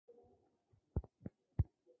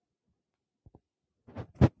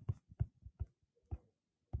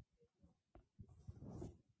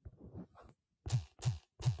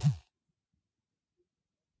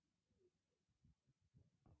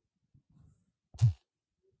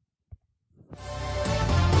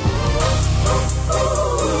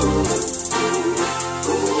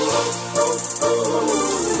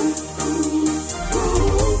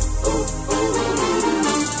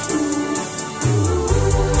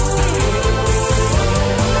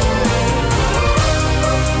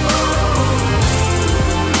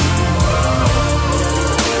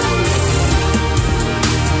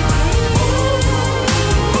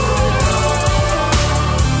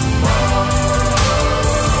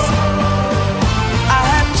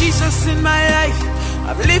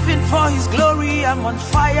for his glory, I'm on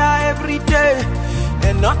fire every day.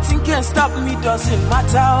 And nothing can stop me, doesn't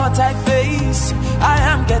matter what I face. I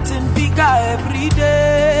am getting bigger every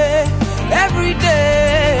day. Every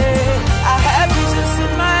day I have Jesus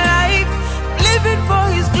in my life, living for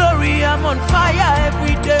his glory, I'm on fire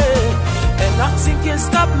every day. And nothing can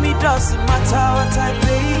stop me, doesn't matter what I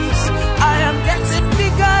face. I am getting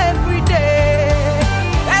bigger every day.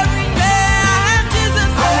 Every day I have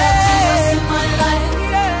Jesus in my life,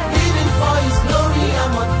 living for his glory,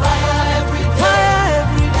 I'm on fire every day. Fire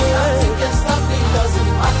every day. Nothing can stop me,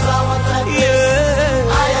 doesn't matter what I face.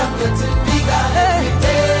 I am getting bigger every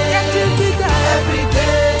day. Getting bigger every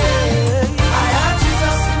day. I have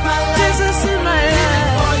Jesus in my life, Jesus in my life,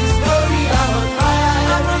 living for his glory, I'm on fire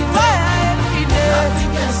every day. Nothing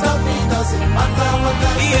can stop me, doesn't matter what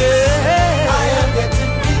I face. I am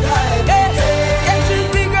getting bigger every day. Getting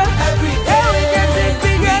bigger every day. We getting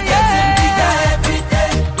bigger, getting bigger every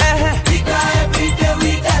day. Bigger every day,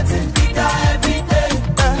 we getting bigger every day.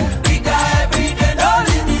 Bigger every day, no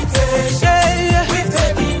limitation. We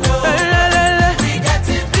taking over. We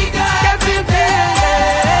getting bigger every day.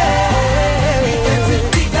 We getting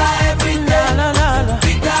bigger every day.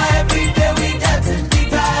 Bigger every day, we getting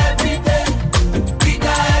bigger every day.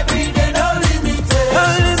 Bigger every day, no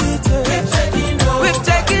limitation. We've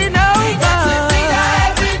taken over. We getting bigger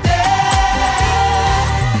every day.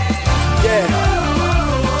 Yeah.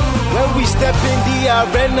 When we step in the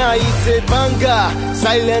arena, it's a banger.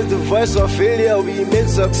 Silence the voice of failure, we make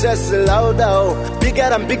success louder. Oh. Bigger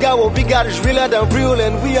than bigger, what we got is realer than real,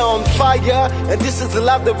 and we are on fire. And this is the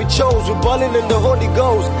life that we chose. We're balling in the Holy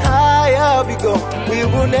Ghost. Higher we go, we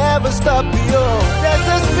will never stop. Yo, there's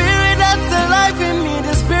a spirit that's alive in me,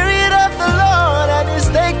 the spirit of the Lord, and it's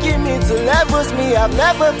taking me to levels me I've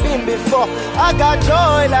never been before. I got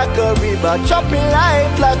joy like a river, chopping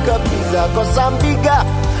life like a pizza. Cause I'm bigger,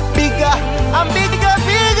 bigger, I'm bigger,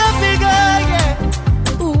 bigger, bigger, yeah.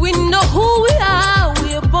 We know who we are,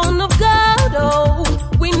 we are born of God, oh.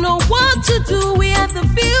 We know what to do, we have the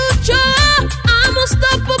future. I'm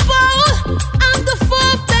unstoppable, I'm the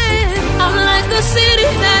fountain. I'm like the city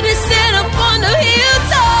that is set up on the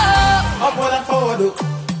hilltop. Upward and forward,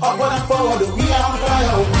 upward and forward, we are on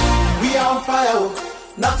fire, we are on fire.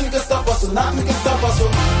 Nothing can stop us, nothing can stop us.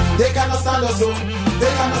 They cannot stand us,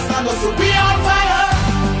 they cannot stand us. We are on fire,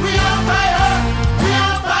 we are on fire, we are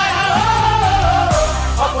on fire.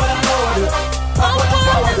 Upward and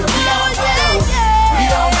forward, we are on fire, we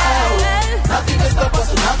are on fire. Nothing can stop us,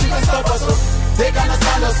 nothing can stop us. They cannot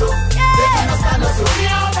stand us, they cannot stand us. We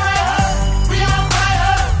are on fire, we are on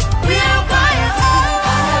fire, we are on fire.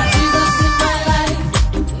 I have Jesus in my life,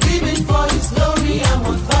 living for his glory, I'm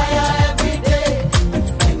on fire every day.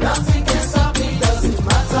 And nothing can stop me, doesn't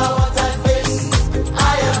matter what I face. I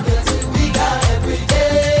am getting bigger every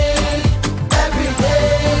day, every day.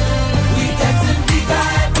 We getting bigger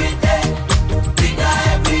every day, bigger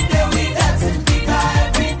every day. We getting bigger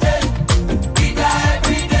every day, bigger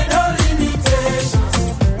every day. No limitations,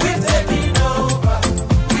 we're taking over.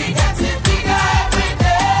 We getting bigger every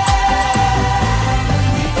day.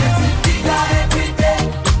 We getting bigger every day,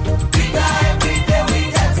 bigger every day. We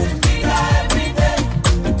getting bigger every day,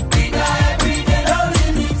 bigger every day. No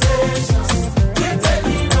limitations, we're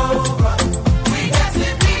taking over. We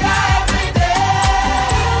getting bigger every day.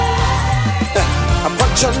 I'm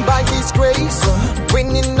functioned by his grace,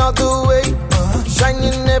 winning all the way,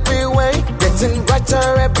 shining every way, getting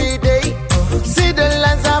brighter every day. See the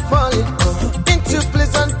lines are falling into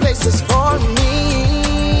pleasant places for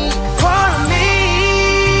me, for me.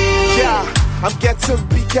 Yeah, I'm getting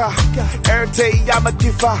bigger. Every day I'm a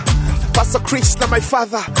giver. Pastor Chris, now my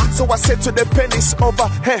father. So I said to the pennies over.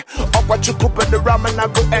 Hey, up what you cook the ramen, I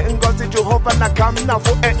go and go to Jehovah. Now come now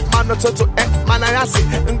for man, no to man. I say,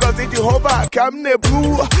 and go to Jehovah. Come ne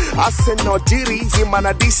boo. I say no easy man.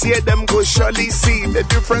 This year them go surely see the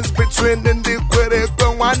difference between the query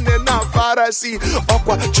one and now Pharisee. Up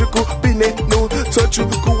what you cook bine no to you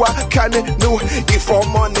go can no. If for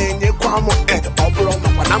money you come and over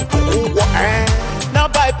when I'm cool.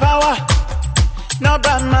 Not by power, not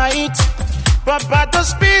by might, but by the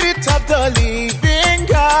Spirit of the living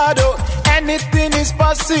God. Oh, anything is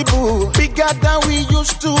possible, bigger than we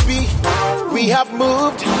used to be. We have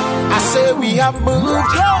moved, I say we have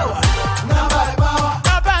moved. Not by power,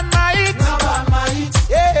 not by might, not by might,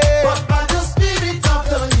 yeah, but by the Spirit of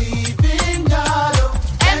the living God. Oh,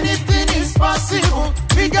 anything is possible,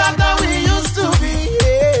 bigger than we used to be.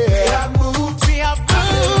 Yeah. We have moved, we have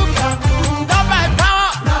moved, we have moved. Not by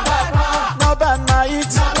power, not by power, not by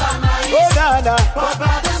might, not by might, oh Dada, but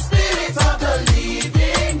by the Spirit of the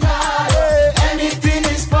living God. Yeah. Anything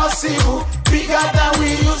is possible, bigger than we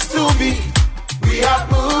used to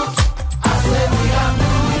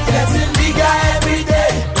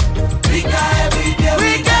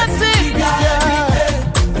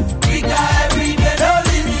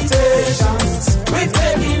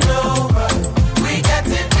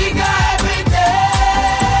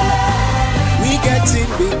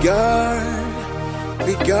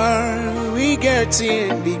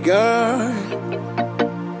getting bigger.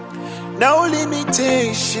 No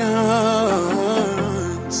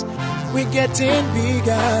limitations. We're getting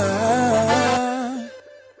bigger.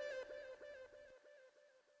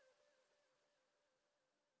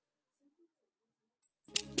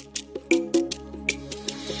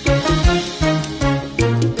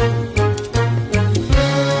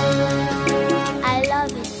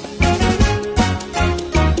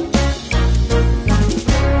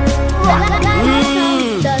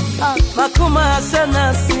 Makuma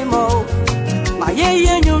sana simo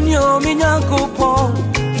Mayeye nyunyo minyankupon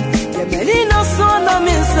Yemelino sona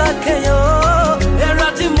minsakeyo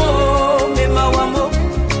Eratimo mimawamo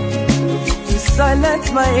You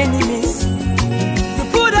silence my enemies You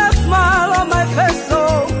put a smile on my face,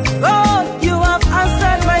 oh Lord, you have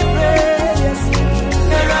answered my prayers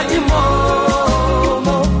Eratimo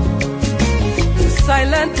You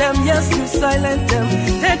silent them, yes, you silent them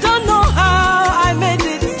They don't know how I made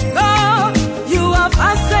it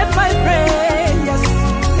answered my prayers.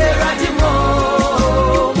 Eradimo,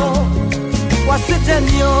 was it in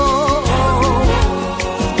you?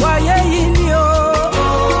 Why in you?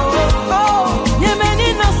 Oh, Yemeni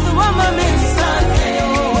no swama minsake.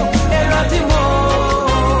 Eradimo,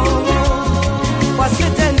 was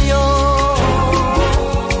it in you?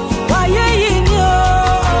 Why in you?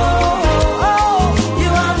 Oh, you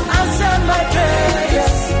have answered my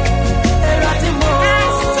prayers. Eradimo.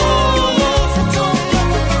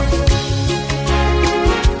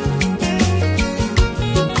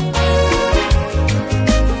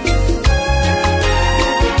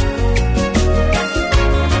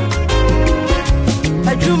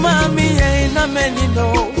 Mami na many no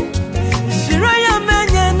Shiraya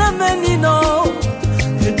menye na many no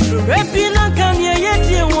Repina kanye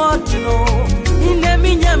yeti want no Ine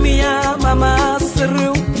minya mama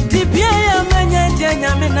sru Tipia ya menye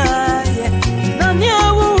jenya mina ye Nanya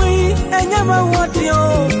wuwi enyama want yo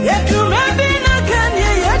Yetu repina kanye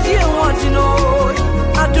yeti want no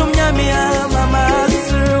Atum nyamia mama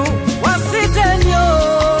sru Wasitenyo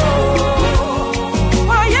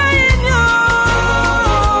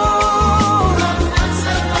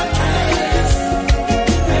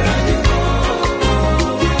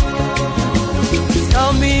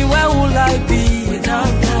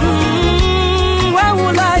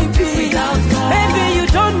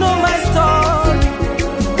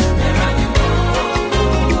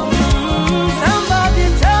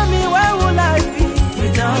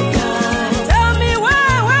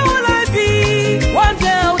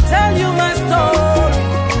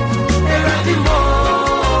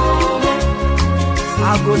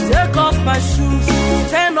take off my shoes,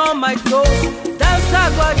 stand on my toes, dance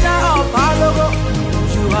agwaja or palogo.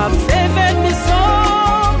 You have favored me so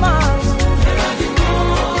much.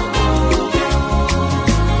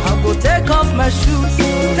 I'll go take off my shoes,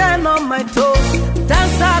 stand on my toes,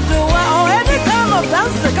 dance agwaja or any kind of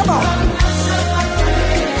dance. Come on.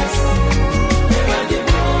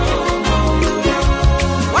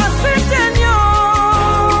 What's it in you?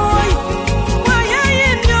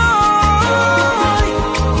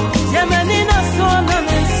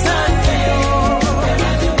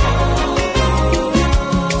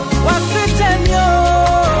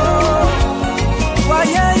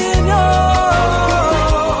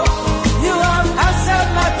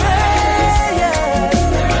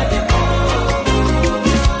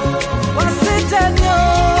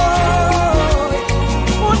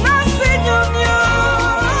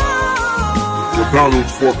 Download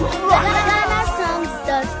Forza.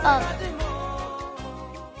 GhanaSongs.org.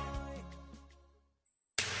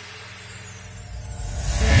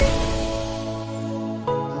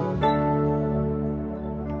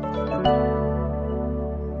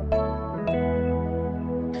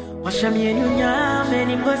 Washamyenu nyame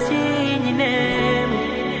ni ngosi nyinemu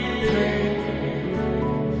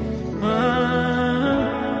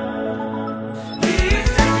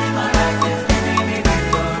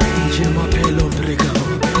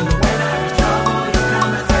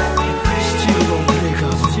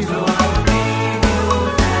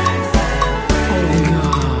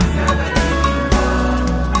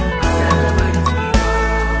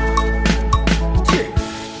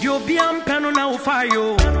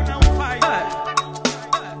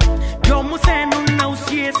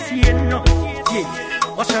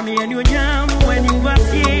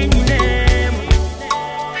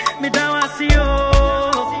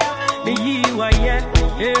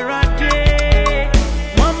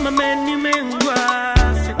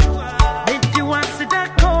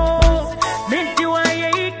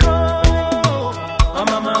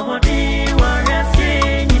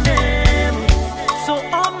So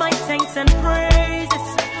all my thanks and praises,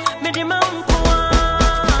 me demand for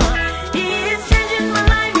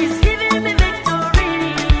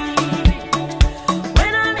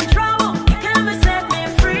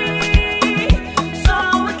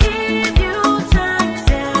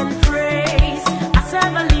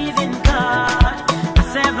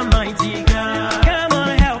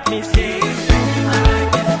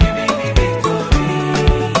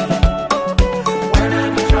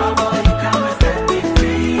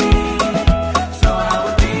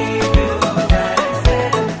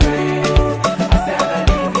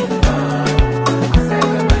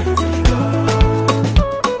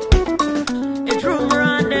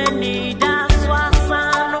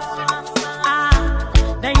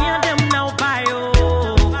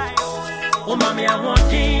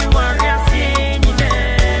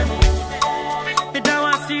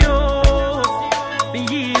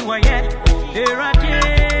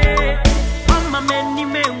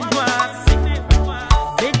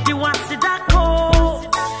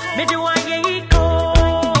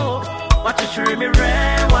sure me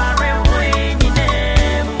rain, warren wing in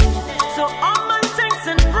them. So all my thanks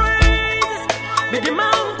and praise, be the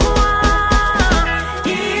man.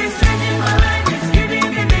 He's changing my life, he's giving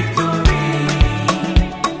me victory.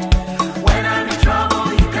 When I'm in trouble,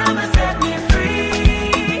 he come and set me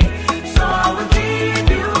free. So I will give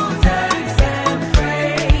you thanks and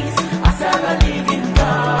praise. I serve a living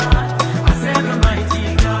God, I serve a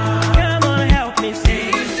mighty God. Come on, help me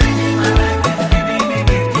sing. He's changing my life, he's giving me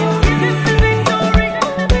victory.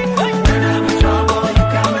 When I'm in trouble, he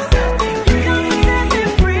come and set me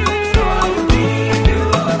free. So I will give you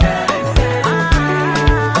thanks and praise.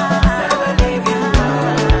 I serve a living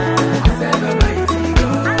God, I serve a mighty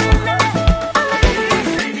God. He's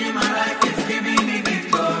changing my life, he's giving me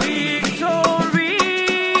victory.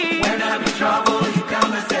 When I'm in trouble, he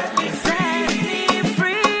come and set me free.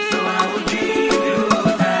 So I will give you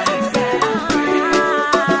thanks and praise.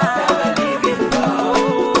 I serve a living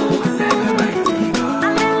God, I serve a mighty God.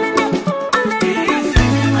 He's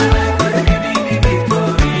changing my life, he's giving me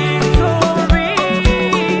victory.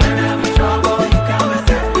 When I'm in trouble, he come and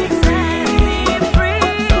set me free.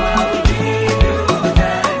 So I will give you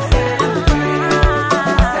thanks and praise.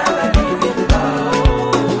 I serve a living God,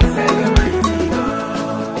 I serve a mighty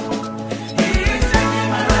God. He's changing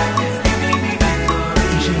my life, he's giving me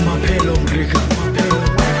victory.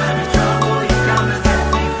 When I'm in trouble, he come and set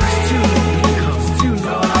me free.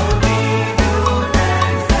 So I will give you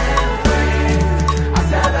thanks and praise. I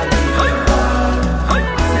serve a living God, I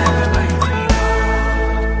serve a mighty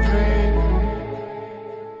God.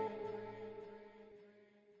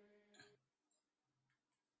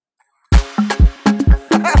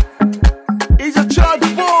 He's a church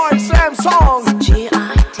boy, Sam Song. G.I.D.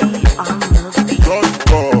 on the beat.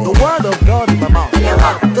 The word of God in my mouth,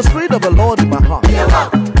 the spirit of the Lord in my heart.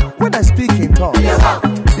 When I speak in tongues,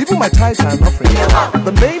 even my tithes and offering,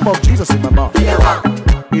 the name of Jesus in my mouth.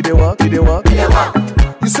 He dey work, he dey work.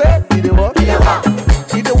 You say he dey work, he dey work,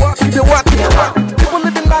 he dey work, he dey work. People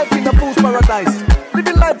living life in a fool's paradise,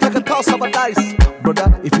 living life like a toss of a dice.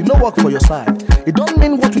 Brother, if you no work for your side, it don't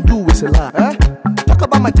mean what you do is a lie. Talk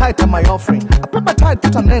about my tithe and my offering. I put my tithe,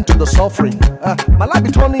 put an end to the suffering. My life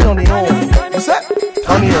be turning on the own. You say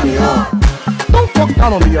turning on the own. Don't talk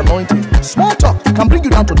down on the anointing. Small talk can bring you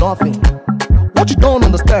down to nothing. What you don't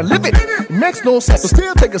understand, live it. It makes no sense to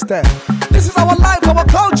still take a stand. This is our life, our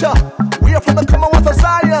culture. We are from the Commonwealth of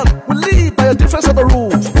Zion. We live by a difference of the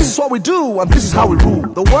rules. This is what we do, and this is how we rule.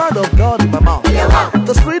 The word of God in my mouth,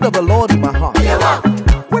 the spirit of the Lord in my heart.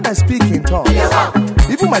 When I speak in tongues,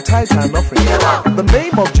 even my tithes and offering, the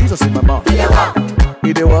name of Jesus in my mouth.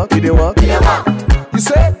 He dey work, he dey work. You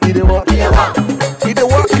say he dey work, he dey work, he dey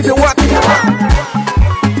work, he dey work.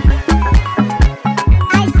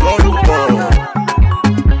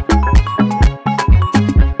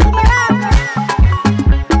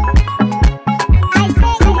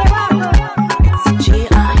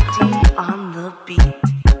 G.I.D. on the beat.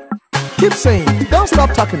 Keep saying, don't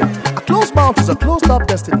stop talking it. A closed mouth is a closed up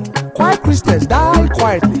destiny. Quiet Christians die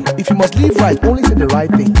quietly. If you must live right, only say the right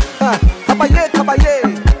thing. Kabaye,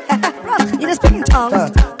 kabaye. It is speaking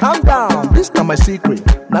tongues. Calm down, this is not my secret.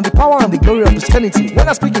 Now the power and the glory of Christianity. When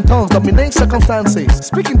I speak in tongues, dominate circumstances.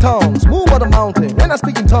 Speak in tongues, move on the mountain. When I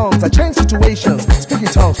speak in tongues, I change situations. Speak in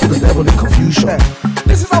tongues, put the devil in confusion.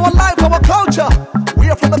 This is our life, our culture. We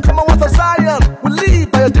are from the Commonwealth of Zion. We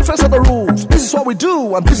live by a difference of the rules. This is what we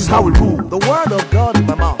do, and this is how we rule. The word of God in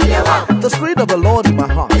my mouth, the spirit of the Lord in my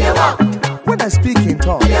heart. When I speak in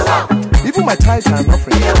tongues, even my tithes and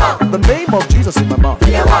offering, the name of Jesus in my mouth.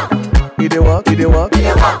 He dey work, he dey work.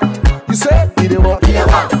 You say he dey work, he dey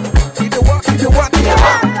work, he dey work, he dey work, he dey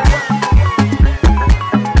work.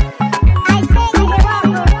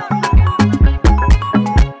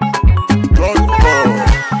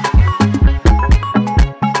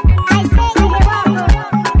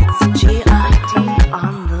 G.I.D.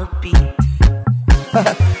 on the beat.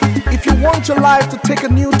 If you want your life to take a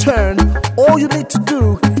new turn, all you need to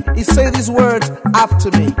do is say these words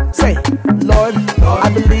after me. Say, Lord, I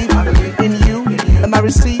believe in you, and I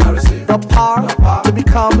receive the power to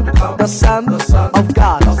become the Son of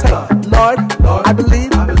God. Say, Lord, I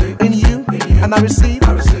believe in you, and I receive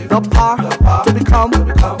the power to become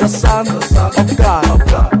the Son of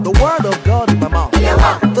God. The word of God in my mouth,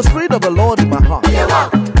 the spirit of the Lord in my heart.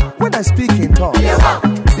 When I speak in tongues,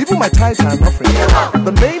 even my tithes and offering,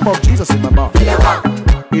 the name of Jesus in my mouth.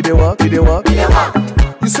 He dey work, he dey work.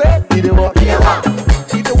 You say he dey work, he dey work,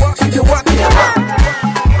 he dey work, he dey work, he dey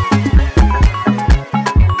work.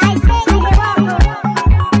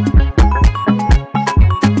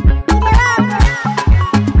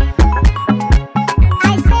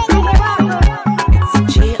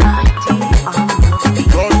 G.I.D.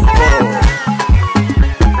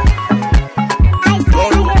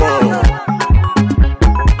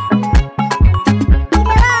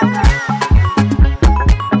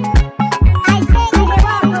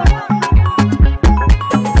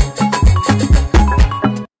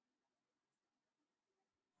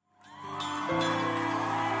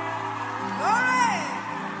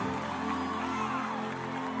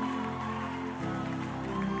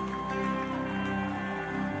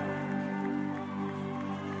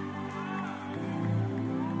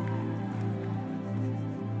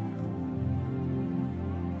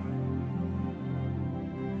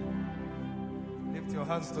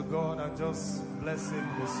 hands to God and just bless Him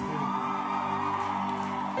in the Spirit.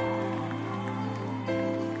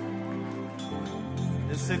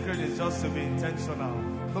 The secret is just to be intentional.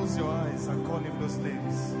 Close your eyes and call Him those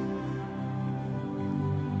names.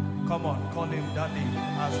 Come on, call Him Daddy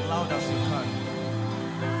as loud as you can.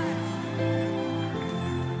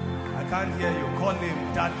 I can't hear you. Call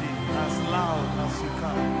Him Daddy as loud as you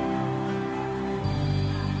can.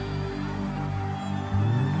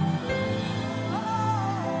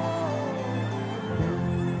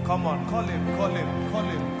 Come on, call Him, call Him, call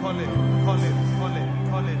Him, call Him, call Him, call Him,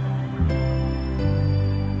 call Him.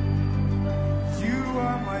 You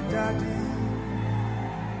are my daddy,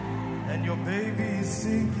 and your baby is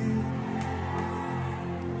singing.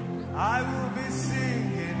 I will be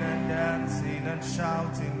singing and dancing and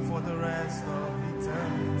shouting for the rest of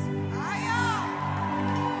eternity.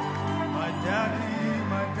 My daddy,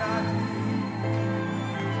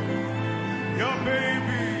 your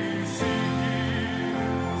baby is singing.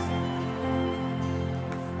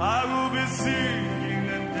 I will be singing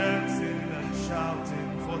and dancing and shouting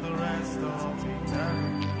for the rest of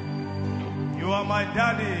eternity. You are my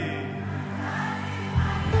daddy.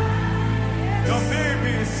 Your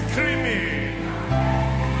baby is screaming.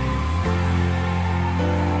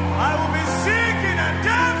 I will be singing and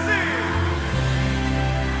dancing.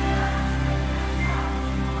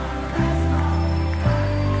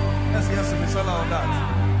 Let's hear some song on that.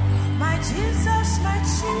 My Jesus,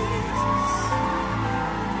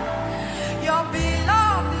 your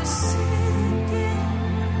beloved is singing.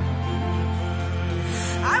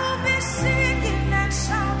 I will be singing and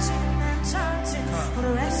shouting and chanting for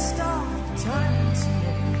the rest of eternity.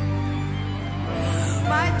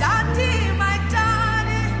 My daddy,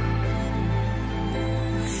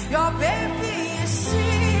 your baby is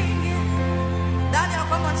singing. Daniel,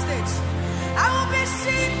 come on stage. I will be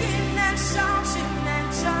singing and shouting and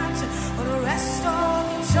chanting for the rest of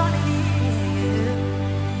eternity.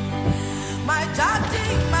 My daddy,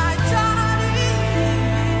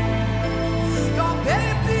 your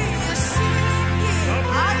baby is singing.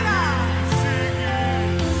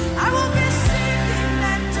 I will be singing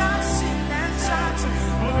and dancing and chanting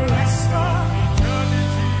for the rest of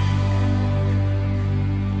eternity.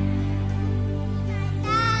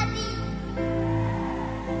 Daddy,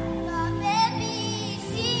 your baby is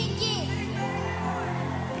singing.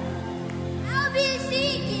 I'll be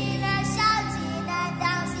singing and shouting and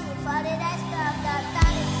dancing for the rest of the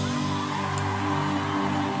eternity.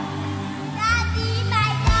 Daddy, my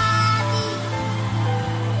daddy,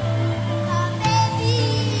 your baby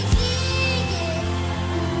is singing.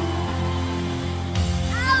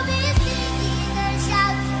 I'll be singing and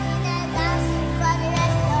shouting and dancing for the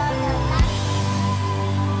rest of the eternity.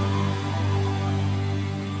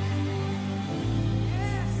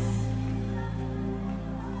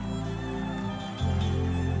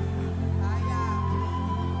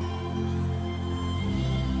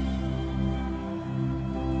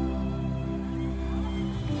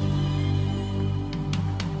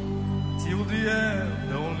 Till the end,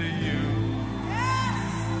 only you.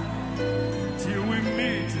 Till we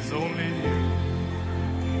meet is only you.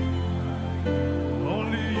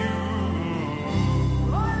 Only you.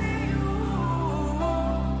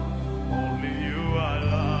 Only you I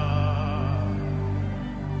love.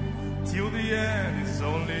 Till the end is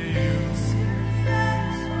only you.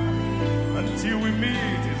 Until we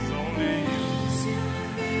meet is only you.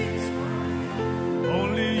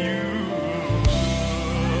 Only you.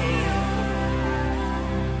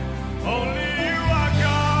 Only you are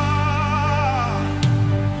God.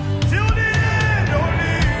 Till the end,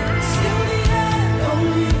 only you.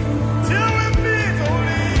 Till we meet,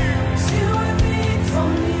 only you.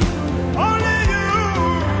 Only you.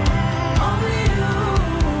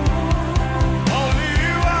 Only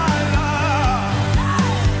you I love.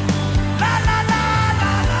 La la la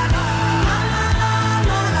la la.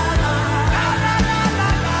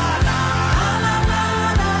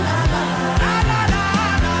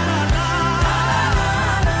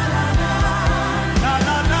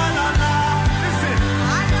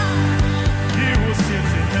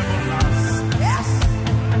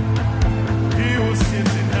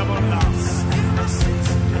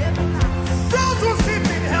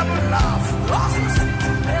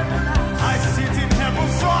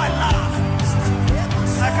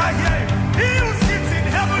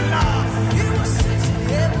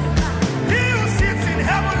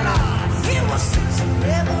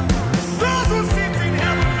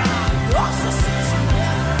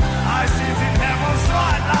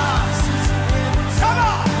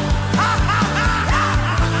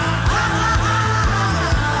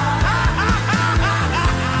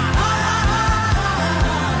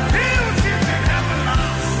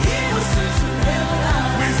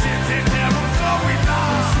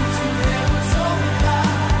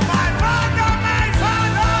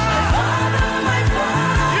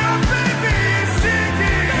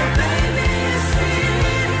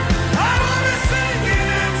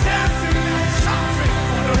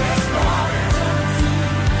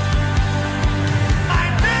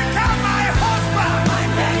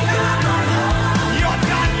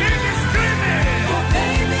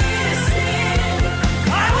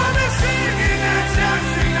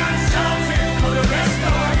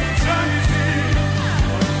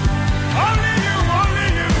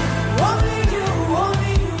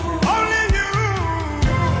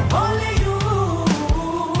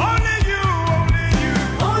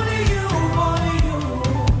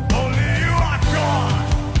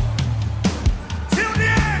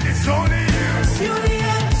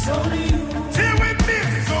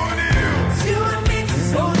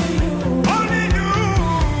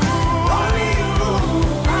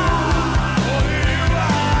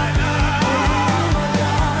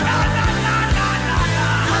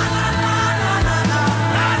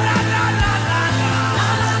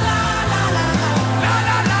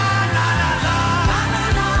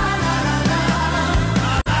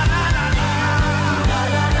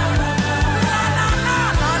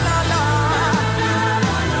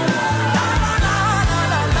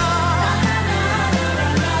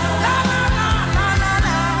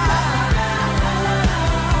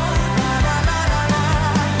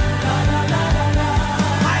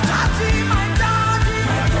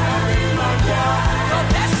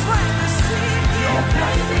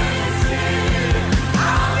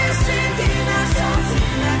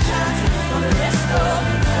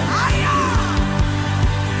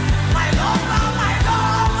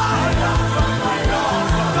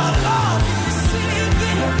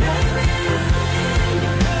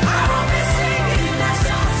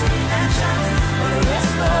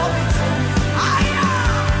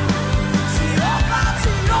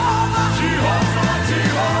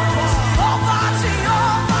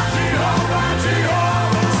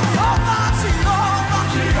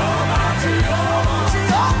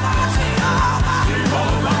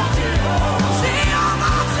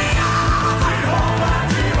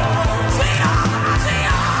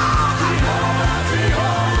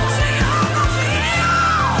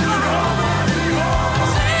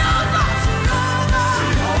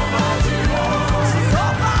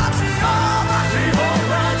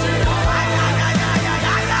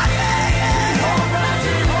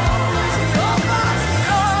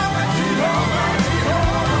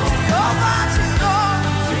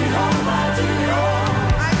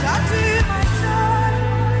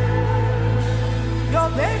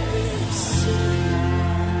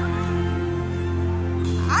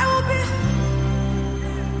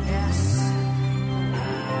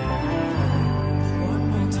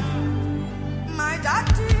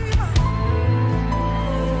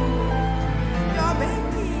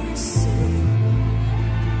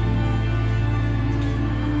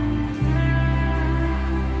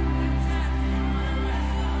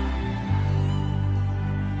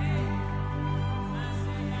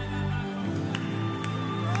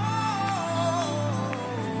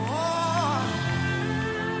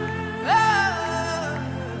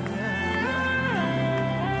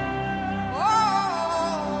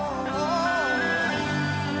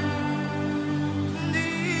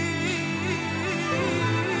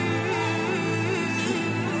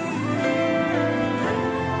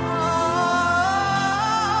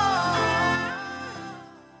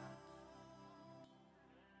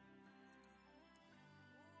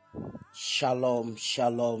 Shalom,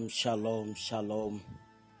 shalom, shalom, shalom.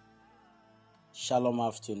 Shalom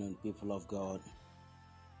afternoon, people of God.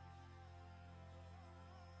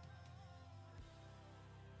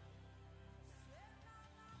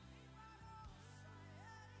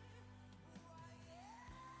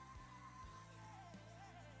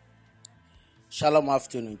 Shalom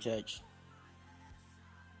afternoon, church.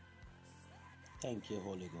 Thank you,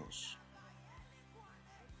 Holy Ghost.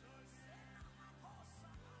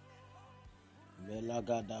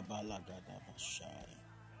 Belagada balagada bashaya.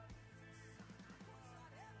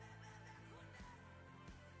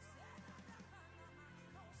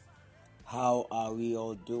 How are we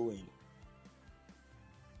all doing?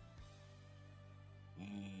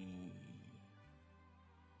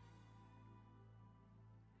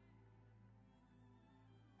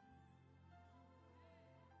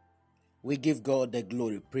 We give God the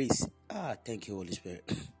glory. Praise. Thank you, Holy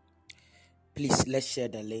Spirit. Please, let's share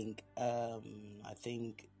the link. I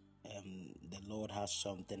think the Lord has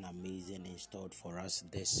something amazing in store for us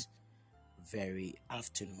this very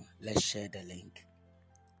afternoon. Let's share the link.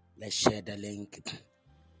 Let's share the link.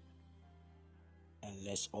 And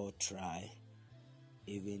let's all try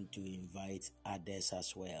even to invite others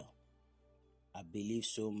as well. I believe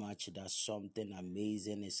so much that something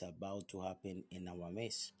amazing is about to happen in our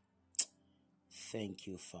midst. Thank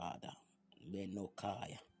you, Father.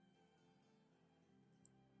 Menokaya.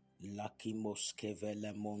 Laki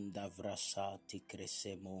moskevele monda vrasati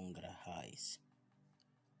kresemongra hais.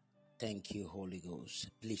 Thank you, Holy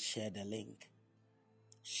Ghost. Please share the link.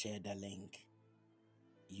 Share the link.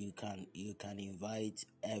 You can invite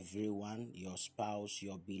everyone, your spouse,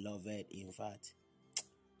 your beloved. In fact,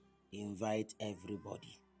 invite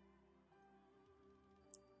everybody.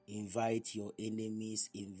 Invite your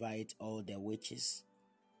enemies. Invite all the witches.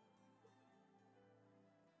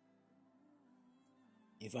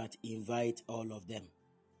 In fact, invite all of them.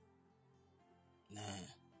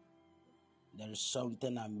 There is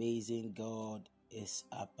something amazing God is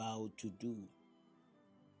about to do.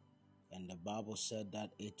 And the Bible said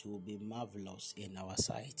that it will be marvelous in our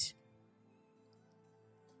sight.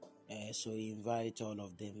 So invite all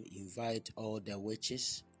of them. Invite all the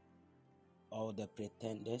witches, all the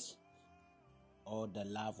pretenders, all the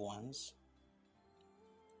loved ones,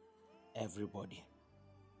 everybody.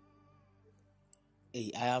 Hey,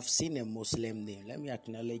 I have seen a Muslim name. Let me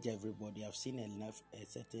acknowledge everybody. I've seen a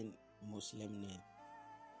certain Muslim name.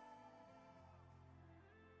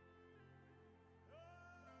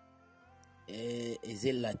 Is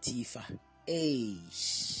it Latifa? Hey,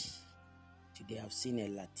 today I've seen a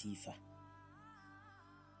Latifa.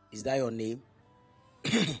 Is that your name?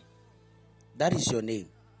 That is your name.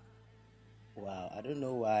 Wow, I don't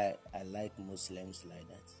know why I like Muslims like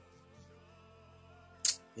that.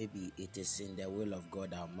 Maybe it is in the will of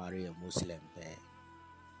God I'll marry a Muslim pair.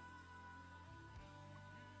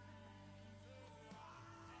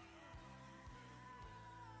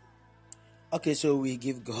 Okay, so we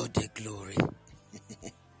give God the glory.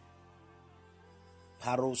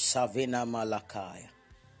 Paro Savina Malakaya.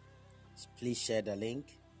 Please share the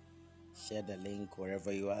link. Share the link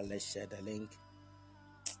wherever you are. Let's share the link.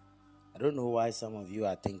 I don't know why some of you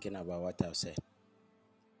are thinking about what I've said.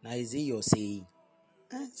 Now, is it your saying?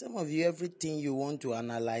 Some of you, everything you want to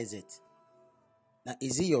analyze it. Now,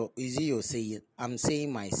 is it your saying? I'm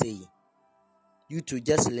saying my saying. You two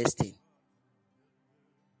just listen.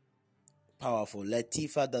 Powerful.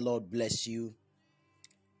 Latifa, the Lord bless you.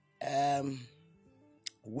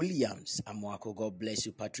 Williams Amwako, God bless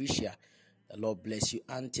you. Patricia, the Lord bless you.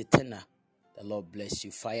 Auntie Tena, the Lord bless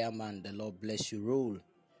you. Fireman, the Lord bless you. Roll,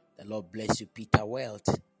 the Lord bless you. Peter Welt,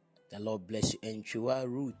 the Lord bless you. Enchua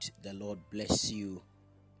Root, the Lord bless you.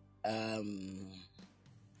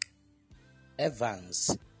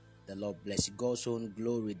 Evans, the Lord bless you. God's own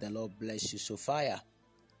glory, the Lord bless you. Sophia,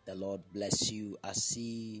 the Lord bless you. I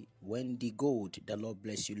see Wendy Gold, the Lord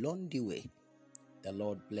bless you. Londiway, the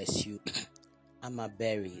Lord bless you. Amma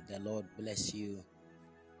Berry, the Lord bless you.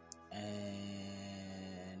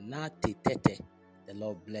 Nati Tete, the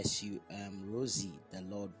Lord bless you. Rosie, the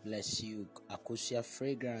Lord bless you. Akosia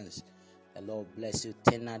Fragrance, the Lord bless you.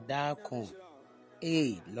 Tenadako,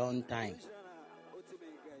 long time.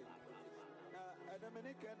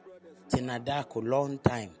 Tenadako, long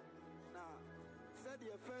time.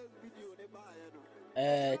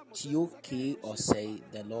 Tioke or say,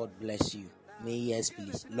 the Lord bless you. May yes,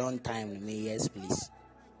 please. Long time, may yes, please.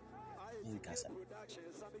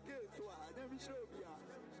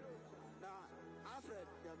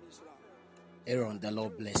 Aaron, the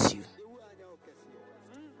Lord bless you.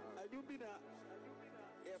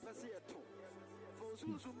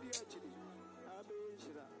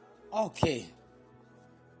 Okay.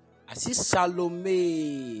 I see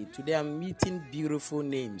Salome. Today I'm meeting beautiful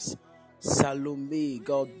names. Salome,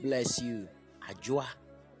 God bless you. Ajua,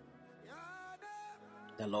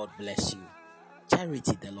 the Lord bless you.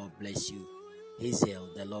 Charity, the Lord bless you. Hazel,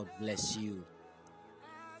 the Lord bless you.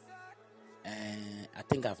 I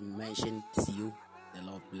think I've mentioned you. The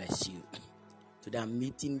Lord bless you. Today I'm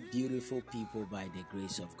meeting beautiful people by the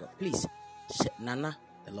grace of God. Please, Nana,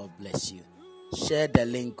 the Lord bless you. Share the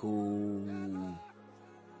link. Oh.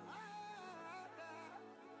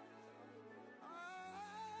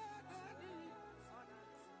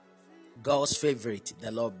 God's favorite,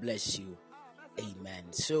 the Lord bless you. Amen.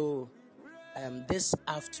 So, this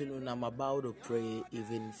afternoon I'm about to pray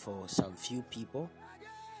even for some few people,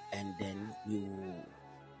 and then we will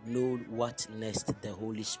know what next the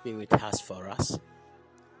Holy Spirit has for us.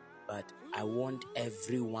 But I want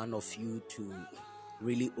every one of you to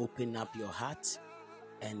really open up your heart,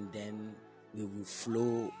 and then we will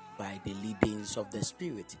flow by the leadings of the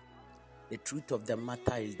Spirit. The truth of the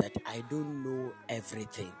matter is that I don't know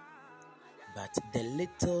everything, but the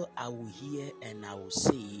little I will hear and I will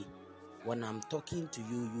say, when I'm talking to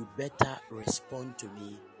you, you better respond to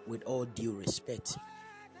me with all due respect,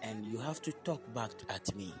 and you have to talk back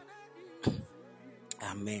at me.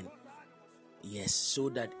 Amen. Yes, so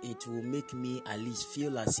that it will make me at least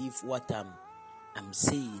feel as if what I'm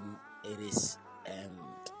saying, it is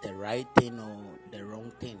the right thing or the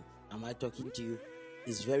wrong thing. Am I talking to you?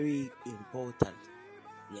 It's very important.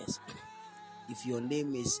 Yes. If your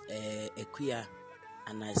name is Equia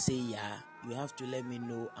and I say yeah, you have to let me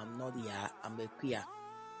know I'm not yeah, I'm Equia.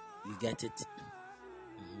 You get it?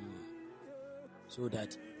 So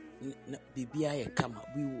that BBI come up.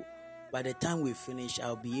 We will, by the time we finish,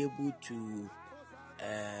 I'll be able to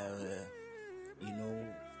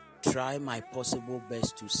try my possible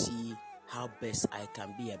best to see how best I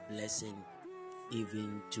can be a blessing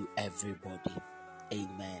even to everybody.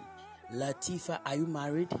 Amen. Latifa, are you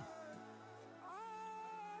married?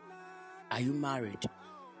 Are you married?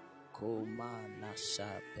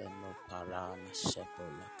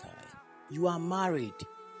 You are married.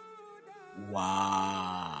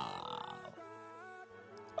 Wow.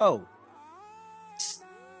 Oh.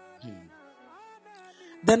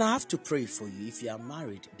 Then I have to pray for you. If you are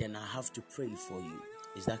married, then I have to pray for you.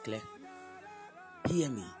 Is that clear? Hear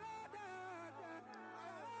me.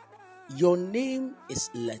 Your name is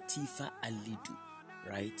Latifa Alidu,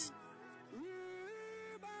 right?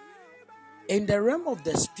 In the realm of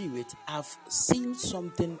the spirit, I've seen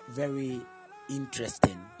something very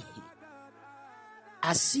interesting.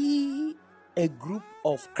 I see a group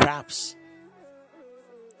of crabs.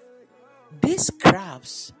 These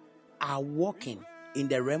crabs are walking in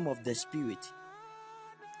the realm of the spirit,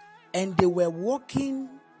 and they were walking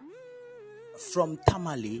from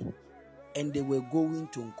Tamale and they were going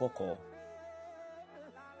to Nkoko.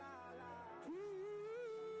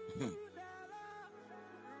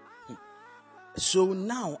 So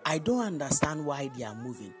now I don't understand why they are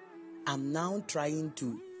moving. I'm now trying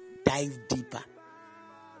to dive deeper.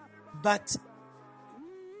 But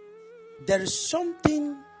there is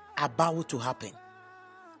something about to happen,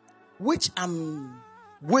 which I'm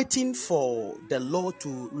waiting for the Lord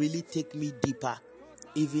to really take me deeper,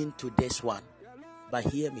 even to this one. But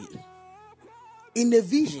hear me. In a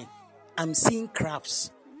vision, I'm seeing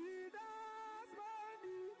crabs.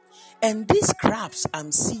 And these crabs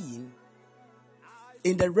I'm seeing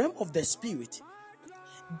in the realm of the spirit,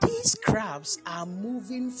 these crabs are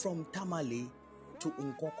moving from Tamale to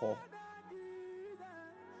Nkoko.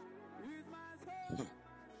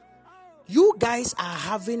 You guys are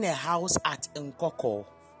having a house at Nkoko.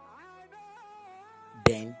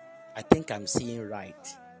 Then I think I'm seeing right.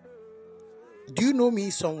 Do you know me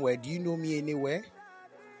somewhere? Do you know me anywhere?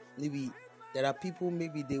 Maybe there are people,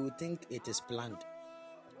 maybe they will think it is planned.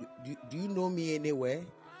 Do you know me anywhere?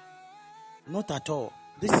 Not at all.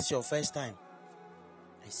 This is your first time.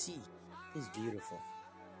 I see. It's beautiful.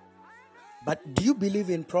 But do you believe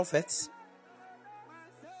in prophets?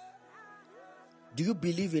 Do you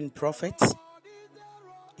believe in prophets?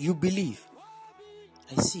 You believe.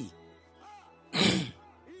 I see.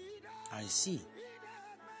 I see.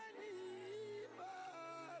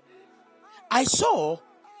 I saw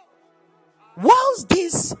whilst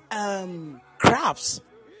these crabs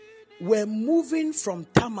were moving from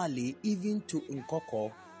Tamale even to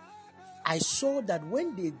Nkoko, I saw that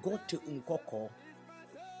when they got to Nkoko,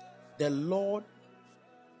 the Lord.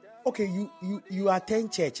 Okay, you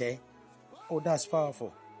attend church, eh? Oh, that's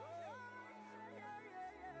powerful.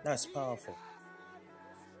 That's powerful.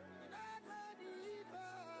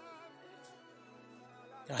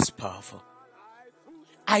 That's powerful.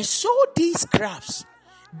 I saw these crabs.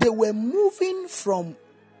 They were moving from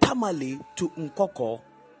Tamale to Nkoko.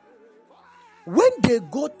 When they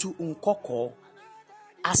got to Nkoko,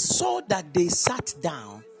 I saw that they sat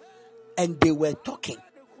down and they were talking.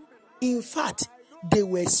 In fact, they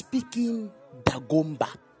were speaking Dagomba.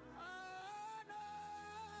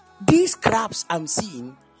 These crabs I'm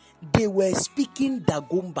seeing, they were speaking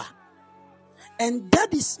Dagomba. And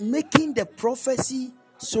that is making the prophecy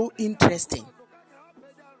so interesting.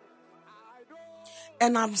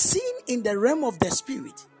 And I'm seeing in the realm of the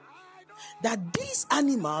spirit that these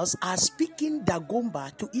animals are speaking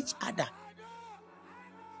Dagomba to each other.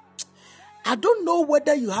 I don't know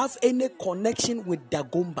whether you have any connection with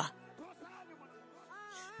Dagomba,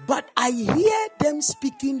 but I hear them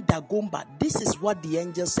speaking Dagomba. This is what the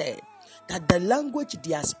angel said, that the language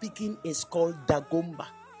they are speaking is called Dagomba.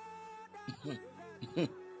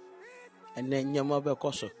 And then Nyamabe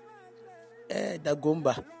Koso,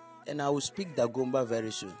 Dagomba, and I will speak Dagomba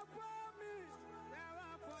very soon.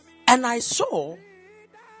 And I saw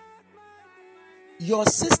your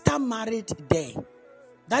sister married there.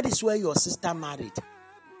 That is where your sister married.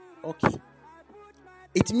 Okay.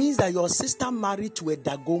 It means that your sister married to a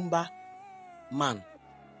Dagomba man,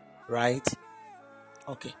 right?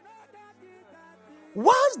 Okay.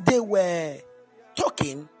 Whilst they were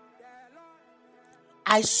talking,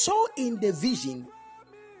 I saw in the vision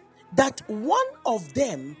that one of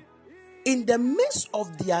them, in the midst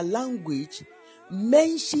of their language,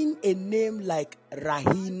 mentioned a name like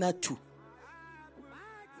Rahina too.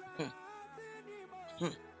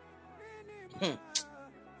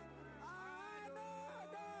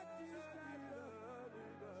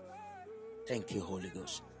 Thank you, Holy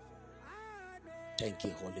Ghost. Thank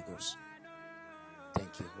you, Holy Ghost.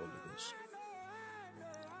 Thank you, Holy Ghost.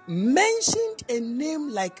 Mentioned a name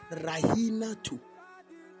like Rahina too.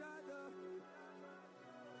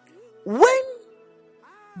 When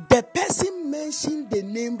the person mentioned the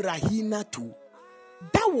name Rahina too,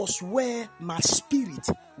 that was where my spirit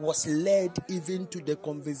was led even to the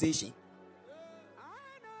conversation.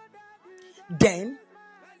 Then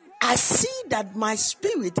I see that my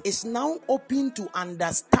spirit is now open to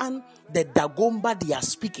understand the Dagomba they are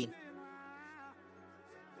speaking.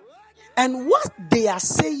 And what they are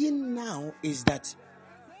saying now is that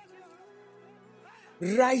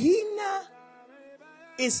Rahina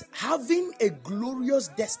is having a glorious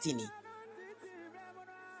destiny.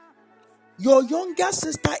 Your younger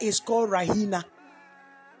sister is called Rahina.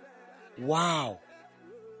 Wow.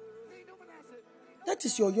 That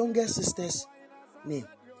is your younger sister's name.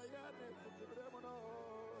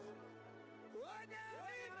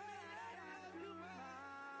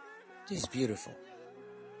 This is beautiful.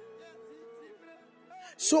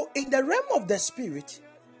 So in the realm of the spirit,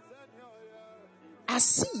 I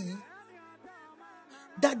see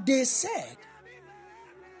that they said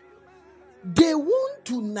they want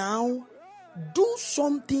to now do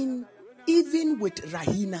something even with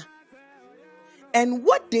Rahina. And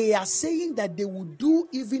what they are saying that they will do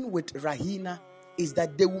even with Rahina is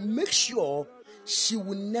that they will make sure she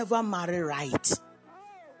will never marry right.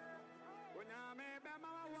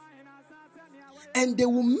 And they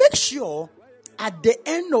will make sure at the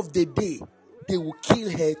end of the day, they will kill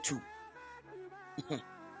her too.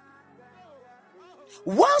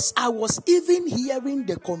 Whilst I was even hearing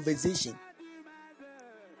the conversation,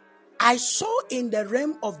 I saw in the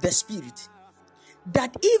realm of the spirit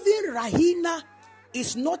that even Rahina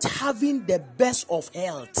is not having the best of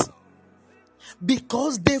health,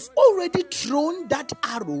 because they've already thrown that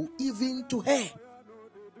arrow even to her.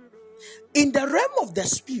 In the realm of the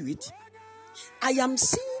spirit, I am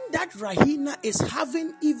seeing that Rahina is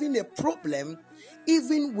having even a problem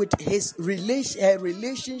even with her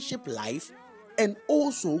relationship life and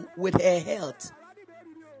also with her health.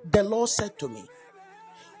 The Lord said to me,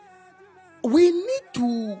 we need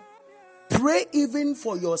to pray even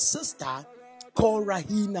for your sister called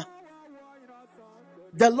Rahina.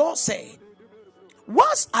 The Lord said,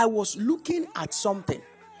 whilst I was looking at something,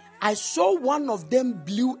 I saw one of them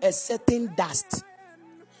blew a certain dust,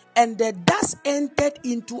 and the dust entered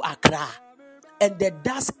into Accra, and the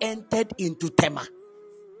dust entered into Tema.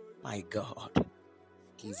 My God.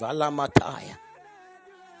 Kivala Mataya.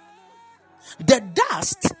 The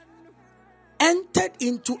dust entered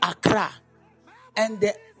into Accra, and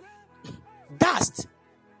the dust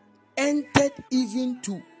entered even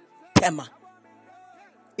to Tema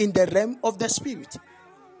in the realm of the spirit.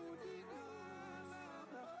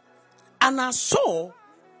 And I saw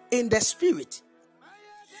in the spirit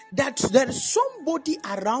that there is somebody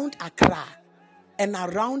around Accra and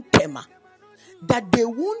around Tema that they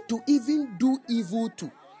want to even do evil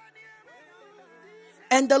to.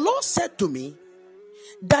 And the Lord said to me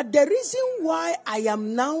that the reason why I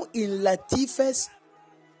am now in Latifah's.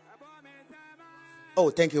 Oh,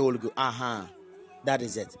 thank you, Holy Ghost. That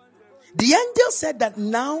is it. The angel said that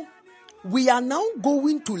now we are now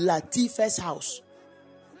going to Latifah's house.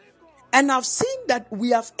 And I've seen that we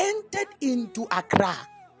have entered into Accra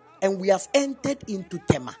and we have entered into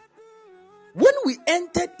Tema. When we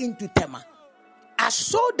entered into Tema, I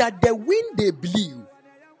saw that the wind they blew,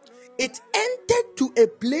 it entered to a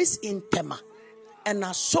place in Tema. And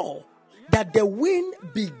I saw that the wind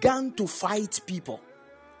began to fight people.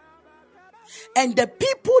 And the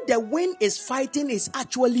people the wind is fighting is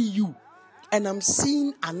actually you. And I'm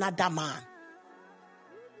seeing another man.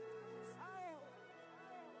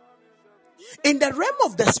 In the realm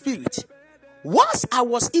of the spirit, whilst I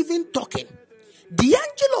was even talking, the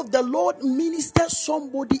angel of the Lord ministered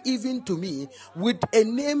somebody even to me with a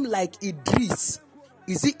name like Idris.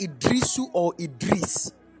 Is it Idrisu or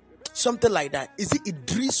Idris? Something like that. Is it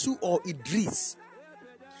Idrisu or Idris?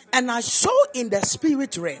 And I saw in the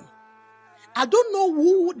spirit realm, I don't know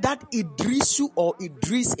who that Idrisu or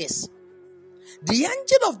Idris is. The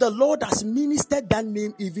angel of the Lord has ministered that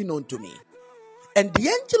name even unto me. And the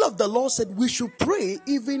angel of the Lord said we should pray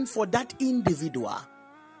even for that individual.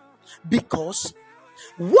 Because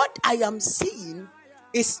what I am seeing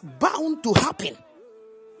is bound to happen.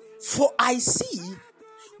 For I see,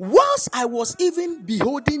 whilst I was even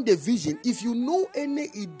beholding the vision, if you know any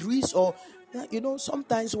Idris or,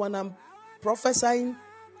 sometimes when I'm prophesying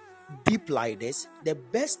deep like this, the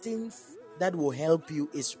best thing that will help you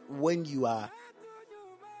is when you are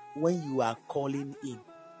calling in.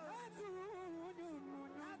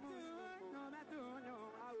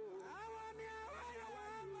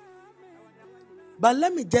 But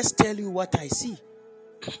let me just tell you what I see.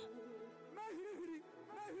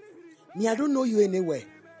 Me, I don't know you anywhere.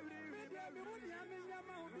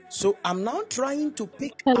 So I'm now trying to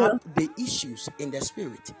pick up the issues in the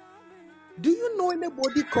spirit. Do you know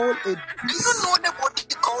anybody called a?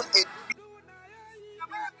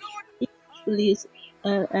 Please,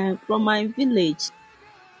 from my village,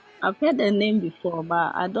 I've heard the name before,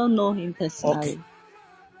 but I don't know him personally. Okay.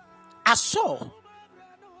 I saw,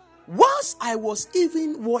 whilst I was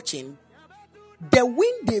even watching, the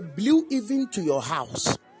wind they blew even to your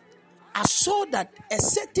house. I saw that a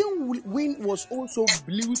certain wind was also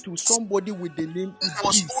blew to somebody with the name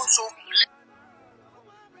Idris.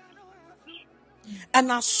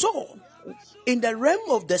 And I saw in the realm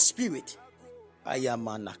of the spirit,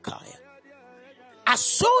 Ayamanakaya. I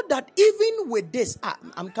saw that even with this,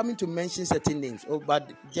 I'm coming to mention certain names,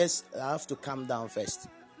 but just I have to calm down first.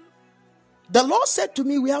 The Lord said to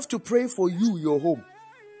me, we have to pray for you, your home.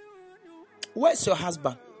 Where's your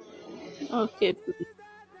husband? Okay, please.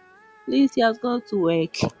 Please, he has gone to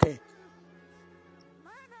work. Okay.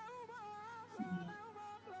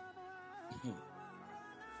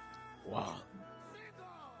 Wow.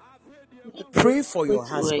 Pray for your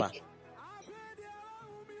husband.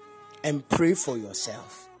 And pray for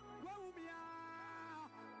yourself.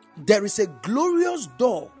 There is a glorious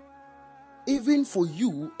door even for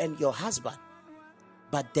you and your husband.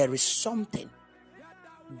 But there is something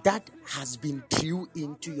that has been thrown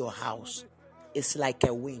into your house. It's like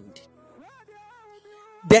a wind.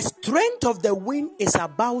 The strength of the wind is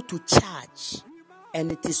about to charge,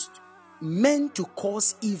 and it is meant to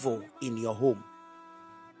cause evil in your home.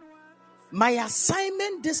 My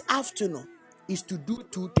assignment this afternoon is to do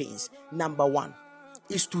two things. Number one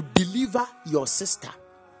is to deliver your sister,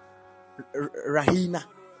 Rahina.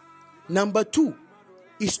 Number two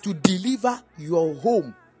is to deliver your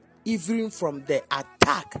home even from the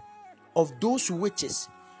attack of those witches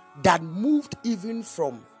that moved even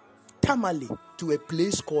from Tamale to a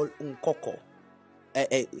place called Nkoko.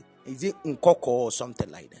 Is it Nkoko or something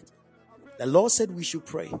like that? The Lord said we should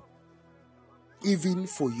pray even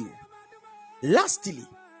for you. Lastly,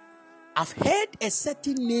 I've heard a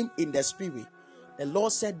certain name in the spirit. The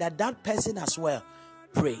Lord said that person as well,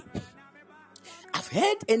 pray. I've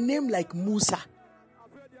heard a name like Musa.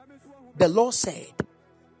 The Lord said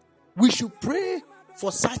we should pray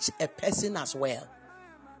for such a person as well.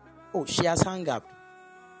 Oh, she has hung up.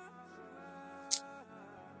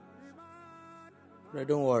 No,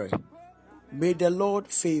 don't worry. May the Lord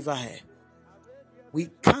favor her. We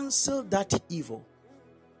cancel that evil.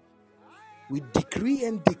 We decree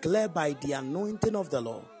and declare by the anointing of the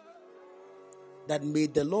Lord that may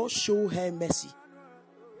the Lord show her mercy.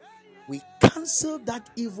 We cancel that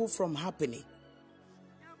evil from happening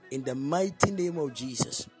in the mighty name of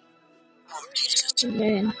Jesus.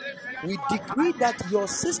 Amen. We decree that your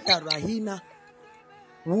sister Rahina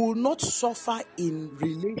will not suffer in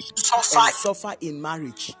relationship and suffer in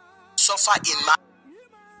marriage.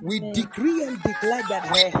 We decree and declare that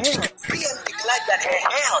her health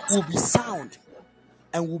will be sound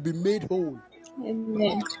and will be made whole.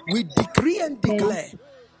 Amen. We decree and declare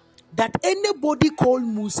that anybody called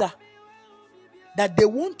Musa that they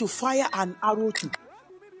want to fire an arrow to,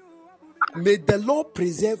 may the Lord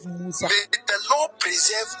preserve Musa.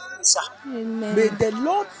 Amen. May the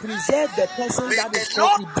Lord preserve the person that is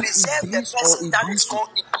called Idris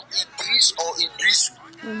or Idrisu.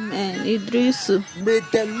 Amen. Idrisu. May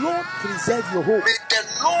the Lord preserve your hope.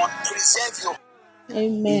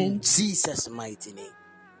 Amen. In Jesus' mighty name.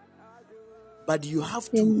 But you have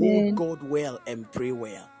to Amen. hold God well and pray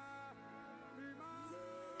well.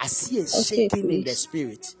 I see a Okay, shaking in the please.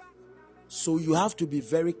 spirit. So you have to be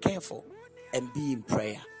very careful and be in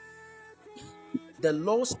prayer. The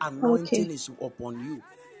Lord's anointing Okay. is upon you,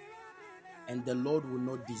 and the Lord will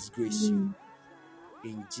not disgrace you.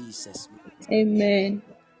 In Jesus' name. Amen.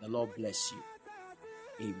 The Lord bless you.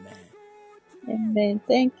 Amen. Amen.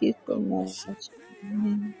 Thank you so God bless you. much.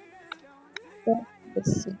 Amen. God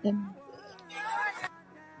bless you. Amen.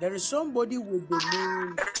 There is somebody with the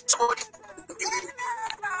name.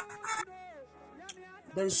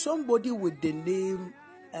 There is somebody with the name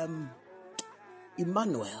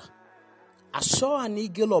Emmanuel. I saw an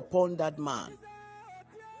eagle upon that man.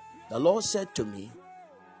 The Lord said to me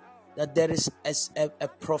that there is a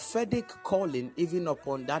prophetic calling even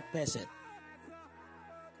upon that person.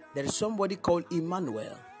 There is somebody called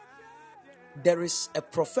Emmanuel. There is a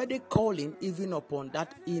prophetic calling even upon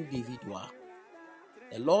that individual.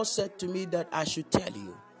 The Lord said to me that I should tell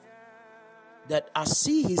you that I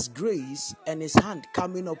see His grace and His hand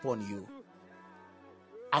coming upon you.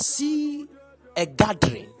 I see a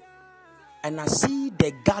gathering, and I see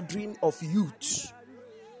the gathering of youth.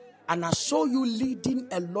 And I saw you leading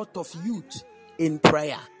a lot of youth in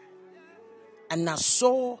prayer. And I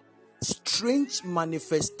saw strange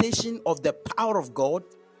manifestation of the power of God.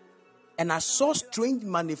 And I saw strange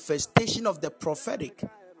manifestation of the prophetic.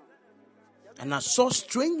 And I saw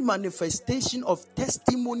strange manifestation of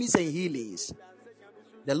testimonies and healings.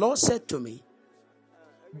 The Lord said to me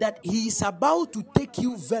that He is about to take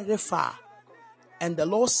you very far. And the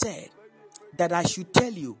Lord said that I should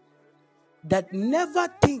tell you that never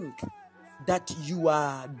think that you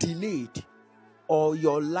are delayed or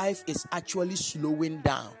your life is actually slowing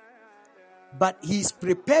down. But He's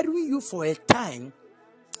preparing you for a time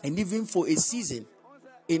and even for a season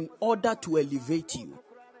in order to elevate you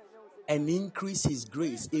and increase His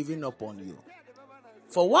grace even upon you.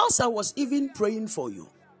 For whilst I was even praying for you,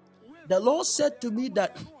 the Lord said to me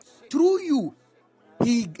that through you,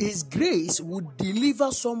 His grace would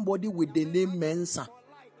deliver somebody with the name Mensa.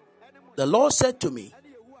 The Lord said to me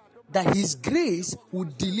that His grace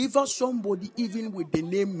would deliver somebody even with the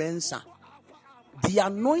name Mensa. The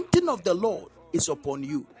anointing of the Lord is upon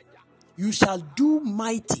you. You shall do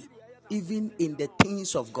mighty even in the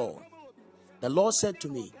things of God. The Lord said to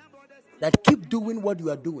me that keep doing what you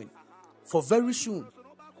are doing. For very soon,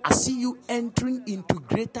 I see you entering into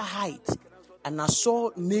greater heights, and I saw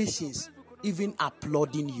nations even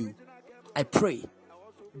applauding you. I pray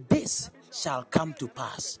this shall come to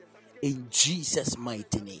pass in Jesus'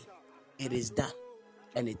 mighty name. It is done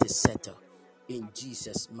and it is settled in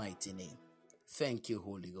Jesus' mighty name. Thank you,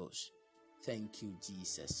 Holy Ghost. Thank you,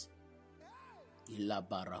 Jesus. Ila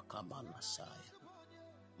baraka malasaya.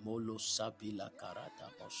 Molo sabila karata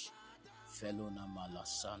mosh. Felona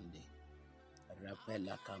malasande.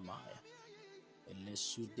 Rapela kamaya.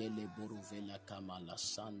 Elesudele boruvela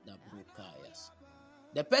kamalasanda brukayas.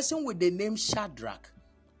 The person with the name Shadrach,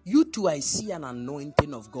 you too, I see an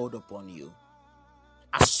anointing of God upon you.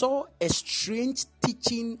 I saw a strange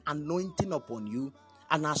teaching anointing upon you,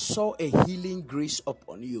 and I saw a healing grace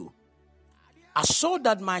upon you. I saw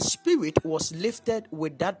that my spirit was lifted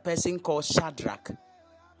with that person called Shadrach,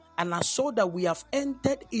 and I saw that we have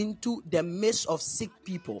entered into the midst of sick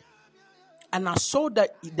people. And I saw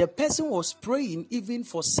that the person was praying even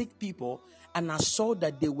for sick people, and I saw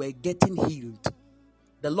that they were getting healed.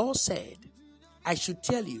 The Lord said, I should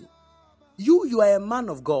tell you, you are a man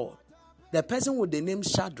of God. The person with the name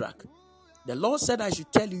Shadrach. The Lord said, I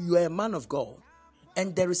should tell you, you are a man of God.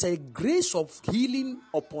 And there is a grace of healing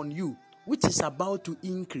upon you, which is about to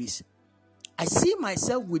increase. I see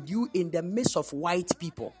myself with you in the midst of white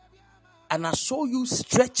people. And I saw you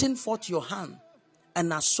stretching forth your hand.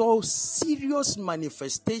 And I saw serious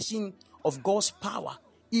manifestation of God's power,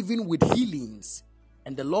 even with healings.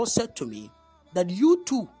 And the Lord said to me that you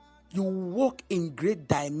too, you walk in great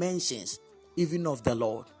dimensions, even of the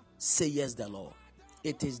Lord. Say yes, the Lord.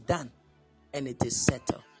 It is done and it is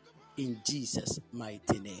settled in Jesus'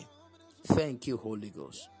 mighty name. Thank you, Holy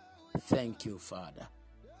Ghost. Thank you, Father,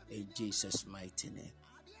 in Jesus' mighty name.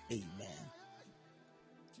 Amen.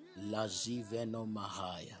 Laziveno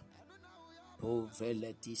Mahaya.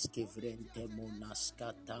 Poveletis kevrente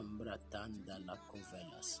monaskatambra tanda la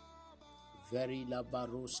kovelas. Very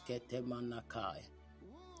labaros ketemanakai.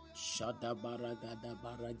 Shada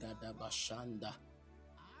baragada bashanda.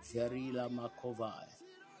 Very la makovai.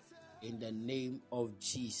 In the name of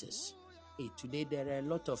Jesus. Hey, today there are a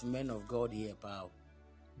lot of men of God here, pal,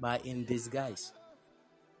 but in disguise.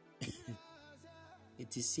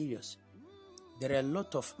 It is serious. There are a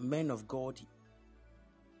lot of men of God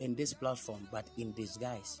in this platform, but in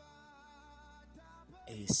disguise.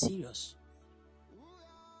 It is serious.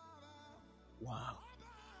 Wow.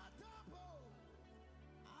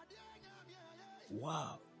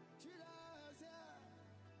 Wow.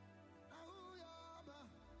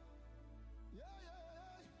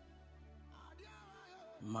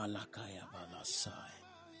 Malakaya Balasai.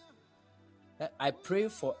 I pray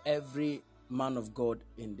for every man of God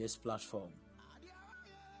in this platform.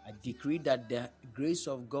 I decree that the grace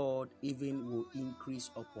of God even will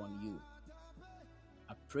increase upon you.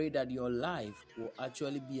 I pray that your life will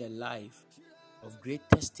actually be a life of great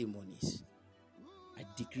testimonies. I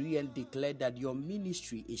decree and declare that your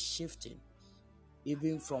ministry is shifting,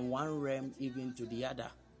 even from one realm even to the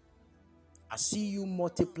other. I see you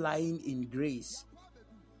multiplying in grace,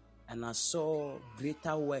 and I saw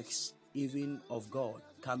greater works even of God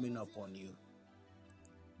coming upon you.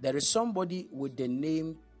 There is somebody with the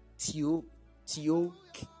name Tio,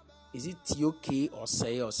 is it Tio K or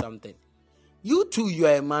Say or something? You too, you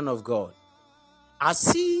are a man of God. I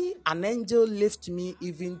see an angel lift me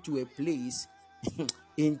even to a place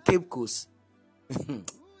in Cape Coast.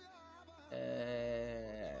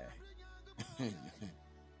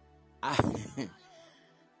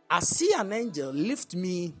 I see an angel lift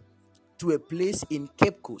me to a place in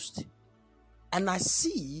Cape Coast, and I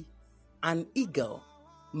see an eagle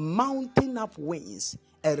mounting up wings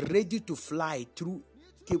and ready to fly through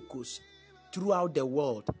Cape Coast, throughout the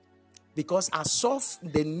world, because I saw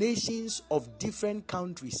the nations of different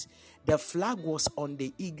countries. The flag was on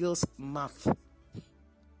the eagle's mouth.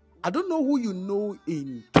 I don't know who you know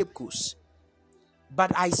in Cape Coast,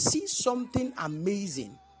 but I see something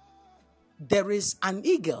amazing. There is an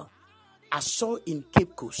eagle I saw in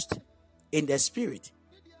Cape Coast in the spirit,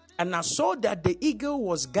 and I saw that the eagle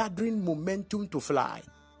was gathering momentum to fly,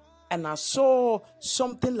 and I saw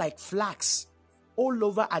something like flags all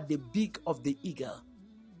over at the beak of the eagle.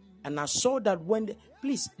 And I saw that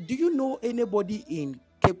please, do you know anybody in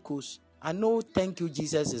Cape Coast? I know Thank You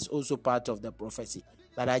Jesus is also part of the prophecy,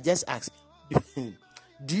 but I just asked,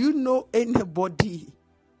 do you know anybody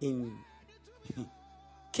in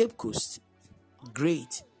Cape Coast?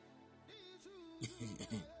 Great.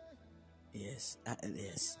 Yes.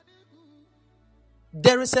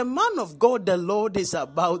 There is a man of God the Lord is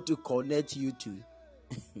about to connect you to.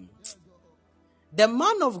 The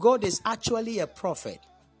man of God is actually a prophet.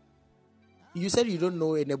 You said you don't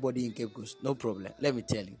know anybody in Cape Coast. No problem. Let me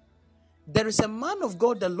tell you. There is a man of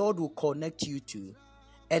God the Lord will connect you to.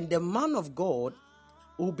 And the man of God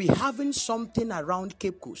will be having something around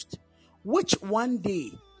Cape Coast, which one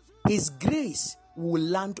day his grace will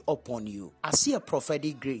land upon you. I see a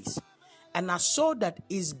prophetic grace. And I saw that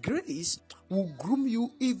his grace will groom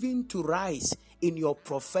you even to rise in your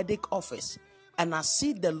prophetic office. And I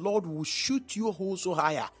see the Lord will shoot you also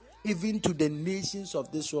higher, even to the nations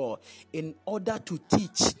of this world, in order to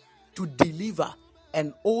teach, to deliver,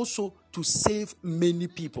 and also to save many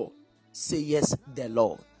people. Say yes, the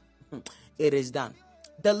Lord. It is done.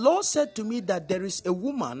 The Lord said to me that there is a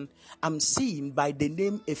woman I'm seeing by the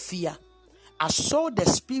name Ephia. I saw the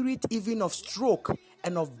spirit even of stroke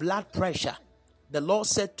and of blood pressure. The Lord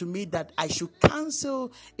said to me that I should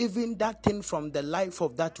cancel even that thing from the life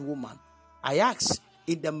of that woman. I ask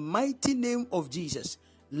in the mighty name of Jesus,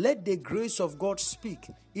 let the grace of God speak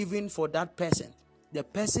even for that person. The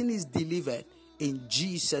person is delivered in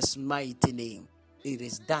Jesus' mighty name. It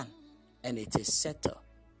is done and it is settled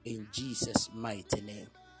in Jesus' mighty name.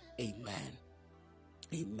 Amen.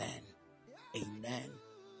 Amen. Amen.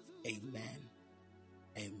 Amen.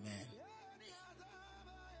 Amen.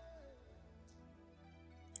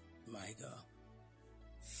 My God.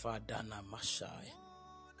 Fadana Mashai.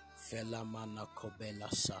 Felamana Kobela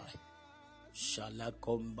Sai.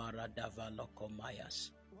 Shalakombara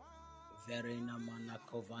Davalokomayas. Verena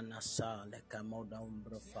Manakovana Sale Kamoda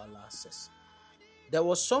Umbra Falases. There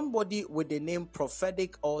was somebody with the name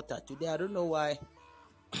Prophetic Altar. Today, I don't know why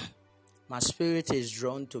my spirit is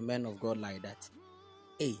drawn to men of God like that.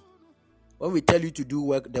 Hey, When we tell you to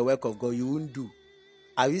do the work of God, you won't do.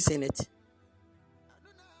 Are you saying it?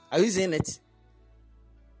 Are you saying it?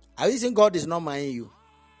 Are you saying God is not minding you?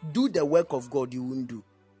 Do the work of God, you won't do.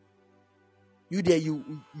 You there, you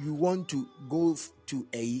want to go to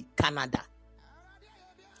a Canada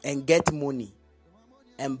and get money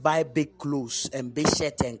and buy big clothes and big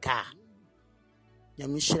shirt and car. That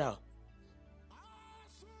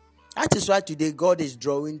is why today God is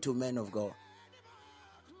drawing to men of God.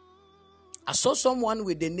 I saw someone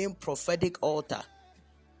with the name Prophetic Altar.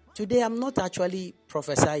 Today I'm not actually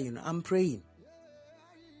prophesying, I'm praying.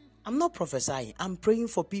 I'm not prophesying, I'm praying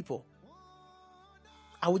for people.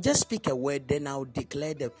 I will just speak a word, then I'll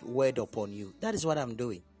declare the word upon you. That is what I'm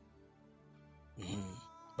doing.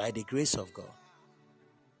 By the grace of God.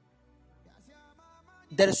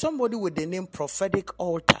 There is somebody with the name Prophetic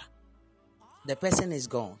Altar. The person is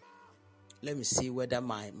gone. Let me see whether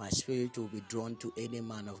my spirit will be drawn to any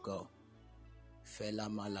man of God. Fela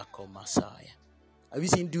Malako Messiah. Have you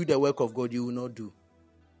seen do the work of God you will not do?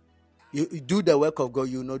 You do the work of God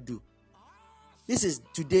you will not do. This is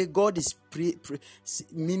today God is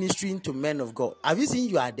ministering to men of God. Have you seen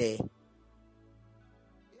you are there?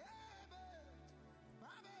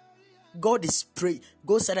 God is pray.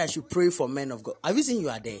 God said I should pray for men of God. Have you seen you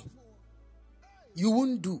are there? You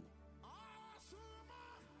won't do.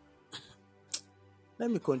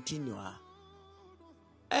 Let me continue.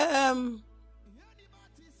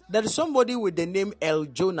 There is somebody with the name El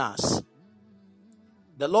Jonas.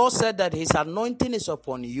 The Lord said that his anointing is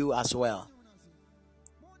upon you as well.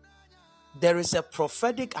 There is a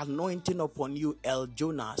prophetic anointing upon you, El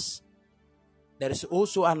Jonas. There is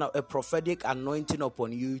also a prophetic anointing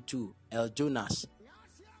upon you too, El Jonas.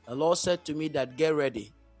 The Lord said to me that get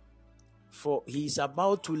ready, for he is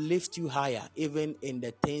about to lift you higher, even in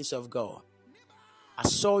the things of God. I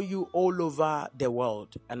saw you all over the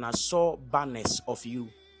world, and I saw banners of you.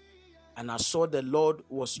 And I saw the Lord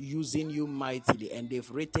was using you mightily, and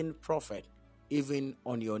they've written prophet even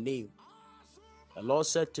on your name. The Lord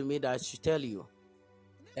said to me that I should tell you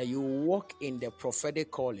that you walk in the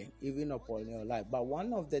prophetic calling even upon your life. But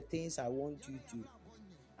one of the things I want you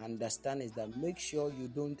to understand is that make sure you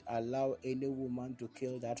don't allow any woman to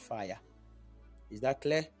kill that fire. Is that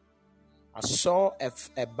clear? I saw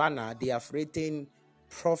a banner. They have written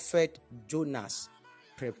Prophet Jonas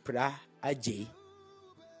Prepra Ajay.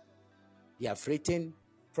 They have written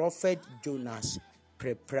Prophet Jonas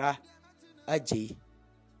Prepra Ajay.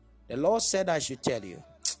 The Lord said I should tell you.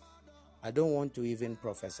 I don't want to even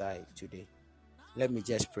prophesy today. Let me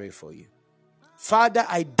just pray for you. Father,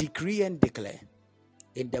 I decree and declare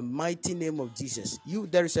in the mighty name of Jesus,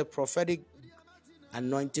 there is a prophetic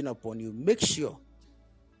anointing upon you. Make sure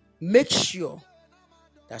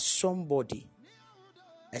that somebody,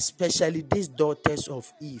 especially these daughters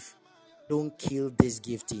of Eve, don't kill this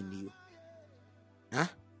gift in you. Huh?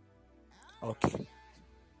 Okay.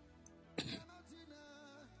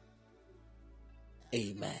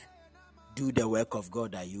 Amen. Do the work of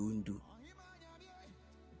God that you won't do.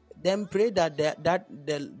 Then pray that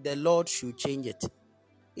the Lord should change it.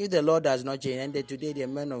 If the Lord does not change, and today the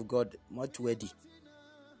men of God not ready.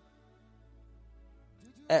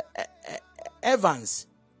 Evans,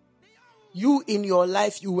 you in your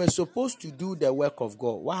life, you were supposed to do the work of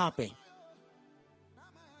God. What happened?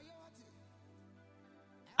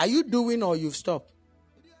 Are you doing or you've stopped?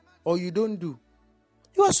 Or you don't do?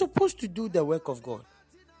 You are supposed to do the work of God.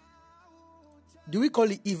 Do we call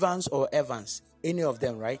it Evans or Evans? Any of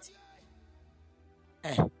them, right?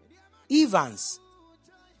 Evans.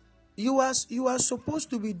 You are supposed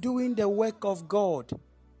to be doing the work of God.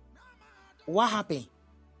 What happened?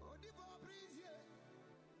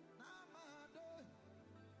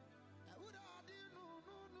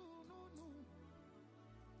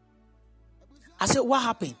 I said, what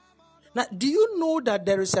happened? Now, do you know that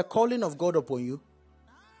there is a calling of God upon you?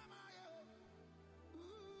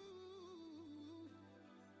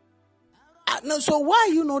 No, so why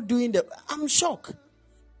are you not doing the... I'm shocked.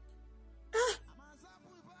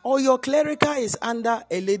 Or your clerical is under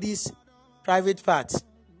a lady's private part.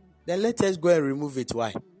 Then let us go and remove it.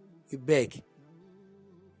 Why? You beg.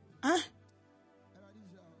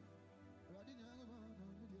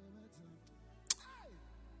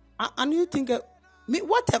 And you think,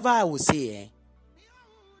 whatever I will say,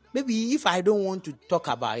 maybe if I don't want to talk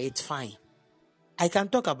about it, fine. I can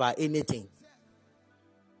talk about anything.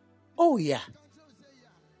 Oh, yeah.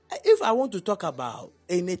 If I want to talk about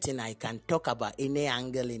anything, I can talk about any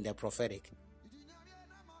angle in the prophetic.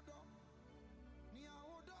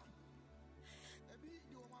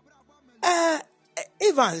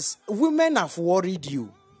 Evans, women have worried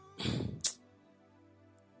you.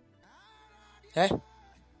 Eh?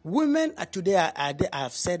 Women today, I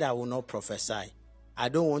have said I will not prophesy. I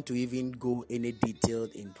don't want to even go any detail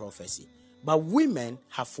in prophecy. But women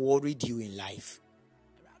have worried you in life.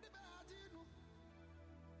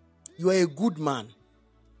 You are a good man.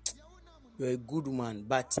 You are a good man,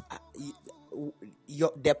 but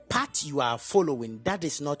the path you are following, that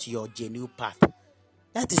is not your genuine path.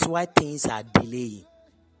 That is why things are delaying.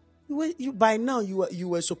 By now, you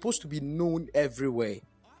were supposed to be known everywhere.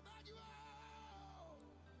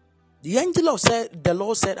 The angel of the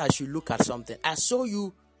Lord said, I should look at something. I saw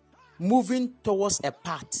you moving towards a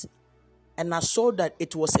path, and I saw that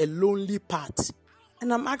it was a lonely path.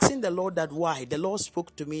 And I'm asking the Lord that why. The Lord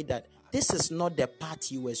spoke to me that this is not the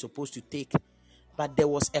path you were supposed to take, but there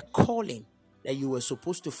was a calling that you were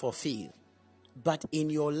supposed to fulfill. But in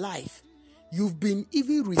your life, you've been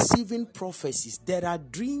even receiving prophecies. There are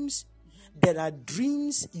dreams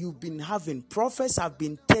you've been having. Prophets have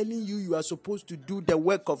been telling you are supposed to do the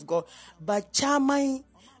work of God. But Chamai,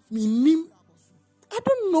 I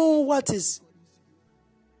don't know what is.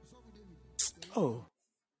 Oh.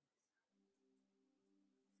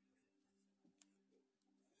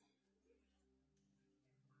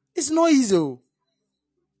 It's not easy.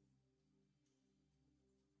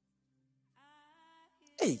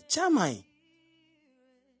 Hey, Chamai.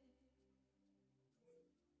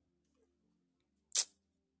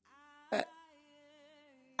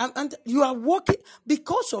 And you are walking,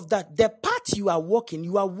 because of that, the path you are walking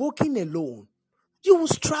alone. You will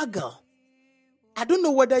struggle. I don't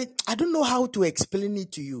know how to explain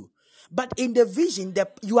it to you. But in the vision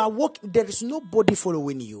that you are walking, there is nobody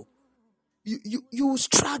following you. You will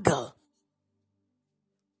struggle.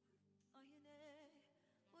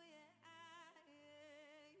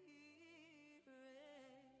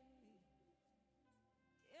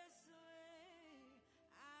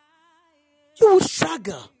 You will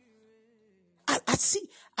struggle.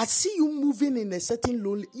 I see you moving in a certain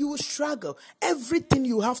lonely. You will struggle. Everything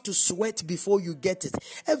you have to sweat before you get it.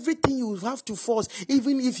 Everything you have to force.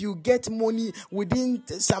 Even if you get money, within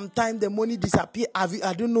some time the money disappear.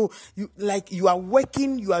 I don't know. You are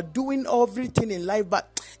working, you are doing everything in life,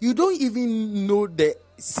 but you don't even know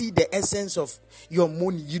see the essence of your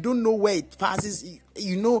money. You don't know where it passes.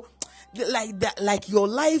 You know, like that. Like your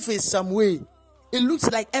life is some way. It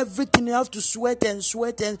looks like everything you have to sweat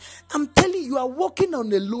and I'm telling you are walking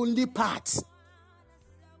on a lonely path.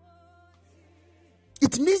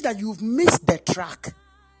 It means that you've missed the track.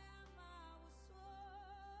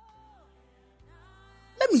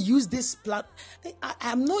 Let me use this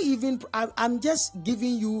I'm just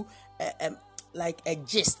giving you like a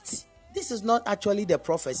gist. This is not actually the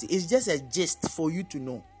prophecy. It's just a gist for you to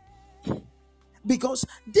know. Because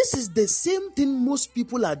this is the same thing most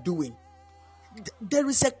people are doing. There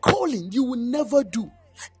is a calling you will never do.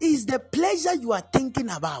 It's the pleasure you are thinking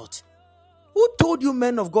about. Who told you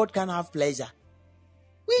men of God can have pleasure?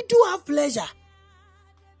 We do have pleasure.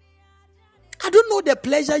 I don't know the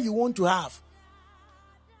pleasure you want to have.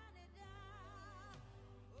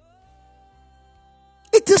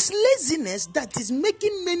 It is laziness that is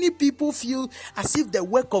making many people feel as if the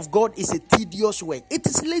work of God is a tedious work. It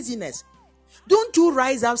is laziness. Don't you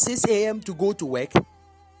rise up 6 a.m. to go to work?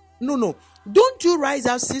 No. Don't you rise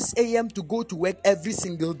up 6 a.m. to go to work every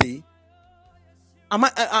single day? Am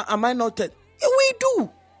I not? We do.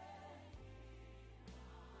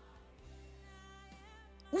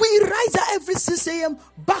 We rise up every 6 a.m.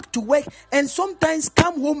 back to work and sometimes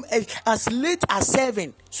come home as late as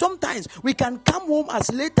 7. Sometimes we can come home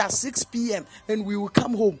as late as 6 p.m. and we will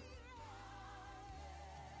come home.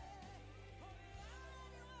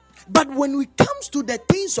 But when it comes to the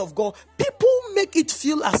things of God, people make it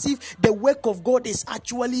feel as if the work of God is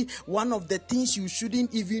actually one of the things you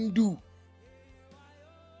shouldn't even do.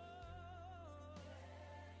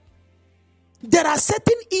 There are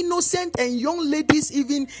certain innocent and young ladies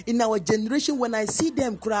even in our generation. When I see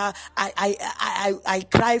them cry, I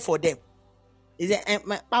cry for them.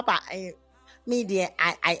 Papa, I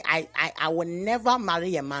will never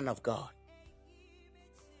marry a man of God.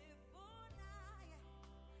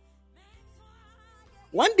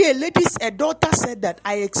 One day, a daughter said that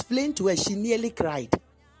I explained to her, she nearly cried.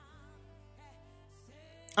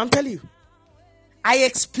 I'm telling you. I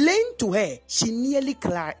explained to her, she nearly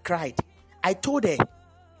cried. I told her,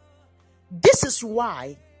 this is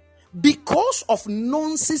why, because of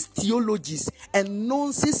nonsense theologies and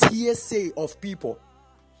nonsense hearsay of people,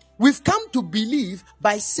 we've come to believe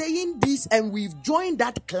by saying this and we've joined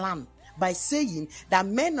that clan. by saying that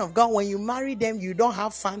men of God, when you marry them, you don't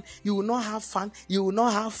have fun, you will not have fun, you will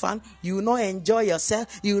not have fun, you will not enjoy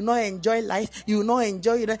yourself, you will not enjoy life, you will not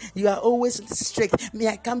enjoy it. You are always strict. Me,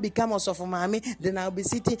 I can't become a Sofumami, then I'll be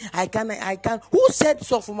sitting. I can't. Who said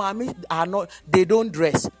Sofumami are not, they don't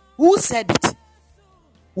dress? Who said it?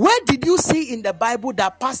 Where did you see in the Bible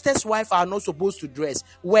that pastors' wives are not supposed to dress?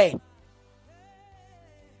 Where?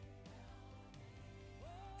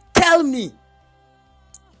 Tell me.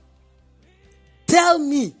 Tell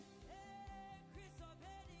me.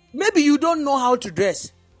 Maybe you don't know how to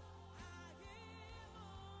dress.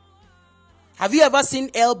 Have you ever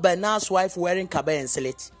seen El Bernard's wife wearing kaba and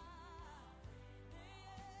slit?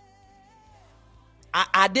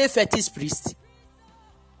 Are they fetish priests?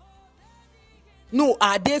 No,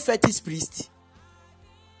 are they fetish priests?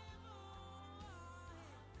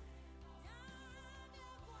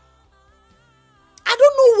 I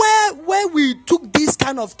don't know where we took these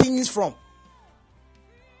kind of things from.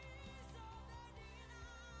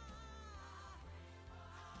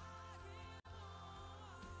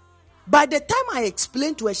 By the time I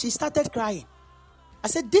explained to her, she started crying. I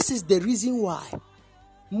said, this is the reason why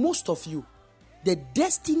most of you, the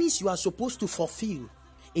destinies you are supposed to fulfill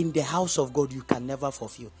in the house of God, you can never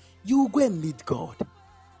fulfill. You go and meet God.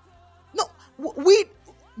 No,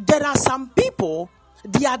 there are some people,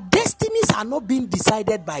 their destinies are not being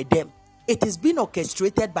decided by them. It is being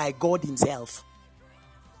orchestrated by God himself.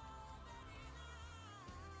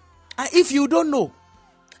 And if you don't know,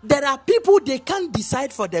 there are people, they can't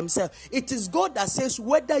decide for themselves. It is God that says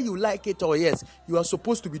whether you like it or yes, you are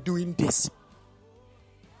supposed to be doing this.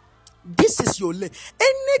 This is your lane.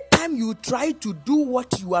 Anytime you try to do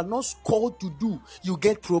what you are not called to do, you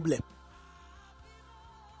get problem.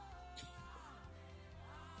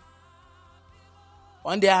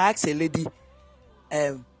 One day I asked a lady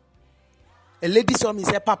saw me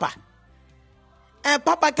say, Papa, and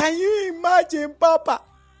Papa, can you imagine, Papa?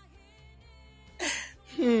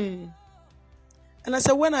 And I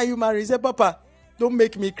said, when are you married? He said, Papa, don't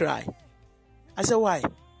make me cry. I said, why?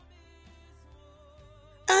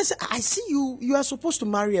 I said, I see you are supposed to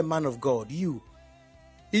marry a man of God. Do you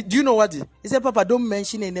know what? He said, Papa, don't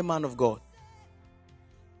mention any man of God.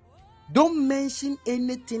 Don't mention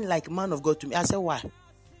anything like man of God to me. I said, why?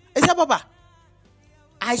 He said, Papa,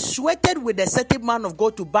 I sweated with a certain man of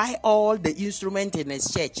God to buy all the instruments in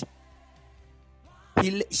his church.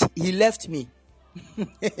 He left me.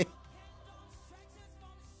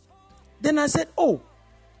 Then I said,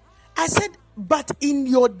 but in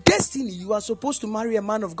your destiny, you are supposed to marry a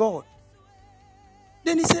man of God.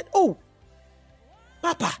 Then he said,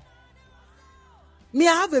 Papa, may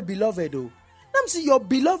I have a beloved? I'm saying, your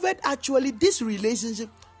beloved, actually, this relationship,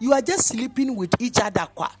 you are just sleeping with each other.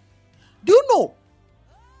 Do you know?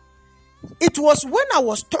 It was when I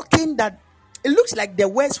was talking that it looks like the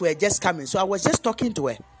words were just coming. So I was just talking to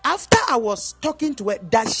her. After I was talking to her,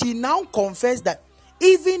 that she now confessed that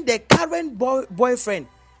even the current boyfriend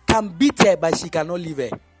can beat her, but she cannot leave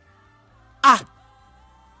her.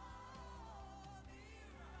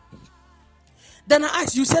 Then I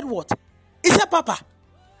asked, you said what? He said, Papa,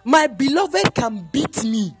 my beloved can beat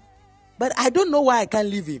me, but I don't know why I can't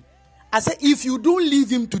leave him. I said, if you don't leave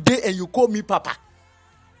him today and you call me Papa,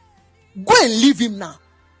 go and leave him now.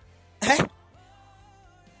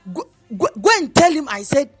 Go and tell him I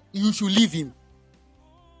said you should leave him.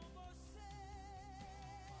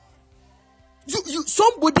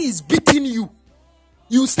 Somebody is beating you.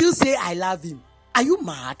 You still say I love him. Are you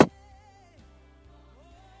mad?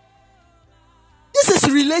 This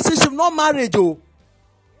is relationship, not marriage.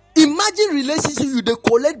 Imagine relationship, you they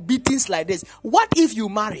collect beatings like this. What if you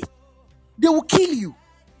marry? They will kill you.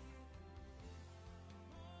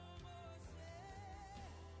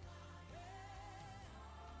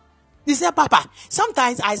 He said, Papa,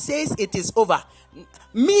 sometimes I say it is over.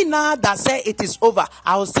 Me now that say it is over,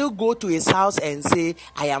 I will still go to his house and say,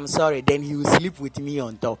 I am sorry. Then he will sleep with me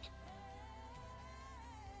on top.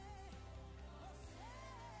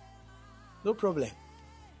 No problem.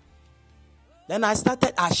 Then I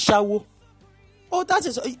started a shower. That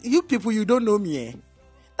is, you people, you don't know me.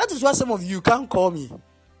 That is why some of you can't call me.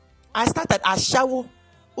 I started a shower.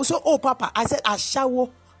 Also, Papa, I said a shower.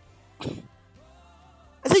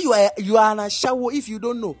 I said you are in a shower if you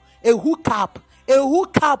don't know. A hookup. A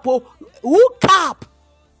hookup. Hookup.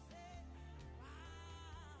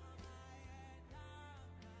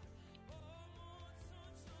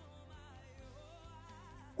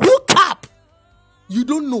 Hookup. You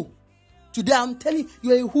don't know. Today I'm telling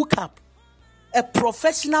you, you're a hookup. A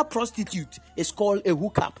professional prostitute is called a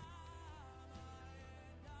hookup.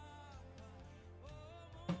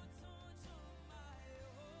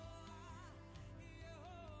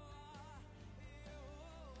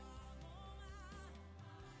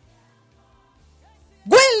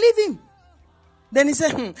 Then he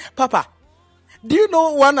said, Papa, do you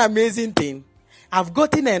know one amazing thing? I've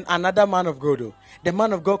gotten another man of God. Oh. The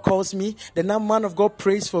man of God calls me. The man of God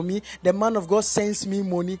prays for me. The man of God sends me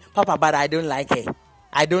money. Papa, but I don't like her.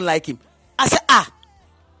 I don't like him. I said,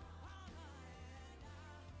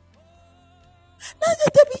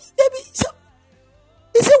 So,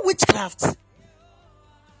 is it witchcraft?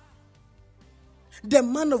 The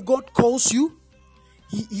man of God calls you.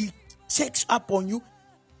 He checks up on you.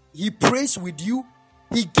 He prays with you.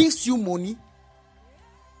 He gives you money.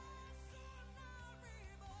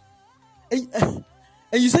 And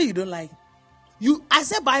you say you don't like. I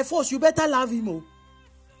said by force, you better love him. Oh.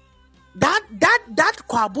 That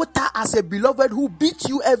Kwabota as a beloved who beats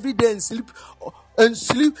you every day and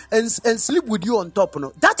sleep with you on top.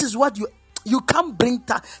 No, that is what you can't bring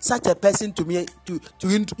such a person to me.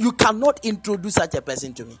 You cannot introduce such a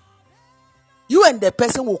person to me. You and the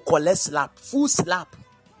person will collect slap, full slap.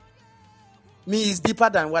 Me is deeper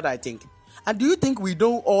than what I think. And do you think we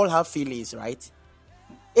don't all have feelings, right?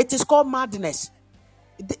 It is called madness.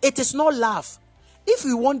 It is not love. If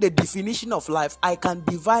you want the definition of life, I can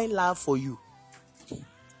divine love for you.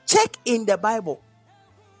 Check in the Bible.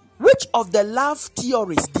 Which of the love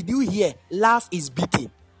theories did you hear love is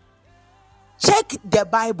beating? Check the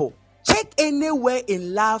Bible. Check anywhere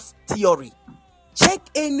in love theory. Check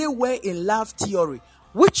anywhere in love theory.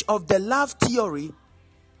 Which of the love theory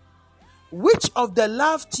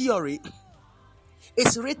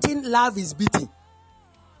is written love is beating?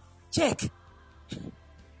 Check.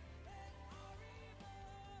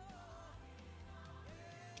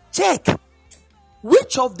 Check.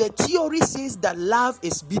 Which of the theory says that love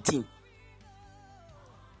is beating?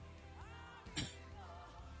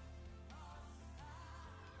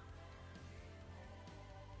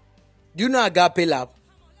 Do you know agape love?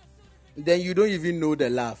 Then you don't even know the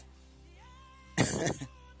love.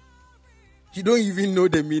 You don't even know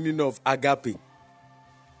the meaning of agape.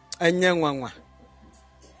 Anyangwangwa.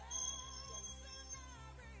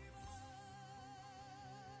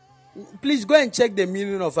 Please go and check the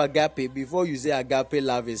meaning of agape before you say agape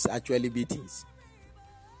love is actually beatings.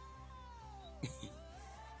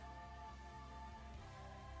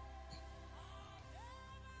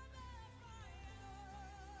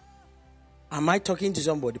 Am I talking to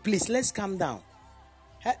somebody? Please, let's calm down.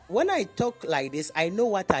 When I talk like this, I know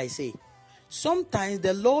what I say. Sometimes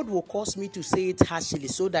the Lord will cause me to say it harshly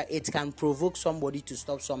so that it can provoke somebody to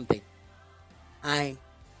stop something.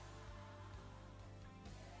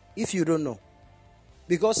 If you don't know.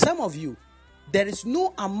 Because some of you, there is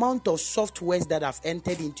no amount of soft words that have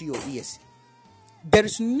entered into your ears. There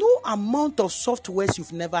is no amount of soft words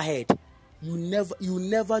you've never heard. You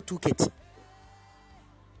never took it.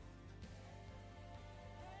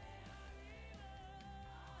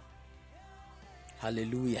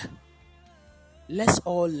 Hallelujah. Let's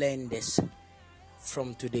all learn this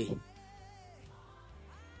from today.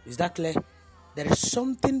 Is that clear? There is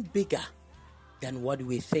something bigger than what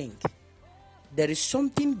we think. There is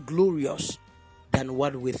something glorious than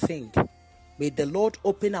what we think. May the Lord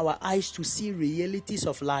open our eyes to see realities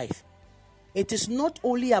of life. It is not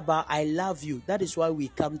only about I love you. That is why we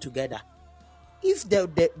come together. If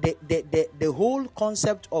the whole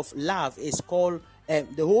concept of love is called,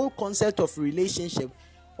 the whole concept of relationship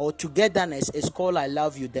or togetherness is called I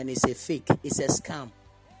love you, then it's a fake. It's a scam.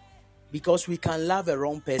 Because we can love a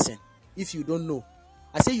wrong person if you don't know.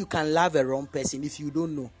 I say you can love a wrong person if you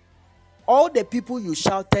don't know. All the people you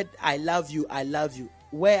shouted, I love you,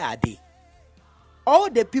 where are they? All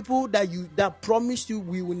the people that promised you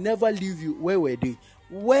we will never leave you, where were they?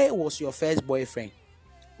 Where was your first boyfriend?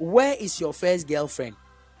 Where is your first girlfriend?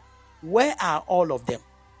 Where are all of them?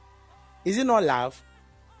 Is it not love?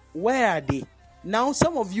 Where are they? Now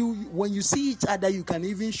some of you, when you see each other, you can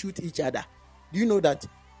even shoot each other. Do you know that?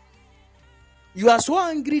 You are so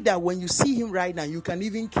angry that when you see him right now, you can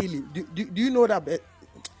even kill him. Do you know that?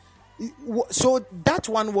 So that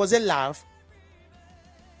one was a love.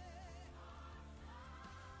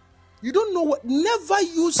 You don't know what. Never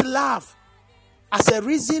use love as a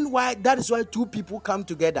reason why. That is why two people come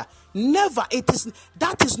together. Never.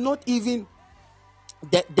 That is not even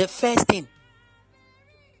the first thing.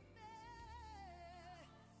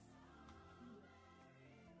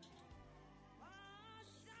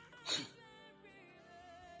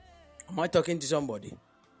 Am I talking to somebody?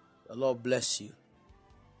 The Lord bless you.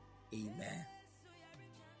 Amen.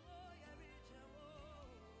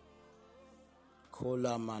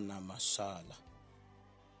 Kola mana masala.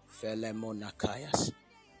 Felemona kayas.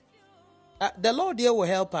 The Lord here will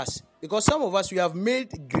help us. Because some of us, we have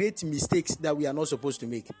made great mistakes that we are not supposed to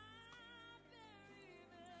make.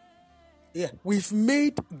 Yeah, we've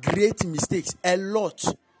made great mistakes, a lot,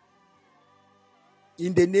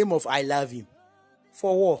 in the name of I love him.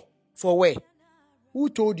 For what? For where? Who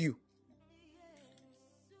told you?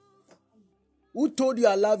 Who told you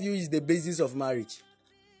I love you is the basis of marriage?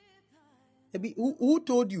 Maybe who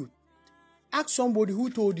told you? Ask somebody who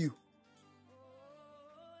told you.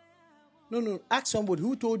 No, ask somebody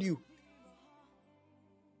who told you.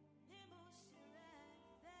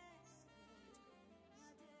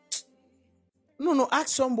 No, ask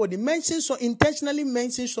somebody. Intentionally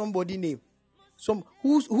mention somebody's name.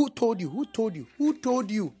 Who told you? Who told you? Who told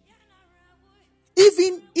you?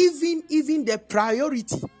 Even the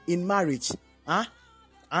priority in marriage.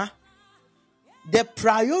 The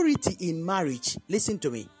priority in marriage. Listen to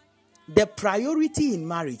me. The priority in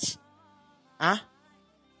marriage.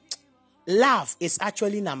 Love is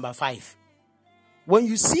actually number 5. When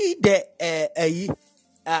you see the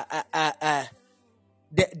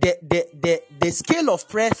scale of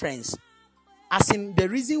preference, as in the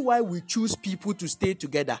reason why we choose people to stay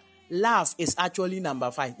together, love is actually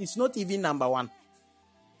number 5. It's not even number 1.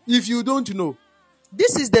 If you don't know,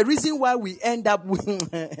 this is the reason why we end up with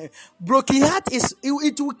broken heart.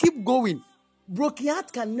 It will keep going. Broken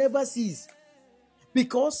heart can never cease,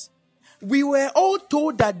 because we were all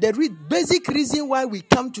told that the basic reason why we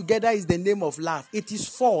come together is the name of love. It is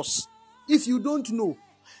false. If you don't know,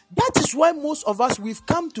 that is why most of us, we've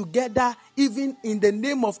come together even in the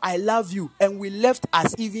name of I love you, and we left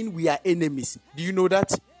as even we are enemies. Do you know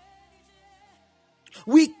that?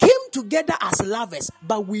 We came together as lovers,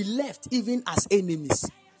 but we left even as enemies.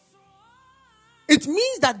 It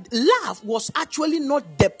means that love was actually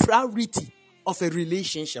not the priority of a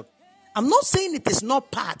relationship. I'm not saying it is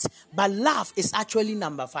not part, but love is actually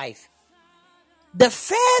number 5. The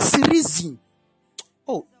first reason.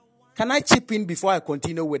 Oh, can I chip in before I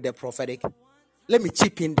continue with the prophetic? Let me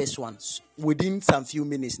chip in this one within some few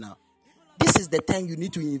minutes now. This is the time you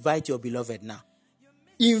need to invite your beloved now.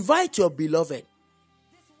 Invite your beloved.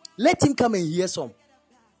 Let him come and hear some.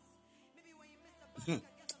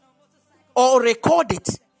 Or record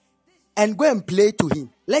it and go and play to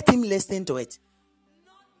him. Let him listen to it.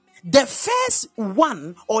 The first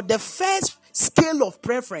one, or the first scale of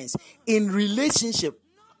preference in relationship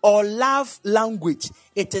or love language,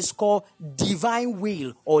 it is called divine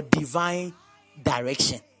will or divine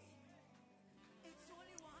direction.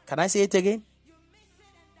 Can I say it again?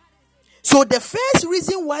 So the first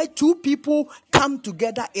reason why two people come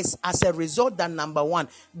together is as a result that, number 1,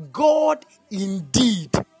 God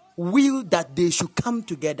indeed will that they should come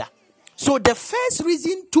together. So the first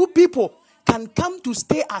reason two people can come to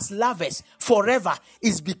stay as lovers forever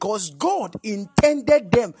is because God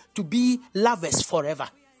intended them to be lovers forever.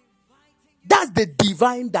 That's the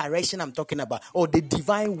divine direction I'm talking about, or the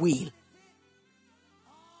divine will.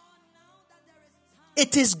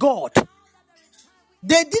 It is God.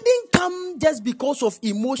 They didn't come just because of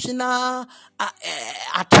emotional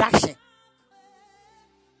attraction.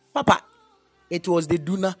 Papa, it was the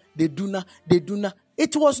duna.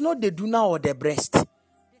 It was not the duna or the breast.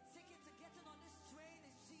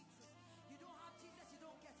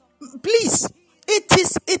 Please,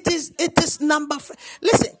 it is number 5.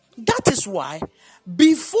 Listen, that is why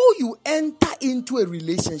before you enter into a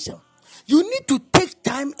relationship, you need to take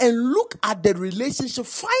time and look at the relationship,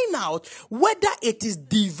 find out whether it is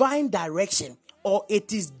divine direction or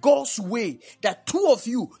it is God's way that two of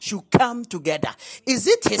you should come together. Is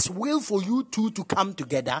it His will for you two to come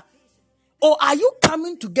together? Or are you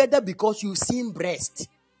coming together because you've seen breast?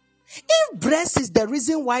 If breast is the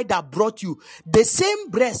reason why that brought you, the same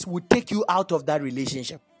breast will take you out of that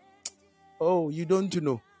relationship. Oh, you don't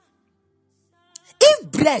know.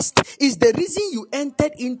 If breast is the reason you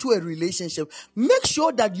entered into a relationship, make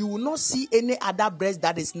sure that you will not see any other breast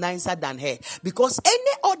that is nicer than her. Because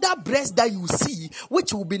any other breast that you see,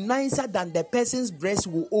 which will be nicer than the person's breast,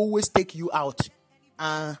 will always take you out.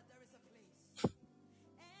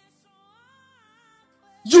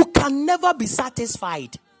 You can never be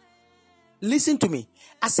satisfied. Listen to me.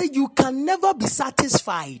 I said you can never be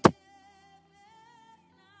satisfied.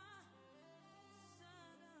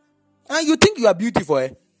 And you think you are beautiful, eh?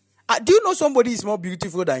 Do you know somebody is more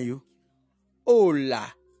beautiful than you? Oh la.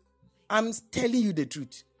 I'm telling you the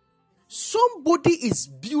truth. Somebody is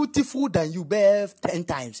beautiful than you 10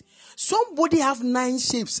 times. Somebody have 9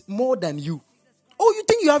 shapes more than you. Oh, you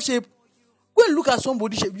think you have shape? Go and look at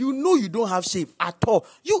somebody's shape. You know you don't have shape at all.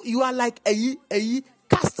 You are like a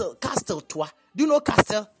castle toy. Do you know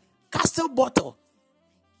castle? Castle bottle.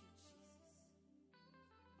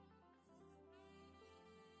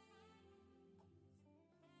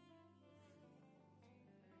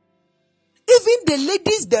 Even the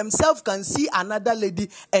ladies themselves can see another lady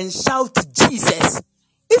and shout Jesus,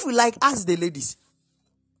 if we like, ask the ladies.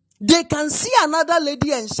 They can see another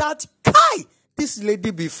lady and shout, Kai, this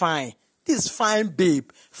lady be fine. This fine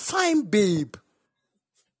babe. Fine babe.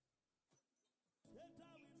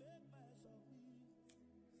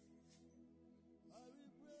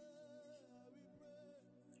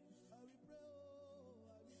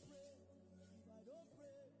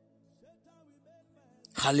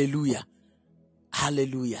 Hallelujah.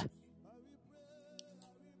 Hallelujah.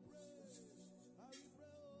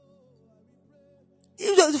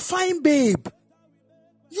 You're a fine babe.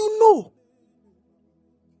 You know.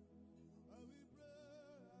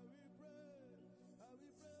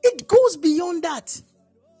 It goes beyond that.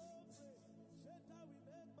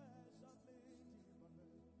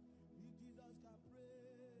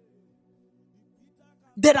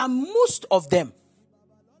 There are most of them.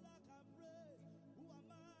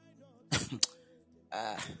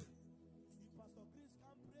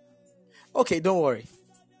 Okay, don't worry.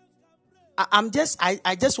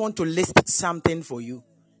 I just want to list something for you.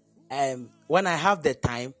 When I have the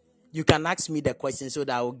time, you can ask me the question so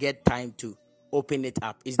that I will get time to open it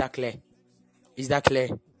up. Is that clear? Is that clear?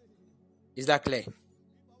 Is that clear?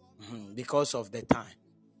 Because of the time.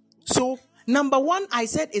 So, number one, I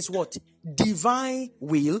said is what? Divine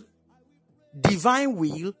will,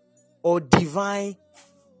 or divine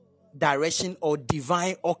direction, or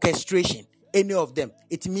divine orchestration. Any of them.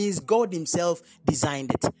 It means God himself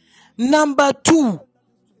designed it. Number two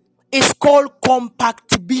is called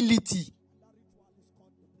compatibility.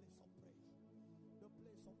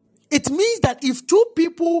 It means that if two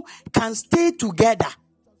people can stay together,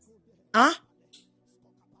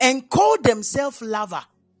 and call themselves lovers,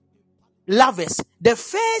 the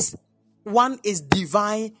first one is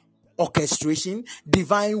divine orchestration,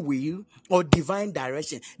 divine will, or divine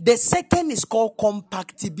direction. The second is called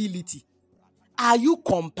compatibility. Are you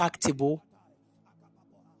compatible?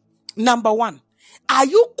 Number one, are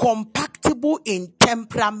you compatible in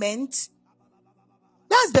temperament?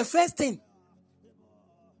 That's the first thing.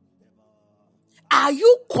 Are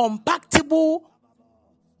you compatible?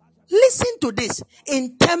 Listen to this.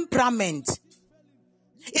 In temperament.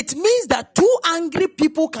 It means that two angry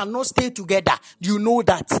people cannot stay together. You know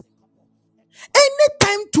that.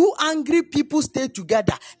 Anytime two angry people stay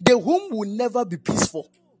together, the home will never be peaceful.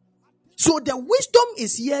 So the wisdom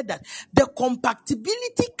is here that the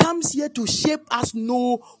compatibility comes here to shape us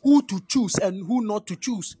know who to choose and who not to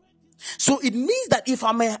choose. So it means that if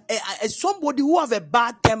I'm somebody who have a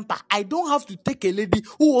bad temper, I don't have to take a lady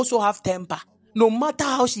who also have temper, no matter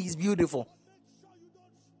how she is beautiful.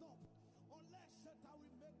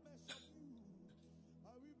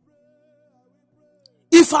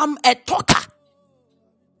 If I'm a talker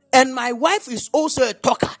and my wife is also a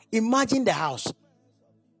talker, imagine the house.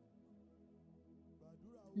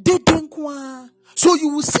 So you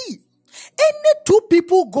will see, any two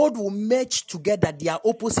people God will merge together, they are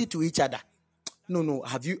opposite to each other. No.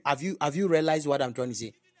 Have you realized what I'm trying to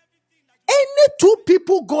say? Any two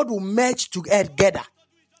people God will merge together,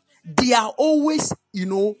 they are always,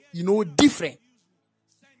 different.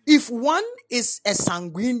 If one is a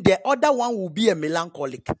sanguine, the other one will be a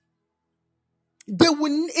melancholic.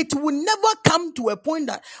 It will never come to a point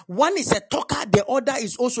that one is a talker, the other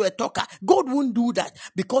is also a talker. God won't do that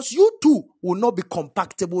because you two will not be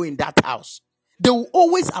compatible in that house. There will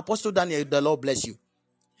always, Apostle Daniel, the Lord bless you.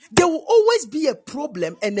 There will always be a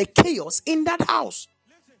problem and a chaos in that house.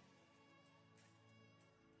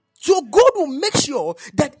 So God will make sure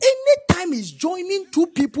that anytime he's joining two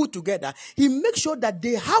people together, he makes sure that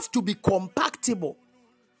they have to be compatible.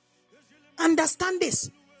 Understand this.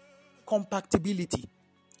 Compatibility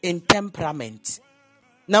in temperament.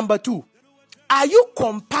 Number two, are you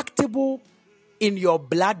compatible in your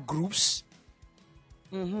blood groups?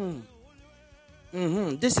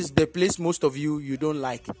 This is the place most of you don't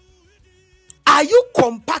like. Are you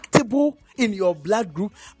compatible in your blood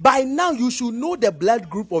group? By now you should know the blood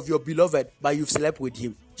group of your beloved, but you've slept with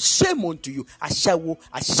him. Shame unto you. Ashawo.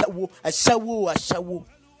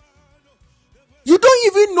 You don't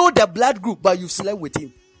even know the blood group, but you've slept with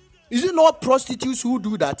him. Is it not prostitutes who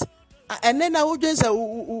do that? And then I would just say,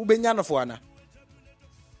 is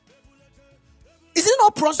it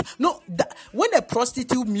not prostitute? No, when a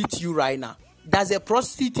prostitute meets you right now, does a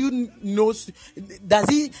prostitute knows? Does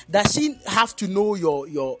she have to know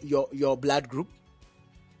your blood group?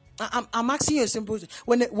 I'm asking you a simple.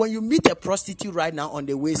 When you meet a prostitute right now on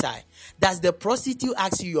the wayside, does the prostitute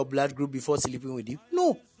ask you your blood group before sleeping with you?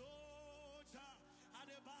 No.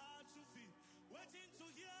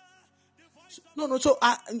 No. So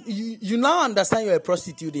you now understand you're a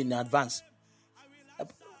prostitute in advance.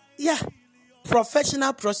 Yeah,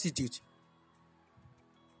 professional prostitute.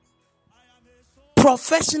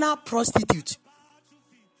 Professional prostitute.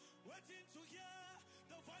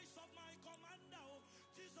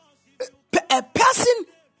 A person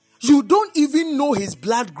you don't even know his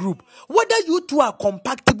blood group, whether you two are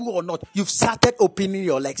compatible or not, you've started opening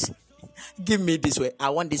your legs. Give me this way. I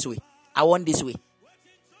want this way. I want this way.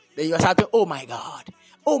 Then you're starting, oh my God.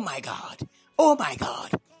 Oh my God. Oh my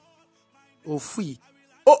God. Oh, free.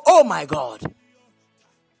 Oh my God.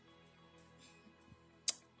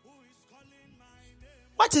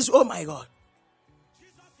 What is oh my God?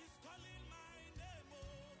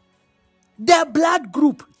 Their blood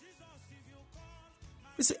group.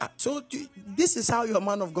 You see, so this is how your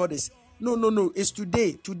man of God is. No. It's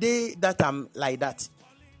today that I'm like that.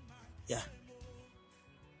 Yeah.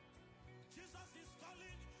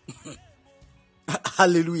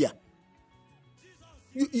 Hallelujah.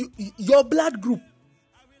 Your blood group,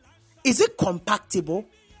 is it compatible?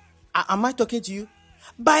 Am I talking to you?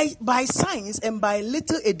 By science and by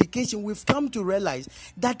little education, we've come to realize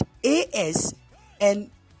that AS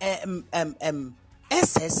and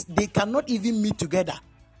SS, they cannot even meet together.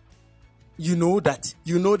 You know that.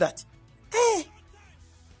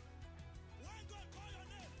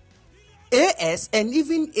 AS and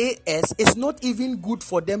even AS is not even good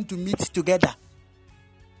for them to meet together.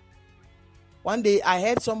 One day I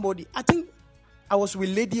heard somebody, I think I was with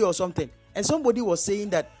Lady or something, and somebody was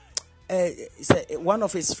saying that one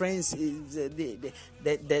of his friends, the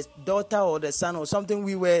daughter or the son or something,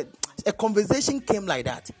 a conversation came like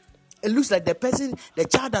that. It looks like the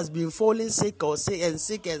child has been falling sick or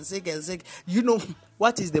sick. You know,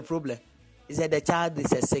 what is the problem? He said the child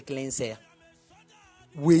is a sickling cell.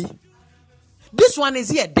 This one is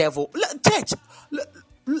here, devil. Church,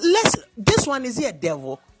 this one is here,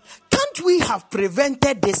 devil. Can't we have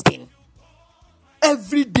prevented this thing?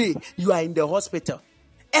 Every day you are in the hospital.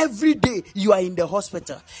 Every day you are in the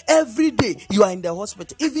hospital. Every day you are in the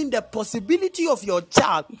hospital. Even the possibility of your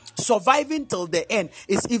child surviving till the end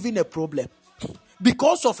is even a problem.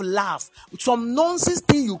 Because of love, some nonsense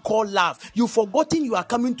thing you call love, you've forgotten you are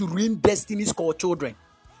coming to ruin destinies called children.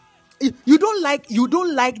 You don't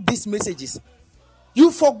like these messages.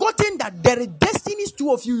 You've forgotten that there are destinies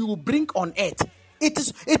two of you will bring on earth. It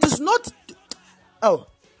is not. Oh.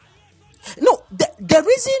 No, the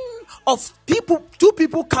reason of two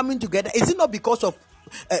people coming together, is it not because of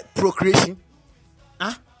procreation?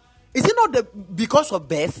 Is it not because of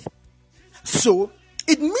birth? So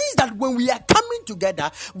it means that when we are coming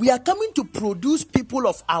together, we are coming to produce people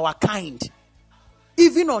of our kind,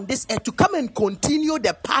 even on this earth, to come and continue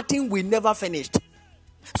the pattern we never finished.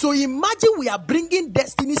 So imagine we are bringing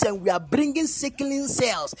destinies and we are bringing sickling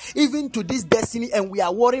cells even to this destiny, and we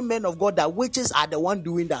are warring men of God that witches are the one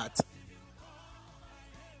doing that.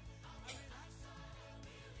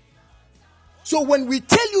 So when we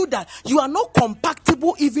tell you that you are not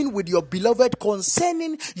compatible even with your beloved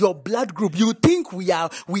concerning your blood group, you think we are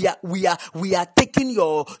taking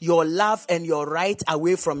your love and your right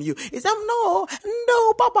away from you. It's no,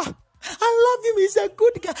 Papa. I love him. He's a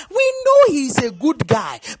good guy. We know he's a good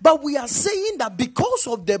guy, but we are saying that because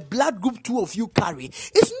of the blood group two of you carry,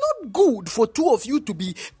 it's not good for two of you to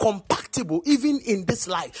be compatible even in this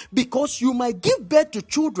life, because you might give birth to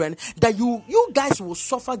children that you guys will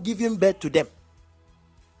suffer giving birth to them.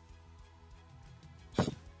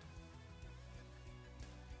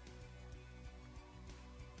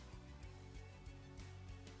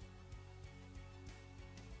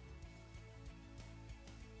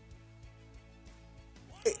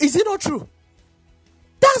 Is it not true?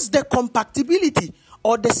 That's the compatibility,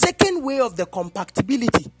 or the second way of the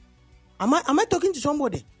compatibility. Am I talking to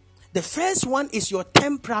somebody? The first one is your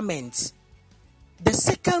temperament. The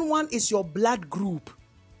second one is your blood group.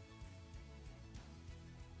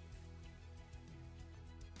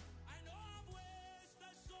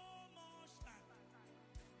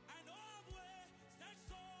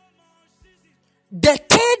 The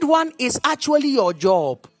third one is actually your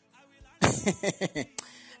job.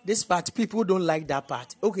 This part, people don't like that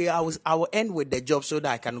part. Okay, I will end with the job so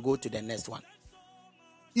that I can go to the next one.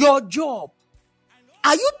 Your job.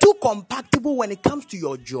 Are you too compatible when it comes to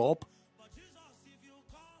your job?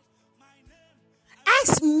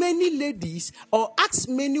 Ask many ladies or ask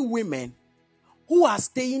many women who are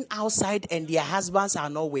staying outside and their husbands are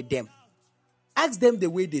not with them. Ask them the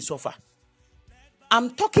way they suffer. I'm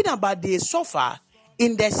talking about they suffer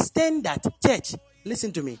in the standard. Church,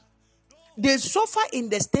 listen to me. They suffer in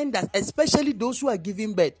the standard, especially those who are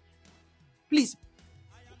giving birth. Please,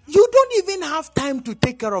 you don't even have time to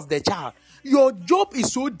take care of the child. Your job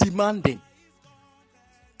is so demanding.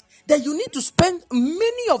 that you need to spend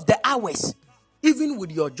many of the hours, even with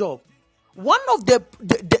your job. One of the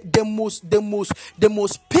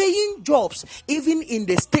most paying jobs, even in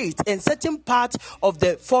the States and certain parts of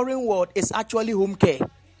the foreign world, is actually home care.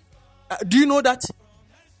 Do you know that?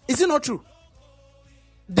 Is it not true?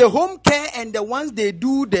 The home care and the ones they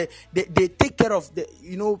do, they take care of the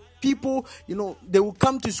people. They will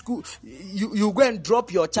come to school. You go and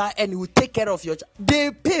drop your child, and you will take care of your child.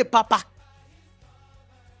 They pay, Papa.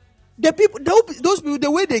 The people, those people, the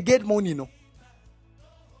way they get money,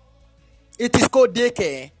 it is called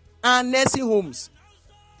daycare and nursing homes.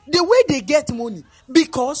 The way they get money,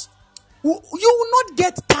 because you will not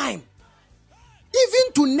get time,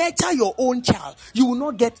 even to nurture your own child. You will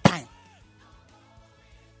not get time.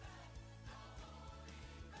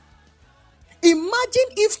 Imagine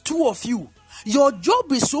if two of you, your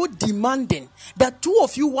job is so demanding that two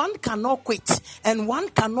of you, one cannot quit and one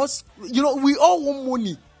cannot, we all want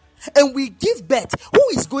money and we give birth. Who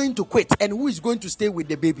is going to quit and who is going to stay with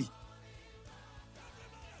the baby?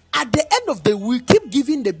 At the end of the day, we keep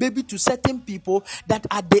giving the baby to certain people that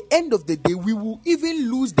at the end of the day, we will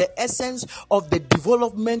even lose the essence of the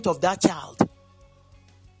development of that child.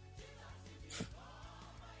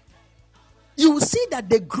 You will see that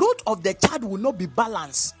the growth of the child will not be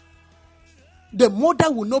balanced. The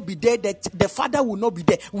mother will not be there, the father will not be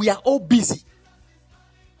there. We are all busy.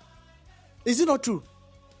 Is it not true?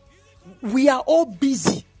 We are all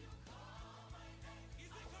busy.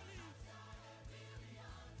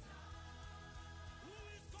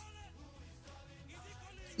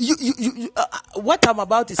 What I'm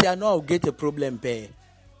about to say, I know I'll get a problem there.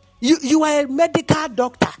 You are a medical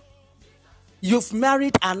doctor. You've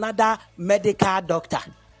married another medical doctor.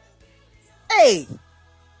 Hey,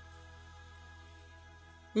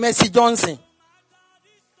 Mercy Johnson.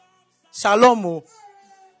 Shalom. Do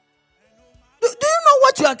you know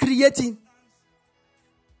what you are creating?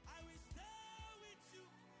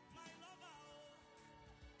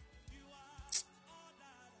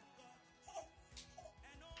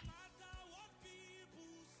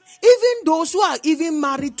 Even those who are even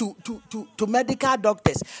married to medical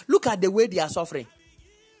doctors, look at the way they are suffering.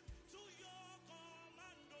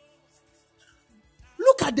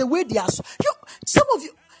 Look at the way they are. Some of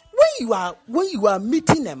you, when you are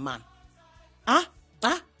meeting a man,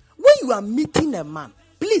 when you are meeting a man,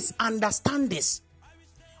 please understand this.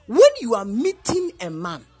 When you are meeting a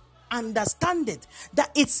man, understand it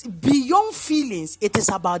that it's beyond feelings. It is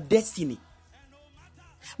about destiny.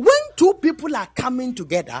 When two people are coming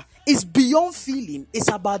together, it's beyond feeling. It's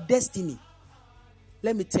about destiny.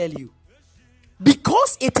 Let me tell you.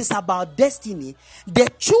 Because it is about destiny, the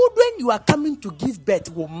children you are coming to give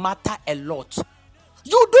birth will matter a lot.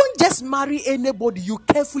 You don't just marry anybody. You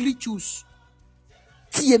carefully choose.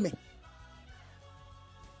 TMA.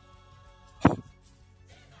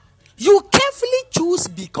 You carefully choose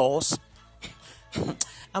because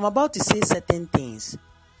I'm about to say certain things.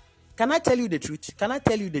 Can I tell you the truth? Can I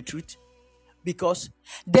tell you the truth? Because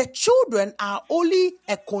the children are only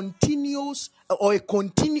a continuous or a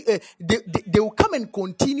continue. They will come and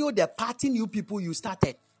continue the pattern you people you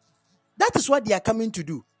started. That is what they are coming to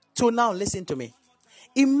do. So now listen to me.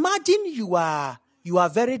 Imagine you are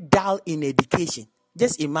very dull in education.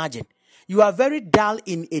 Just imagine you are very dull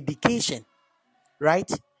in education, right?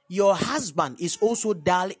 Your husband is also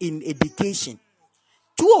dull in education.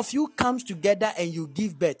 Two of you comes together and you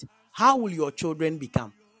give birth. How will your children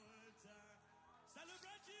become?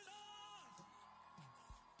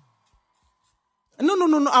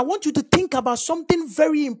 No. I want you to think about something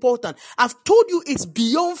very important. I've told you it's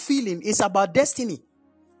beyond feeling. It's about destiny.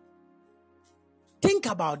 Think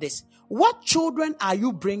about this. What children are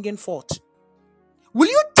you bringing forth? Will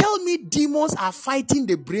you tell me demons are fighting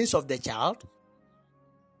the brains of the child?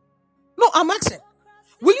 No, I'm asking.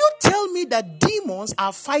 Will you tell me that demons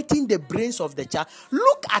are fighting the brains of the child?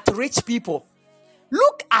 Look at rich people.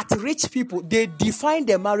 Look at rich people. They define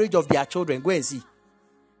the marriage of their children. Go and see.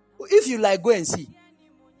 If you like, go and see.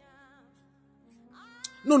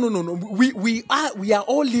 No. We are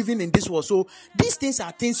all living in this world. So these things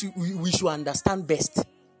are things we should understand best.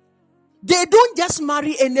 They don't just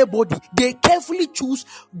marry anybody. They carefully choose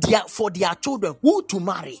for their children who to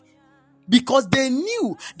marry. Because they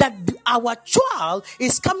knew that our child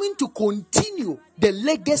is coming to continue the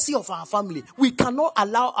legacy of our family. We cannot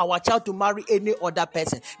allow our child to marry any other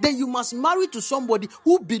person. Then you must marry to somebody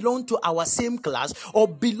who belongs to our same class or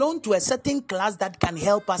belong to a certain class that can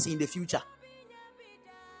help us in the future.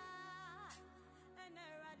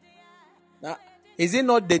 Now, is it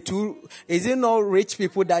not rich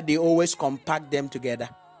people that they always compact them together?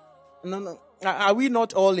 No. Are we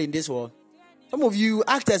not all in this world? Some of you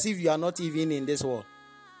act as if you are not even in this world.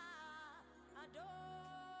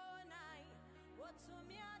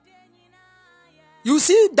 You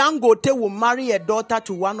see, Dangote will marry a daughter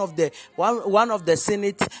to one of the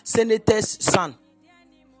senator's son,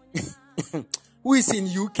 who is in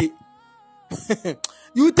UK.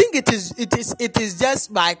 You think it is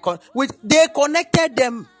just by which they connected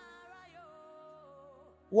them.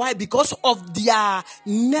 Why? Because of their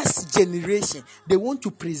next generation. They want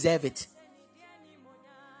to preserve it.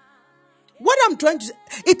 What I'm trying to say,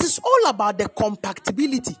 it is all about the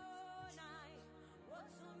compatibility.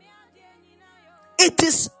 It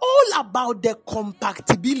is all about the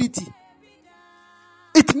compatibility.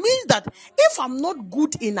 It means that if I'm not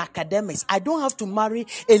good in academics, I don't have to marry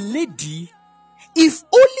a lady. If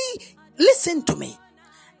only, listen to me,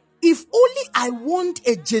 if only I want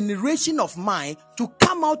a generation of mine to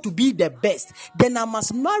come out to be the best, then I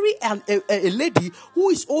must marry a lady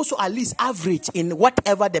who is also at least average in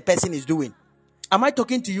whatever the person is doing. Am I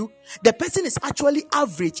talking to you? The person is actually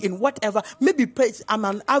average in whatever. Maybe I'm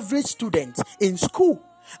an average student in school.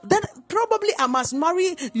 Then probably I must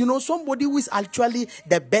marry, somebody who is actually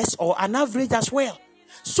the best or an average as well.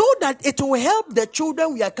 So that it will help the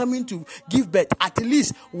children we are coming to give birth. At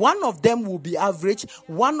least one of them will be average.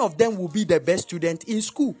 One of them will be the best student in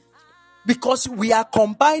school. Because we are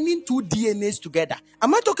combining two DNAs together.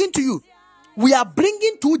 Am I talking to you? We are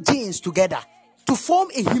bringing two genes together to form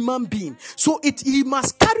a human being. So he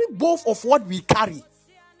must carry both of what we carry.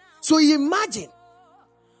 So imagine.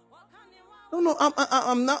 No,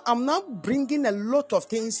 I'm not bringing a lot of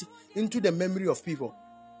things into the memory of people.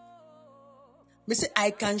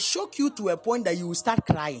 I can shock you to a point that you will start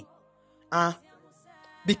crying.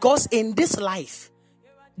 Because in this life,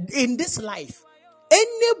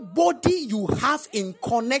 anybody you have in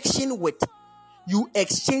connection with, you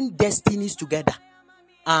exchange destinies together.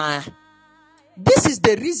 This is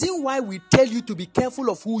the reason why we tell you to be careful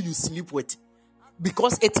of who you sleep with.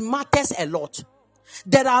 Because it matters a lot.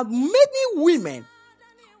 There are many women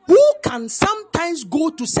who can sometimes go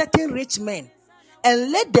to certain rich men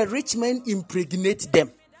and let the rich men impregnate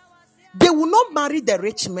them. They will not marry the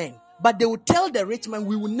rich men, but they will tell the rich man,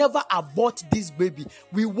 we will never abort this baby.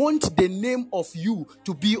 We want the name of you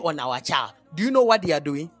to be on our child. Do you know what they are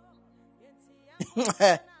doing?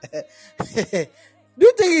 Do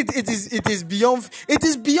you think it is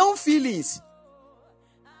beyond feelings?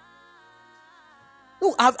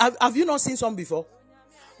 No, have you not seen some before?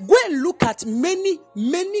 Go and look at many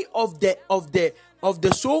of the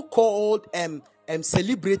so-called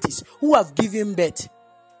celebrities who have given birth.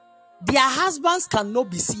 Their husbands cannot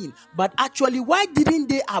be seen, but actually, why didn't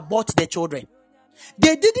they abort the children?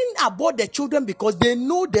 They didn't abort the children because they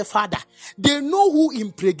know the father. They know who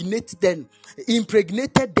impregnated them.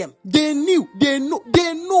 They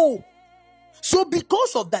know. So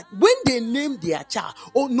because of that, when they name their child,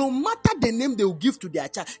 or no matter the name they will give to their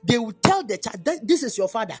child, they will tell the child, this is your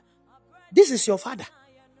father. This is your father.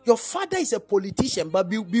 Your father is a politician, but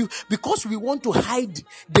because we want to hide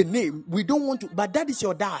the name, we don't want to, but that is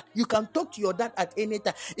your dad. You can talk to your dad at any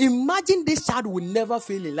time. Imagine this child will never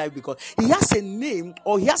fail in life because he has a name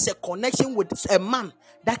or he has a connection with a man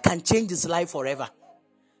that can change his life forever.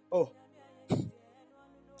 Oh.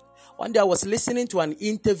 One day I was listening to an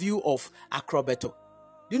interview of Acrobato.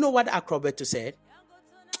 Do you know what Acrobato said?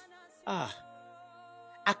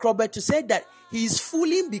 Acrobato said that he is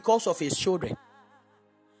fooling because of his children.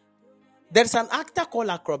 There's an actor called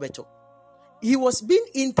Acrobato. He was being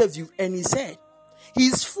interviewed and he said he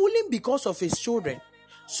is fooling because of his children.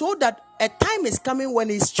 So that a time is coming when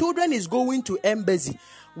his children is going to embassy.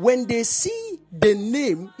 When they see the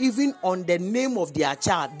name, even on the name of their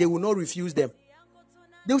child, they will not refuse them.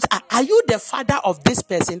 They will say, are you the father of this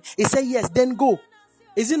person? He said, yes, then go.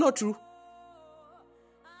 Is it not true?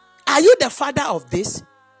 Are you the father of this?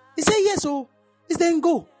 He said, yes, so then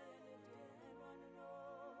go.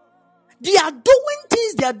 They are doing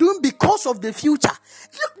things they are doing because of the future.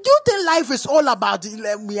 Do you think life is all about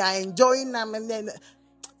we are enjoying them and then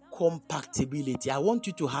compatibility? I want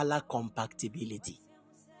you to holler compatibility.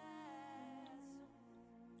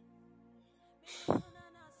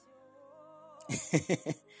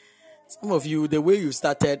 Some of you, the way you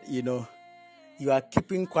started, you are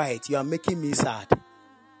keeping quiet. You are making me sad.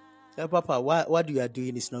 Tell Papa, what you are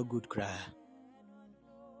doing is not good, cry.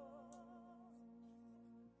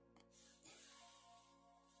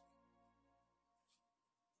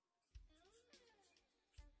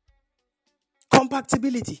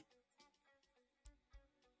 Compatibility.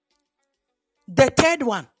 The third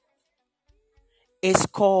one is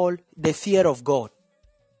called the fear of God.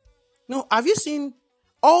 Now, have you seen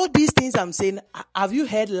all these things I'm saying? Have you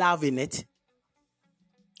heard love in it?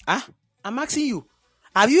 I'm asking you,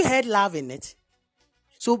 have you heard love in it?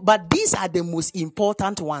 So, but these are the most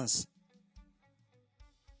important ones.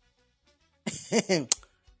 It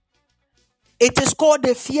is called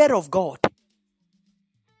the fear of God.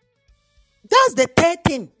 That's the third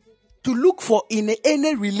thing to look for in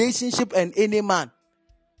any relationship and any man.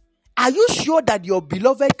 Are you sure that your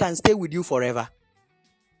beloved can stay with you forever?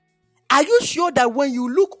 Are you sure that when you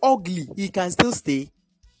look ugly, he can still stay?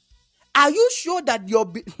 Are you sure that your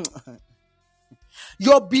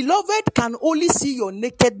beloved can only see your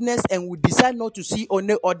nakedness and will decide not to see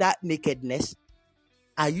any other nakedness?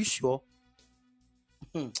 Are you sure?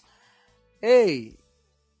 Hey,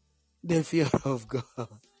 the fear of God.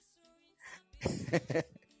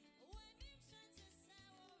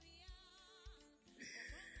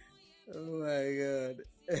 Oh my God.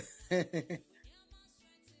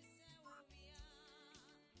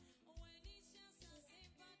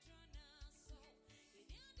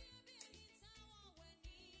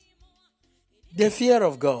 The fear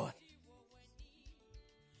of God.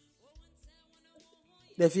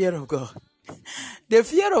 The fear of God. The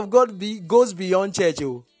fear of God goes beyond church.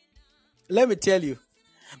 Oh. Let me tell you.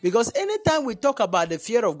 Because anytime we talk about the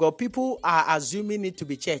fear of God, people are assuming it to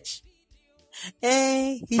be church.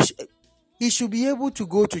 And he should be able to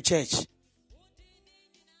go to church.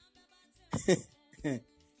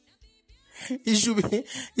 He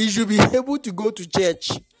should be able to go to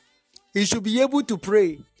church. He should be able to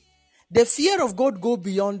pray. The fear of God goes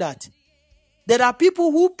beyond that. There are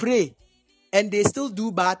people who pray and they still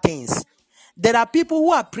do bad things. There are people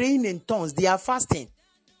who are praying in tongues. They are fasting.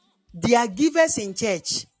 They are givers in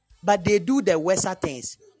church, but they do the worser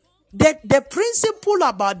things. The principle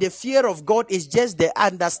about the fear of God is just the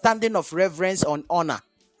understanding of reverence and honor.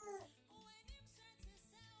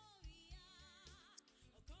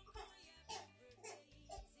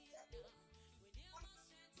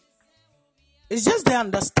 It's just the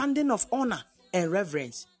understanding of honor and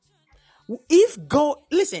reverence. If God,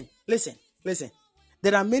 listen.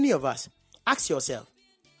 There are many of us. Ask yourself,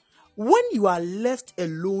 when you are left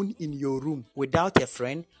alone in your room without a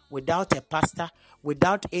friend, without a pastor,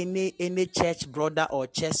 without any church brother or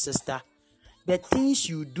church sister, the things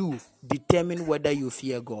you do determine whether you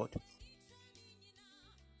fear God.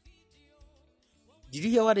 Did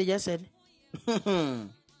you hear what I just said?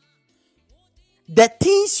 The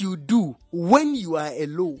things you do when you are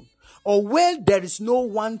alone or when there is no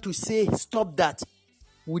one to say stop that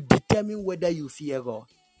will determine whether you fear God.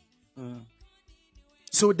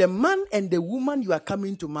 So the man and the woman you are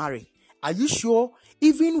coming to marry, are you sure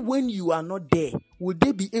even when you are not there, will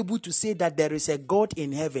they be able to say that there is a God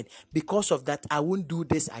in heaven? Because of that, I won't do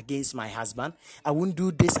this against my husband. I won't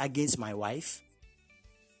do this against my wife.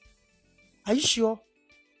 Are you sure?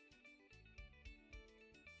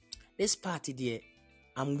 This party there,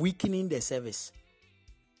 I'm weakening the service.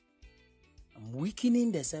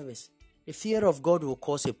 The fear of God will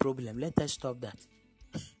cause a problem. Let us stop that.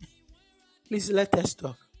 Please let us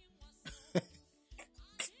stop.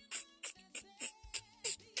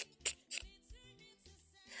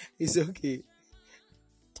 It's okay.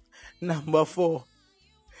 Number 4.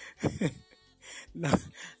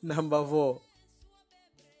 Number 4.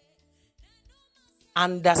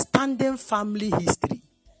 Understanding family history.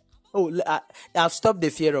 Oh, I've stopped the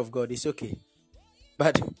fear of God. It's okay.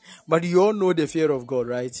 But you all know the fear of God,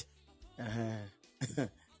 right?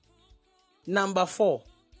 Number 4.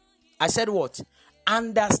 I said what?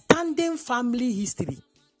 Understanding family history.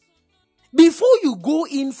 Before you go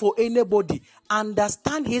in for anybody,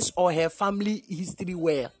 understand his or her family history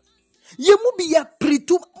well. We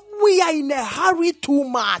are in a hurry too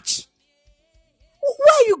much.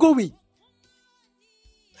 Where are you going?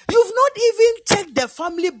 You've not even checked the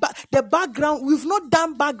family, the background. We've not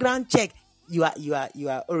done background check. You are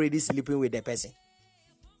already sleeping with the person.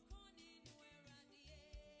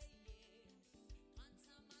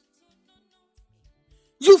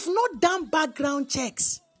 You've not done background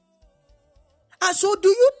checks. And so do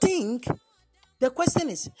you think, the question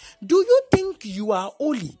is, do you think you are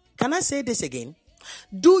holy? Can I say this again?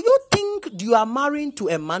 Do you think you are marrying to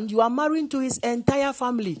a man? You are marrying to his entire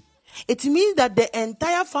family. It means that the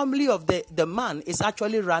entire family of the man is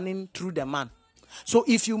actually running through the man. So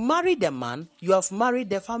if you marry the man, you have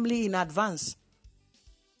married the family in advance.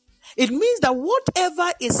 It means that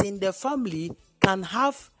whatever is in the family can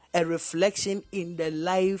have a reflection in the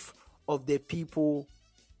life of the people.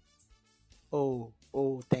 Oh,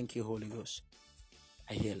 thank you, Holy Ghost.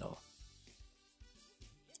 I hear, Lord.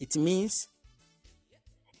 It means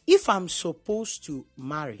if I'm supposed to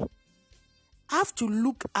marry, I have to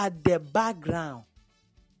look at the background.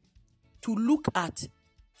 To look at,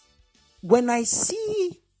 when I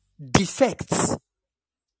see defects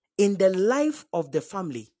in the life of the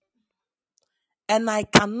family and I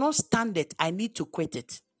cannot stand it, I need to quit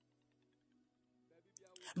it.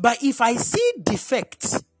 But if I see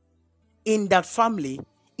defects in that family,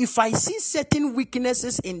 if I see certain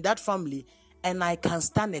weaknesses in that family and I can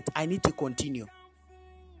stand it, I need to continue.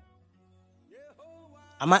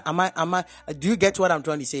 Do you get what I'm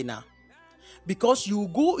trying to say now? Because you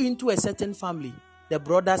go into a certain family, the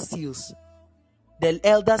brother steals, the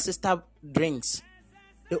elder sister drinks,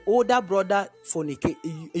 the older brother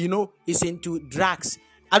is into drugs.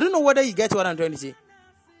 I don't know whether you get what I'm trying to say.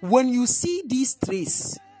 When you see these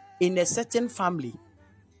traits in a certain family,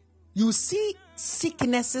 you see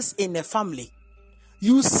sicknesses in a family,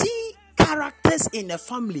 you see characters in a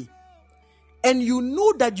family, and you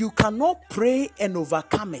know that you cannot pray and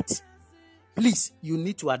overcome it, please, you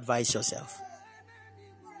need to advise yourself.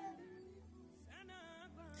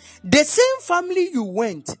 The same family you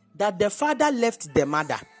went that the father left the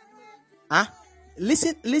mother.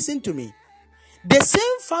 Listen to me. The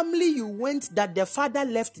same family you went that the father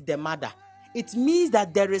left the mother. It means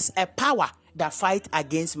that there is a power that fights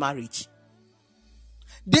against marriage.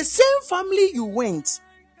 The same family you went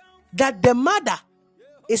that the mother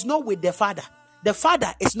is not with the father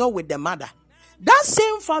is not with the mother. That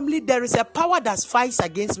same family, there is a power that fights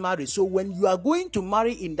against marriage. So when you are going to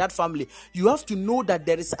marry in that family, you have to know that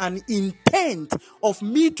there is an intent of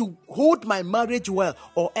me to hold my marriage well,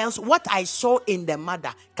 or else what I saw in the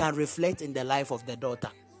mother can reflect in the life of the daughter.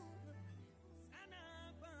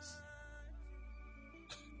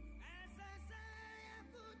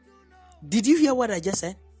 Did you hear what I just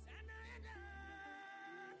said?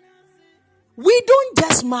 We don't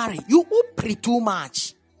just marry. You pray too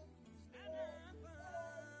much.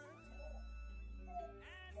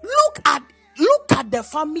 Look at the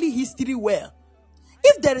family history well.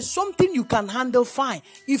 If there is something you can handle, fine.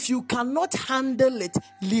 If you cannot handle it,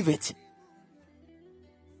 leave it.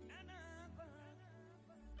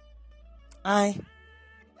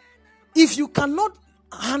 If you cannot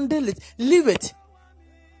handle it, leave it.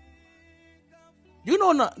 Do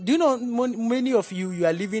you know many of you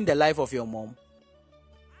are living the life of your mom?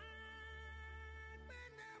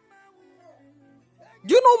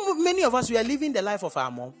 Do you know many of us, we are living the life of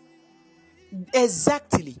our mom?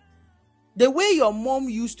 Exactly. The way your mom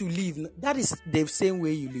used to live, that is the same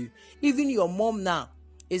way you live. Even your mom now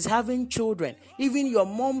is having children. Even your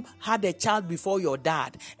mom had a child before your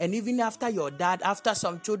dad. And even after your dad, after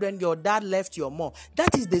some children, your dad left your mom.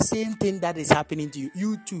 That is the same thing that is happening to you.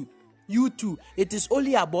 You too. It is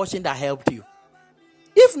only abortion that helped you.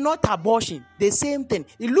 If not abortion, the same thing.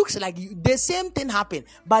 It looks like the same thing happened.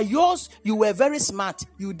 But yours, you were very smart.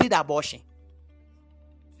 You did abortion.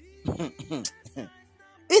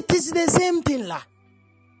 It is the same thing, lah.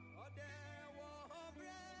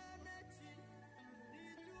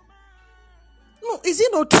 No, is it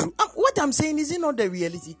not true? What I'm saying, is it not the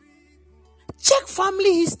reality? Check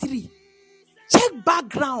family history. Check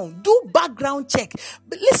background. Do background check.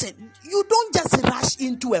 But listen, you don't just rush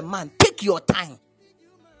into a man. Take your time.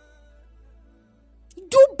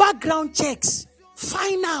 Do background checks.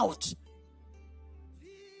 Find out.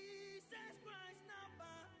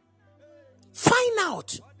 Find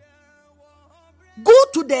out. Go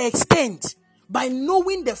to the extent by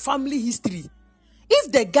knowing the family history.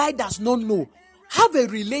 If the guy does not know, have a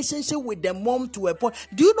relationship with the mom to a point.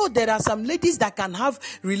 Do you know there are some ladies that can have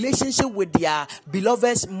relationship with their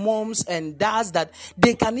beloved moms and dads, that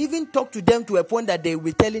they can even talk to them to a point that they will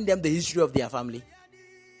be telling them the history of their family?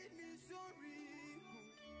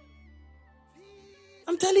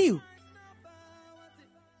 I'm telling you.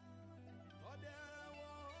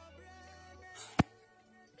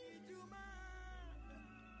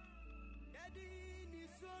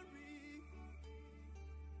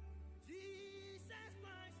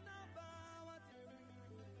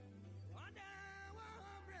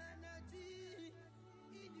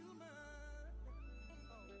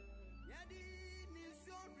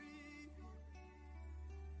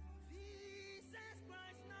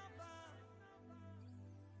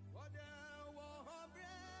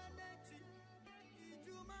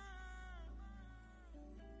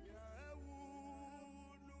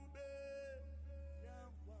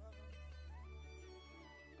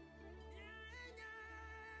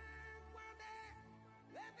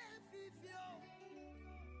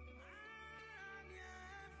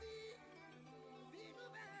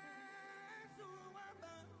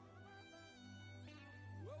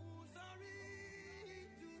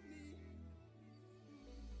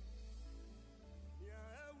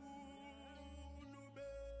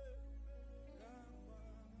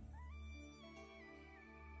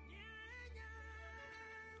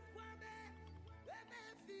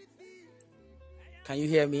 Can you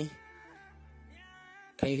hear me?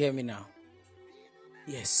 Can you hear me now?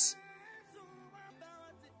 Yes.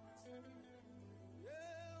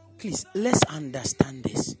 Please, let's understand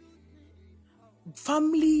this.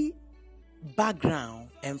 Family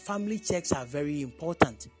background and family checks are very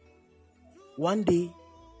important. One day,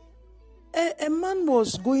 a man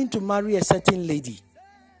was going to marry a certain lady.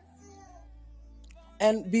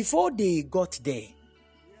 And before they got there,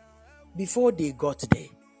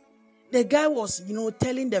 the guy was,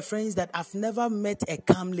 telling the friends that I've never met a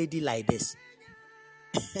calm lady like this.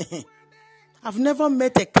 I've never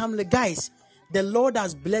met a calm lady. Guys, the Lord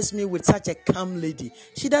has blessed me with such a calm lady.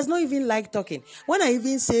 She does not even like talking. When I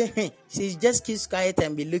even say, hey, she just keeps quiet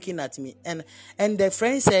and be looking at me. And the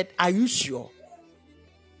friend said, are you sure?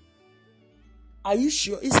 Are you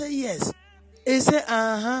sure? He said, yes. He said,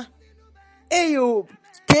 uh-huh. Hey,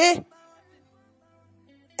 okay?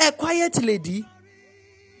 A quiet lady?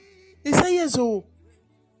 He said, yes, so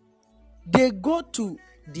they go to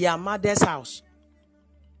their mother's house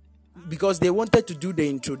because they wanted to do the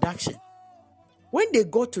introduction. When they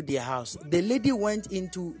got to their house, the lady went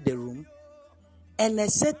into the room and a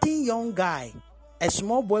certain young guy, a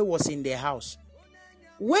small boy, was in their house.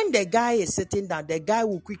 When the guy is sitting down,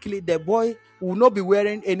 the boy will not be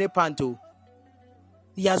wearing any panto.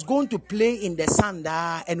 He has gone to play in the sand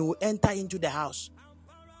and will enter into the house.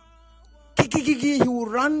 He will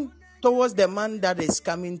run towards the man that is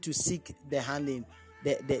coming to seek the hand in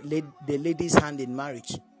the lady's hand in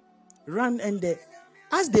marriage. Run, and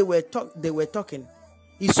as they were talking,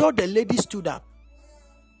 he saw the lady stood up,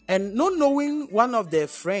 and not knowing, one of the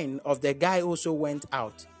friend of the guy also went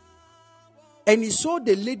out, and he saw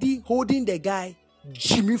the lady holding the guy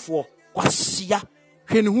Jimmy for kwasia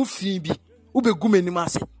hwenu fi bi ube gumeni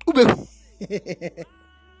mase ube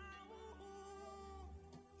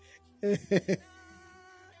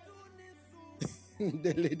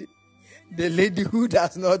the lady who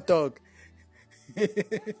does not talk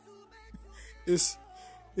is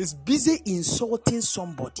busy insulting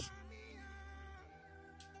somebody.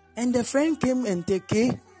 And the friend came and said,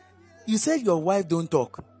 "Hey, you said your wife don't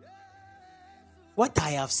talk. What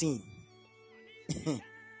I have seen."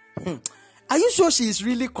 Are you sure she is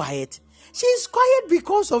really quiet? She is quiet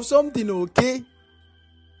because of something, okay?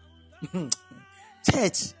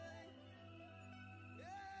 Church.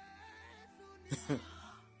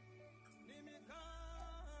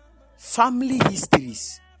 Family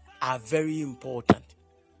histories are very important.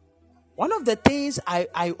 One of the things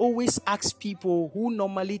I always ask people who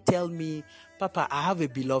normally tell me, Papa, I have a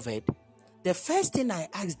beloved. The first thing I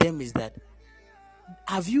ask them is that,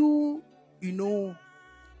 have you,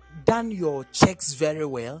 done your checks very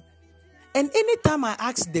well? And anytime I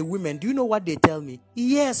ask the women, do you know what they tell me?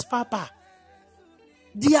 Yes, Papa.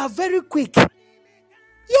 They are very quick.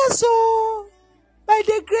 Yes, so by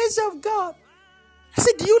the grace of God. I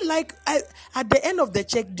said, do you like, at the end of the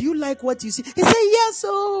check, do you like what you see? He said, yes,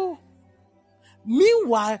 so.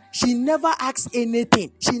 Meanwhile, she never asked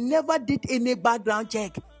anything. She never did any background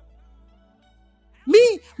check.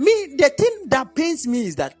 The thing that pains me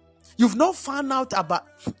is that you've not found out about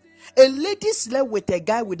a lady slept with a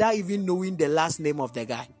guy without even knowing the last name of the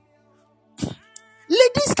guy.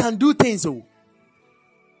 Ladies can do things, oh.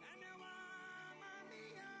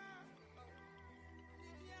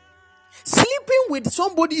 Sleeping with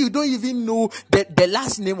somebody you don't even know the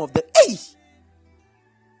last name of the... Hey!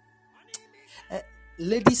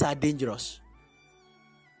 Ladies are dangerous.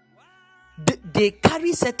 They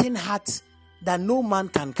carry certain hearts that no man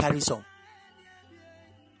can carry some.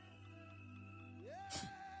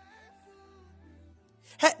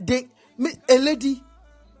 Hey, a lady.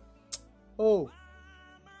 Oh,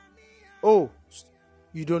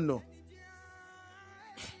 you don't know.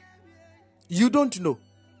 You don't know.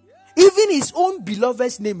 Even his own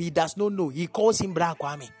beloved's name, he does not know. He calls him Bra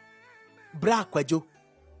Kwame. Bra Kwajo.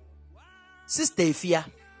 Sister Ifia.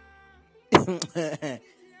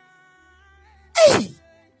 Hey!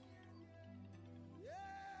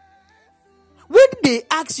 When they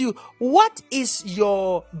ask you, what is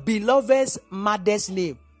your beloved's mother's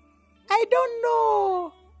name? I don't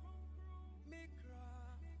know.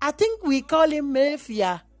 I think we call him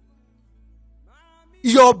Mafia.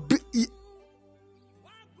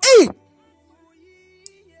 Hey!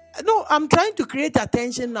 No, I'm trying to create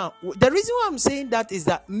attention now. The reason why I'm saying that is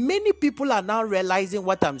that many people are now realizing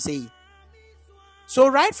what I'm saying. So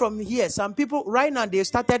right from here, some people right now, they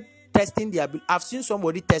started testing their... I've seen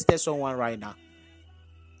somebody tested someone right now.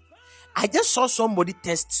 I just saw somebody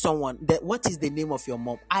test someone. What is the name of your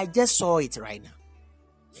mom? I just saw it right now.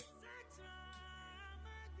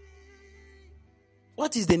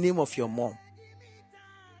 What is the name of your mom?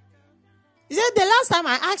 He said, the last time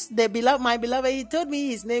I asked my beloved, he told me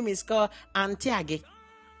his name is called Antiage.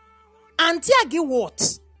 Antiage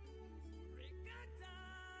what?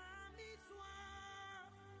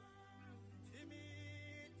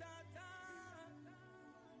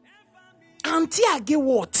 Antiage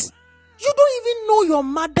what? You don't even know your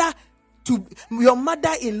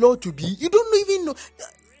mother-in-law to be. You don't even know.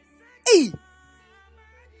 Hey, and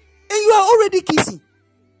you are already kissing.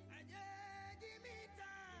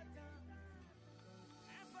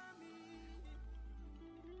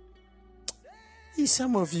 Hey,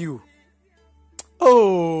 some of you.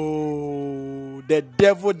 Oh, the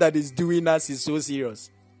devil that is doing us is so serious.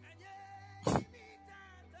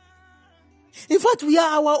 In fact, we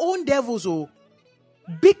are our own devils, oh,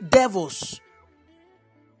 big devils.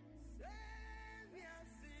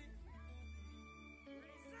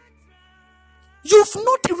 You've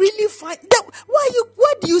not really find that. Why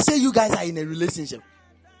do you say you guys are in a relationship?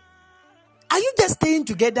 Are you just staying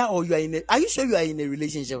together, or are you sure you are in a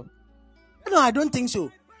relationship? No, I don't think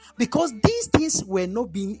so. Because these things were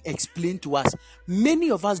not being explained to us. Many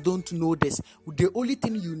of us don't know this. The only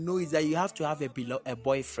thing you know is that you have to have a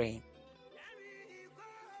boyfriend.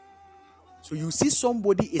 So you see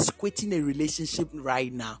somebody is quitting a relationship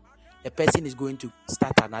right now. The person is going to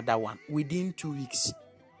start another one within 2 weeks.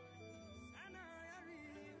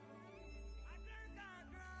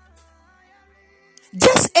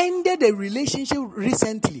 Just ended a relationship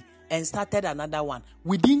recently and started another one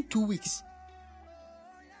within 2 weeks.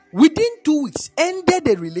 Within 2 weeks, ended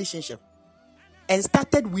the relationship and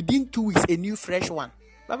started within 2 weeks a new fresh one.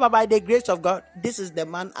 But by the grace of God, this is the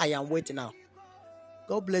man I am with now.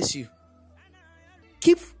 God bless you.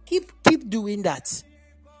 Keep doing that,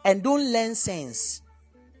 and don't learn sense.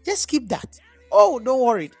 Just keep that. Oh, don't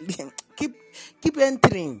worry. keep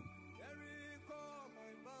entering.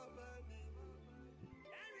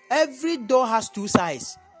 Every door has two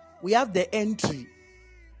sides. We have the entry.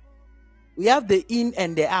 We have the in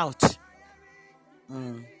and the out.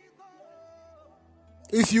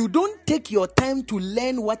 If you don't take your time to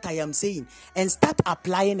learn what I am saying and start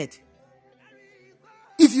applying it,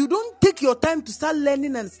 if you don't take your time to start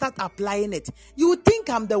learning and start applying it, you think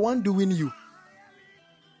I'm the one doing you.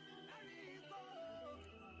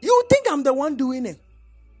 You think I'm the one doing it.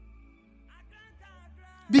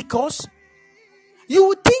 Because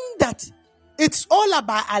you think that it's all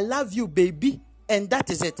about I love you, baby, and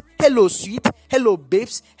that is it. Hello, sweet. Hello,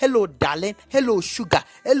 babes. Hello, darling. Hello, sugar.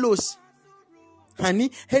 Hello,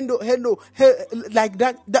 honey. Hello. Like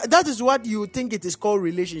that. That is what you think it is called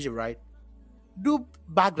relationship, right? Do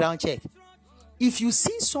background check. If you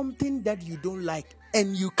see something that you don't like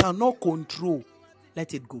and you cannot control,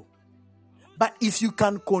 let it go. But if you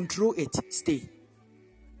can control it, stay.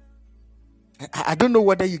 I don't know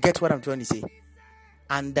whether you get what I'm trying to say.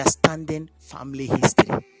 Understanding family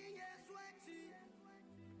history.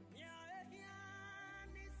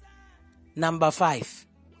 Number 5.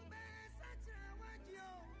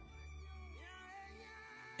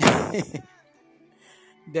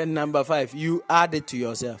 Then number 5, you add it to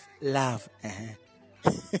yourself. Love.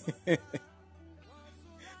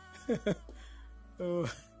 Oh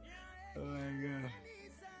my God.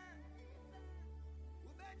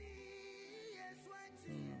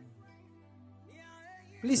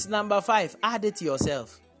 Please, number 5, add it to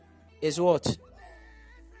yourself. Is what?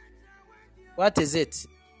 What is it?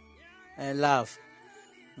 And love.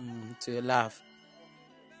 To love.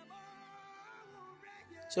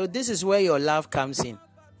 So this is where your love comes in.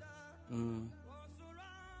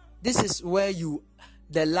 This is where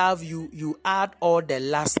the love you add all the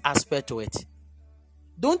last aspect to it.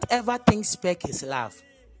 Don't ever think spec is love.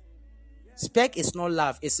 Spec is not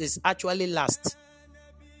love. It is actually lust.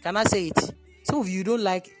 Can I say it? Some of you don't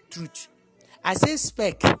like truth. I say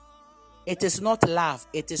spec. It is not love.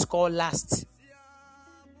 It is called lust.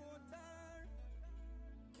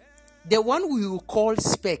 The one we will call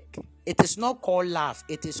spec, it is not called love.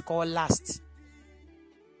 It is called lust.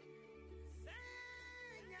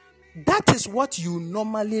 That is what you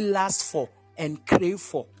normally lust for and crave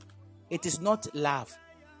for. It is not love.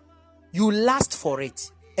 You lust for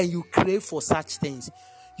it and you crave for such things.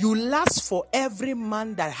 You lust for every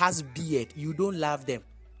man that has beard. You don't love them.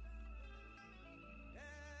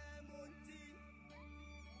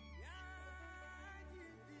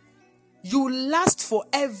 You lust for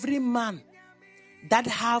every man that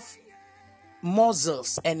have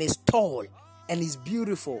muscles and is tall and is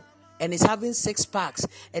beautiful and is having 6 packs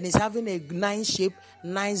and is having a nice shape,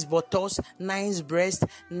 nice buttocks, nice breast,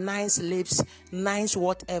 nice lips, nice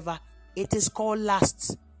whatever. It is called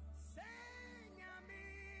lust.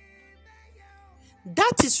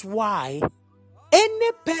 That is why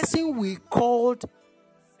Any person we called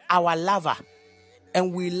our lover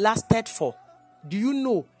and we lasted for, do you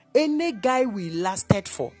know, any guy we lasted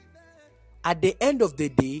for, at the end of the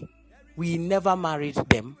day, we never married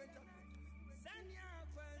them.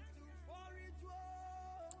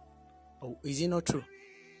 Oh, is it not true?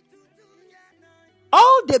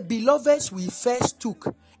 All the beloveds we first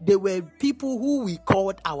took, they were people who we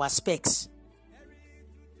called our specs.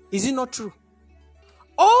 Is it not true?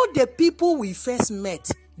 All the people we first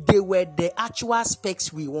met, they were the actual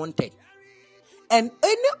specs we wanted. And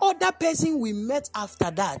any other person we met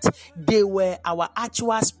after that, they were our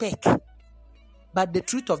actual spec. But the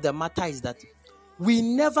truth of the matter is that we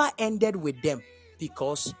never ended with them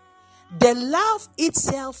because the love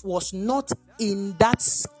itself was not in that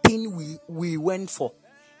thing we went for.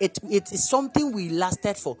 It is something we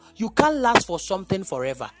lasted for. You can't last for something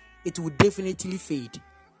forever. It will definitely fade.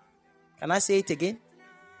 Can I say it again?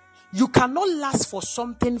 You cannot last for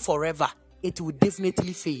something forever. It will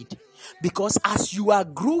definitely fade. Because as you are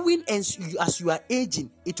growing and as you are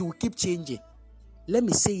aging, it will keep changing. Let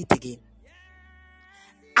me say it again.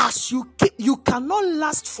 As you cannot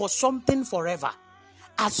last for something forever.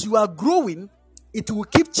 As you are growing, it will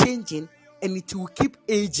keep changing and it will keep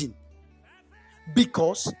aging.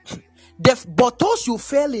 Because the bottles you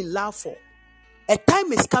fell in love for, a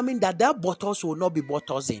time is coming that bottles will not be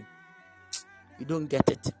bottles in. You don't get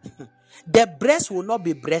it. The breast will not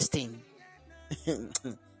be breasting.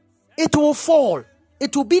 It will fall.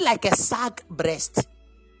 It will be like a sag breast.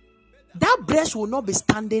 That breast will not be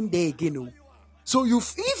standing there again. So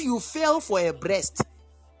if you fell for a breast,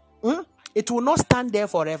 it will not stand there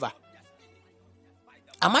forever.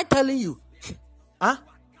 Am I telling you? Huh?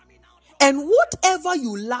 And whatever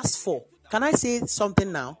you last for, can I say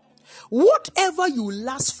something now? Whatever you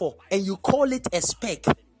last for and you call it a spec,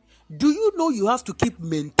 do you know you have to keep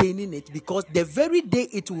maintaining it? Because the very day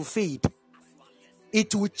it will fade,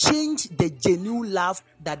 it will change the genuine love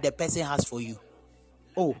that the person has for you.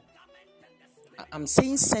 Oh, I'm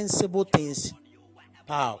saying sensible things.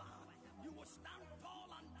 Wow.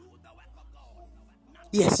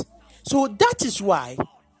 Yes. So that is why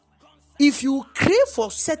if you crave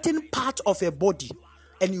for certain part of a body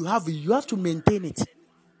and you have to maintain it.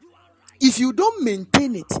 If you don't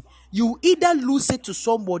maintain it, you either lose it to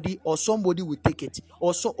somebody or somebody will take it,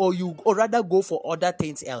 or rather go for other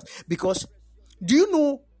things else. Because do you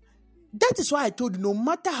know, that is why I told you, no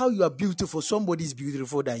matter how you are beautiful, somebody is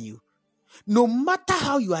beautiful than you. No matter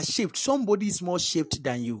how you are shaped, somebody is more shaped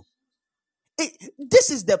than you.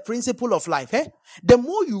 This is the principle of life. The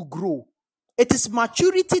more you grow, it is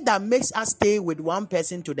maturity that makes us stay with one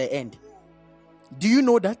person to the end. Do you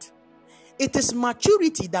know that? It is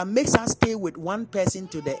maturity that makes us stay with one person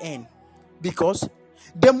to the end. Because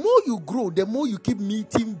the more you grow, the more you keep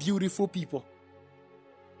meeting beautiful people.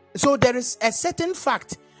 So there is a certain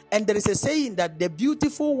fact, and there is a saying that the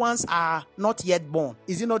beautiful ones are not yet born.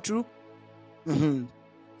 Is it not true? Mm-hmm.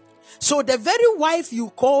 So the very wife you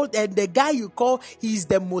called and the guy you call, he is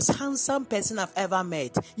the most handsome person I've ever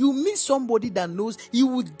met. You meet somebody that knows, you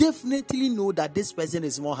would definitely know that this person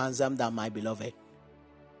is more handsome than my beloved.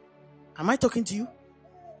 Am I talking to you?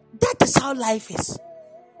 That is how life is.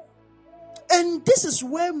 And this is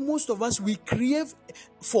where most of us, we crave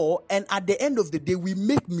for, and at the end of the day, we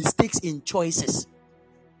make mistakes in choices.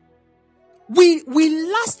 We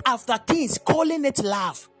lust after things, calling it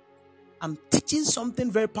love. I'm teaching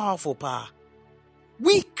something very powerful, Pa.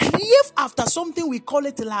 We crave after something, we call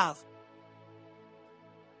it love.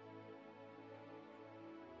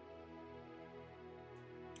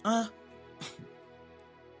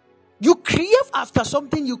 You crave after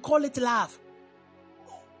something, you call it love.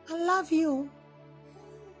 I love you.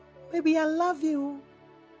 Baby, I love you.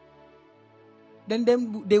 Then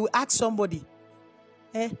they will ask somebody,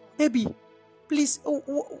 baby, please,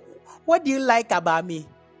 what do you like about me?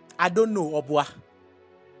 I don't know, Obwa.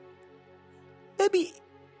 Baby,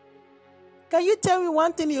 can you tell me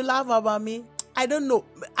one thing you love about me? I don't know.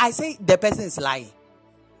 I say the person is lying.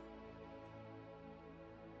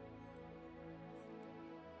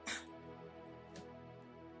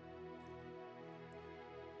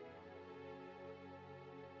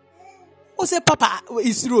 Oh, say, Papa,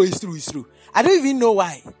 it's true. I don't even know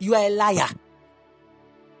why. You are a liar.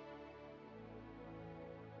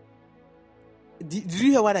 Did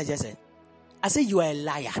you hear what I just said? I said you are a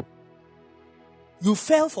liar. You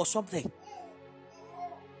fell for something.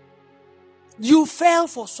 You fell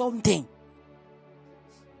for something.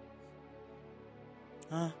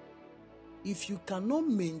 If you cannot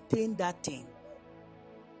maintain that thing,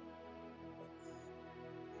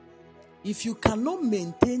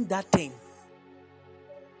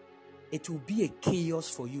 it will be a chaos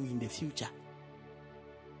for you in the future.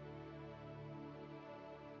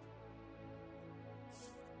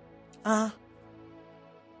 I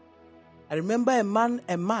remember a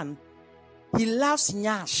man, he loves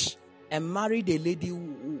nyash and married a lady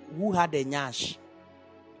who had a nyash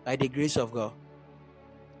by the grace of God.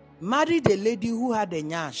 Married a lady who had a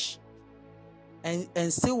nyash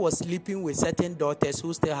and still was sleeping with certain daughters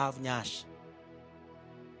who still have nyash.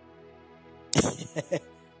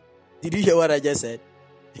 Did you hear what I just said?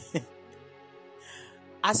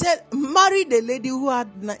 I said, married a lady who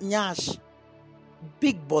had nyash,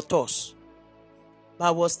 big buttocks,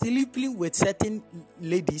 but was still sleeping with certain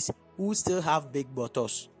ladies who still have big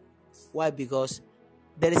buttocks. Why? Because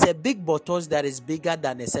there is a big buttocks that is bigger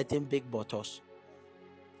than a certain big buttocks.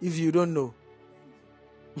 If you don't know.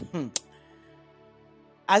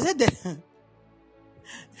 I said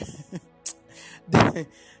that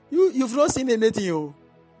you've not seen anything. Oh.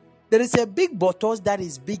 There is a big buttocks that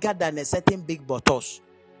is bigger than a certain big buttocks.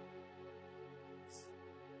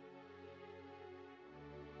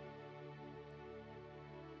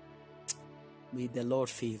 May the Lord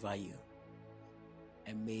favor you.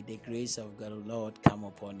 And may the grace of God, Lord, come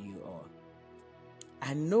upon you all.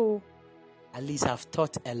 I know at least I've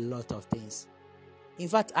taught a lot of things. In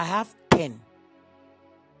fact, I have 10.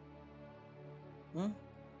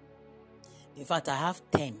 In fact, I have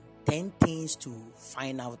 10 things to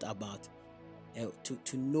find out about,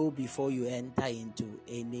 to know before you enter into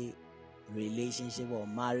any relationship or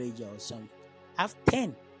marriage or something. I have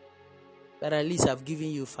 10. But at least I've given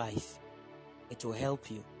you 5. It will help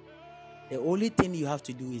you. The only thing you have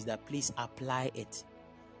to do is that please apply it.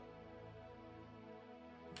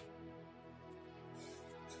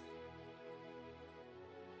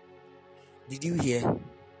 Did you hear?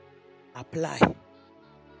 Apply.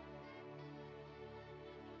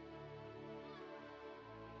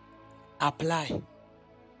 Apply.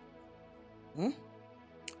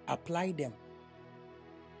 Apply them.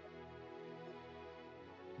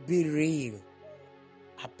 Be real.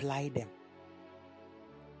 Apply them.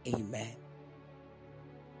 Amen.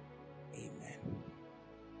 Amen.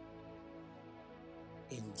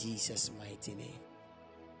 In Jesus' mighty name.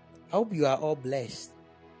 I hope you are all blessed.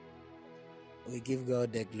 We give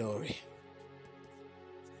God the glory.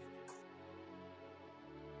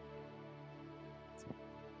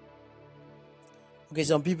 Okay,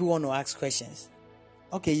 some people want to ask questions.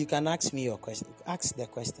 Okay, you can ask me your question. Ask the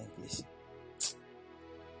question, please.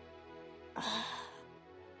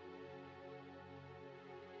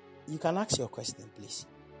 You can ask your question, please.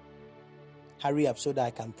 Hurry up so that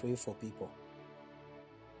I can pray for people.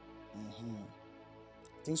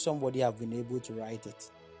 I think somebody have been able to write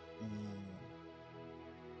it.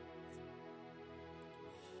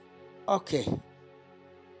 Okay.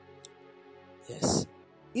 Yes.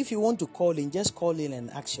 If you want to call in, just call in and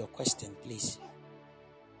ask your question, please.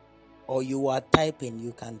 Or you are typing,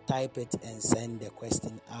 you can type it and send the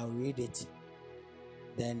question. I'll read it.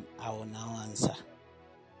 Then I will now answer.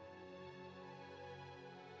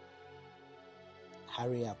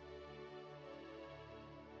 Hurry up.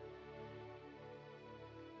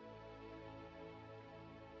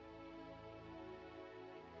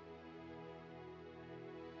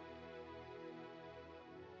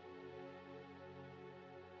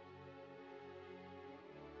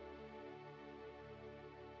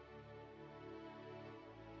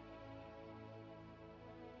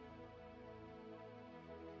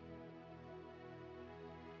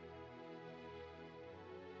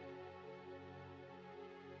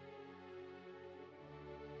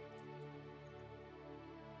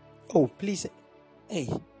 Oh, please. Hey.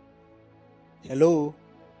 Hello.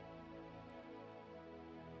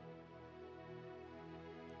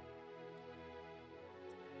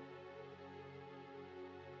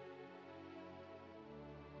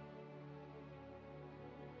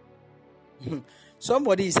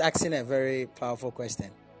 Somebody is asking a very powerful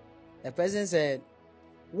question. The person said,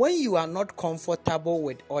 when you are not comfortable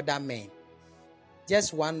with other men,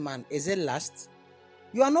 just one man, is it lust?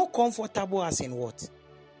 You are not comfortable as in what?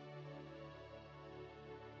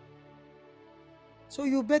 So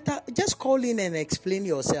you better just call in and explain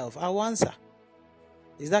yourself. I'll answer.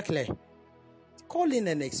 Is that clear? Call in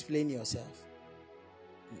and explain yourself.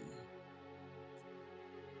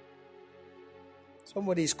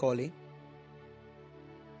 Somebody is calling.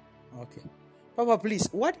 Okay. Papa, please,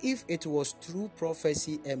 what if it was through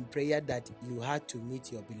prophecy and prayer that you had to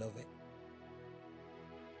meet your beloved?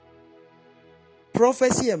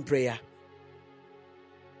 Prophecy and prayer.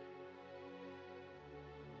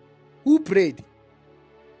 Who prayed?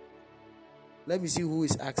 Let me see who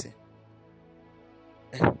is asking.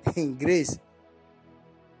 Grace.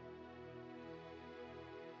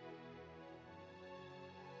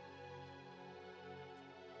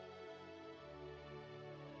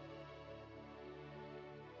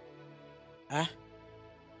 Huh?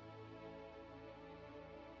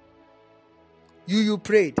 You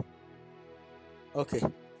prayed. Okay.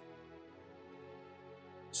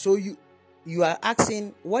 So you are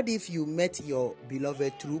asking, what if you met your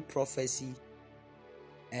beloved through prophecy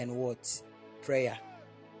and what? Prayer.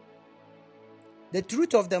 The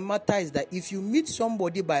truth of the matter is that if you meet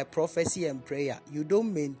somebody by prophecy and prayer, you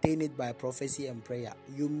don't maintain it by prophecy and prayer.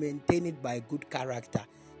 You maintain it by good character,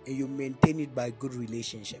 and you maintain it by good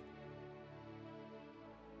relationship.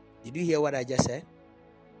 Did you hear what I just said?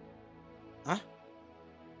 Huh?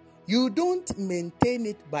 You don't maintain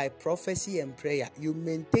it by prophecy and prayer. You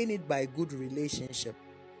maintain it by good relationship.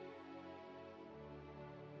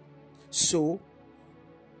 So,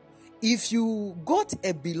 if you got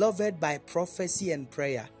a beloved by prophecy and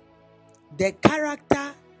prayer, the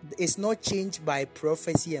character is not changed by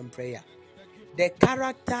prophecy and prayer. The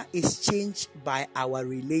character is changed by our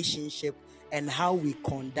relationship and how we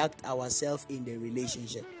conduct ourselves in the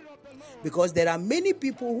relationship. Because there are many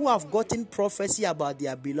people who have gotten prophecy about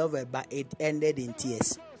their beloved, but it ended in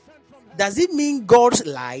tears. Does it mean God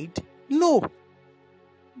lied? No.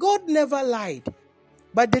 God never lied.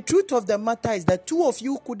 But the truth of the matter is that two of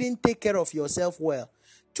you couldn't take care of yourself well.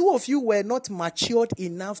 Two of you were not matured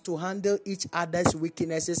enough to handle each other's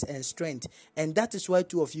weaknesses and strength. And that is why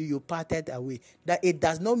two of you parted away. That it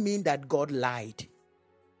does not mean that God lied.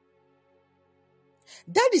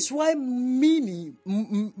 That is why mostly,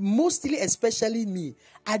 especially me,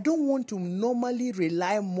 I don't want to normally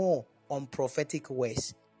rely more on prophetic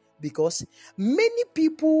words. Because many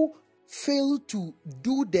people fail to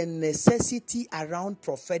do the necessity around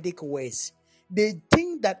prophetic words. They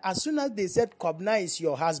think that as soon as they said Kobna is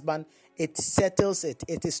your husband, it settles it.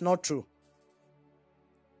 It is not true.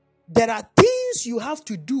 There are things you have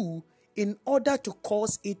to do in order to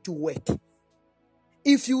cause it to work.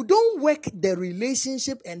 If you don't work the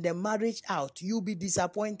relationship and the marriage out, you'll be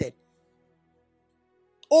disappointed.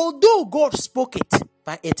 Although God spoke it,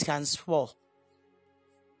 but it can spoil.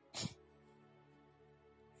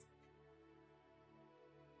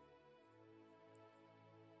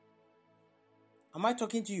 Am I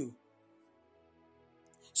talking to you?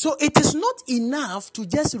 So it is not enough to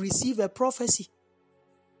just receive a prophecy.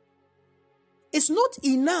 It's not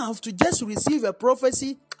enough to just receive a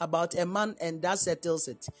prophecy about a man and that settles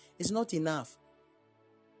it. It's not enough.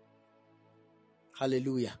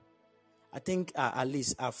 Hallelujah. I think at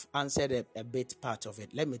least I've answered a bit part of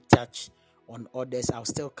it. Let me touch on others. I'll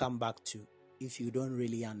still come back to, if you don't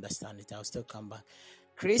really understand it, I'll still come back.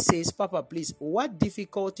 Chris says, Papa, please, what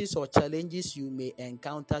difficulties or challenges you may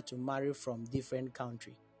encounter to marry from different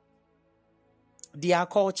country? Their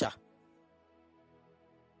culture.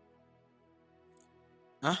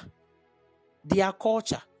 Their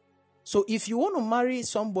culture. So if you want to marry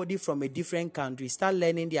somebody from a different country, start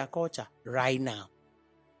learning their culture right now.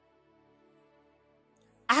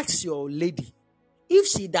 Ask your lady. If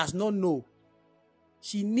she does not know,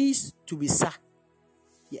 she needs to be sa.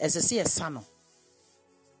 As I say, a son.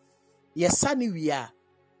 Yes, sonny we are.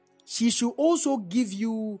 She should also give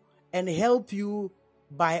you and help you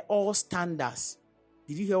by all standards.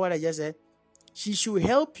 Did you hear what I just said? She should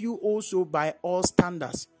help you also by all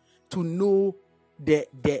standards to know the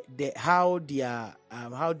how their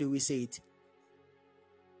how do we say it?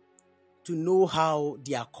 To know how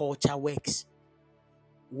their culture works,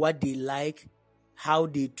 what they like, how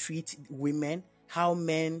they treat women, how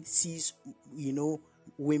men sees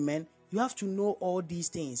women. You have to know all these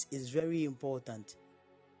things. It's very important.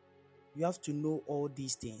 You have to know all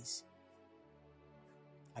these things.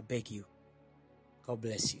 I beg you. God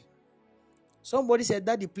bless you. Somebody said,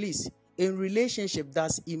 Daddy, please, in relationship,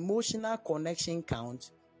 does emotional connection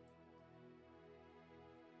count?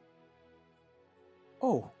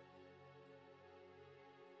 Oh.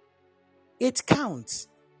 It counts.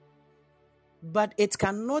 But it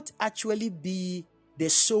cannot actually be the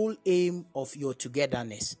sole aim of your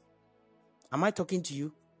togetherness. Am I talking to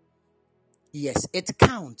you? Yes, it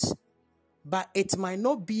counts. But it might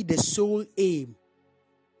not be the sole aim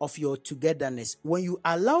of your togetherness. When you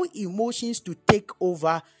allow emotions to take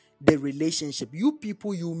over the relationship, you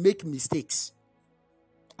make mistakes.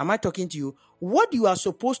 Am I talking to you? What you are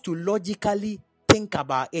supposed to logically think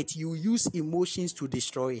about it, you use emotions to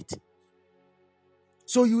destroy it.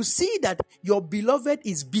 So you see that your beloved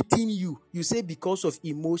is beating you. You say, because of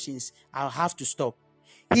emotions, I'll have to stop.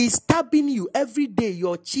 He's stabbing you every day.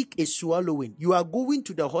 Your cheek is swallowing. You are going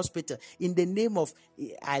to the hospital in the name of,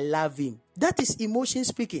 I love him. That is emotion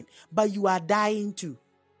speaking. But you are dying too.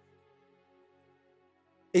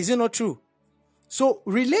 Is it not true? So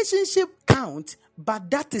relationship count, but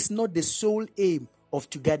that is not the sole aim of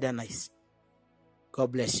togetherness.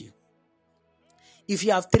 God bless you. If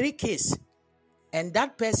you have 3 kids and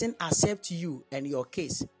that person accepts you and your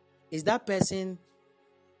case, is that person,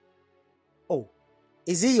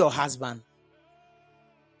 is he your husband?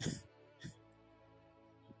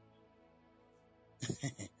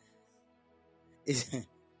 is,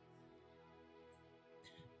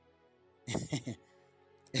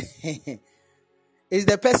 is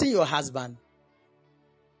the person your husband?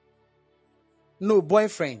 No,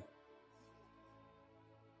 boyfriend.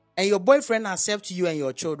 And your boyfriend accepts you and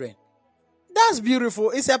your children. That's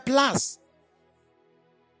beautiful. It's a plus.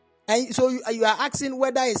 And so you are asking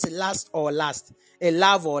whether it's lust or lust, a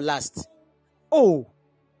love or lust. Oh,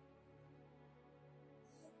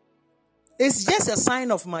 it's just a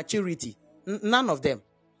sign of maturity. None of them.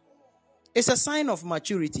 It's a sign of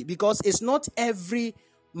maturity because it's not every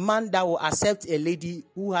man that will accept a lady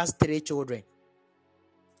who has 3 children.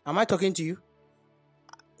 Am I talking to you?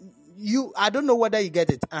 I don't know whether you get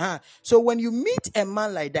it. So when you meet a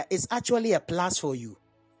man like that, it's actually a plus for you.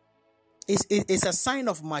 It's a sign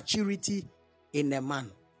of maturity in a man.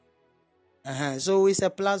 So it's a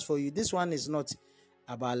plus for you. This one is not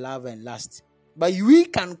about love and lust. But we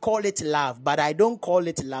can call it love, but I don't call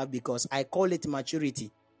it love because I call it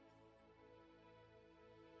maturity.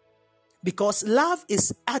 Because love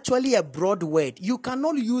is actually a broad word. You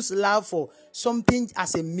cannot use love for something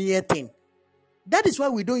as a mere thing. That is why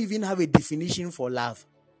we don't even have a definition for love.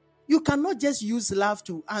 You cannot just use love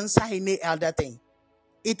to answer any other thing.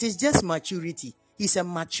 It is just maturity. He's a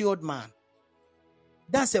matured man.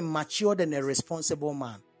 That's a matured and a responsible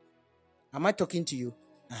man. Am I talking to you?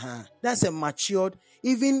 That's a matured,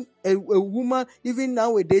 even a woman, even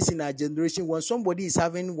nowadays in our generation, when somebody is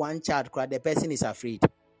having 1 child, the person is afraid.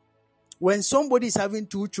 When somebody is having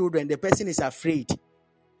 2 children, the person is afraid.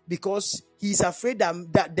 Because he's afraid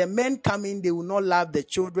that the men come in, they will not love the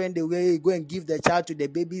children, they will go and give the child to the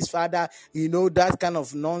baby's father, that kind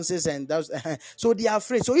of nonsense. And that's, so they are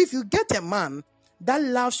afraid. So if you get a man that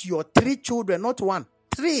loves your 3 children, not 1,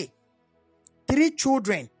 3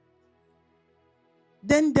 children,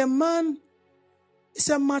 then the man is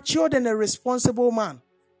a matured and a responsible man.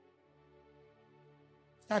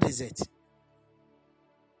 That is it.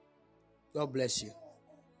 God bless you.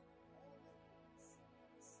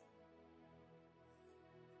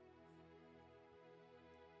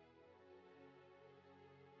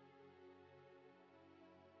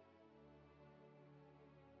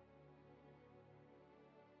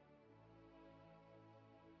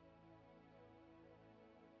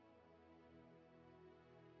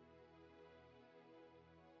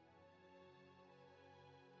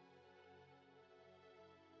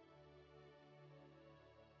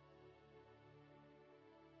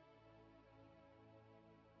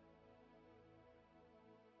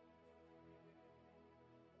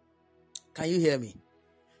 Can you hear me?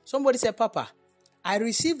 Somebody said, Papa, I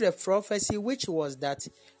received a prophecy which was that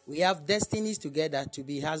we have destinies together to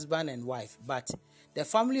be husband and wife, but the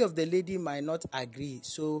family of the lady might not agree.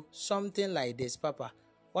 So something like this, Papa,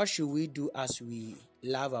 what should we do as we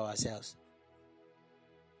love ourselves?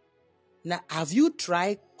 Now, have you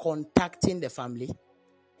tried contacting the family?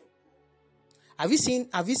 Have you seen,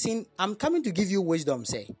 I'm coming to give you wisdom,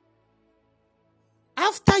 say.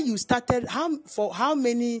 After you started, for how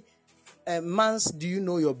many months do you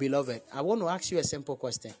know your beloved? I want to ask you a simple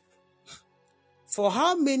question. For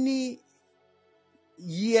how many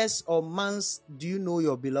years or months do you know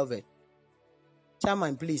your beloved?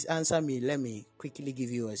 Chairman, please answer me. Let me quickly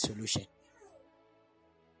give you a solution.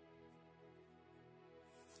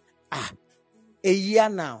 A year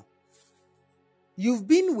now. You've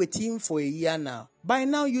been with him for a year now. By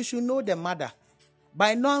now, you should know the mother.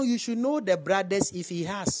 By now, you should know the brothers if he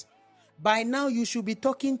has. By now, you should be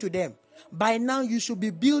talking to them. By now, you should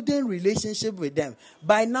be building relationship with them.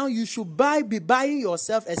 By now, you should be buying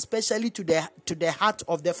yourself, especially to the heart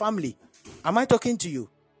of the family. Am I talking to you?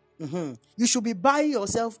 You should be buying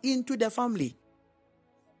yourself into the family.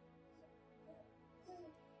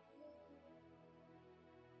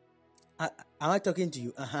 Am I talking to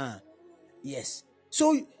you? Yes.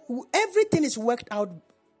 So everything is worked out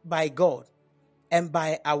by God and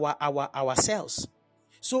by ourselves.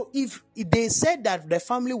 So if they said that the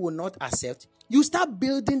family will not accept, you start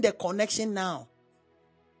building the connection now.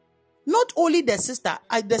 Not only the sister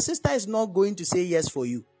is not going to say yes for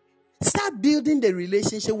you. Start building the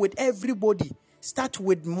relationship with everybody. Start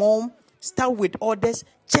with mom, start with others,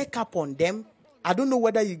 check up on them. I don't know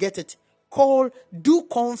whether you get it. Do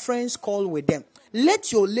conference call with them.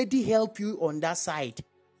 Let your lady help you on that side.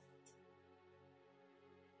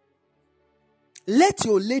 Let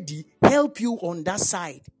your lady help you on that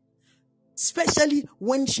side. Especially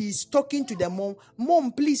when she's talking to the mom.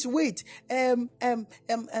 Mom, please wait. Even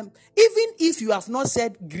if you have not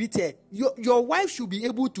said greet her, your wife should be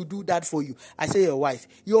able to do that for you. I say your wife.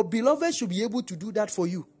 Your beloved should be able to do that for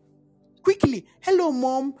you. Quickly. Hello,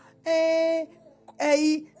 mom.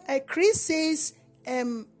 Chris says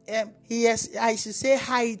I should say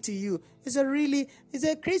hi to you. He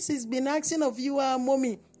said, Chris has been asking of you,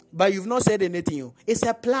 mommy. But you've not said anything. It's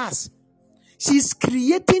a plus. She's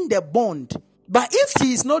creating the bond. But if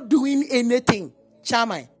she is not doing anything,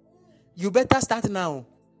 Chamai, you better start now.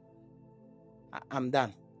 I'm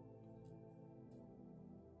done.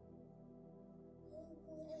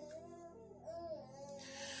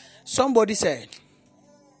 Somebody said,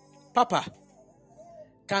 Papa,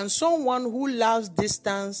 can someone who loves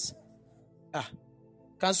distance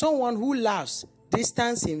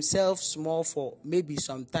himself small for maybe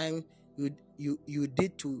some time you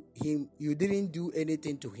did to him, you didn't do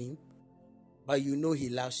anything to him, but you know he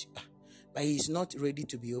loves you, but he's not ready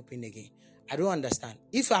to be open again? I don't understand.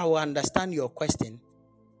 If I will understand your question,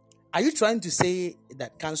 are you trying to say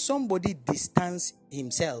that can somebody distance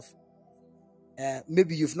himself?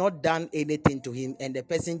 Maybe you've not done anything to him and the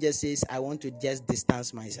person just says, I want to just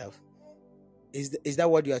distance myself. Is that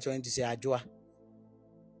what you are trying to say, Ajua?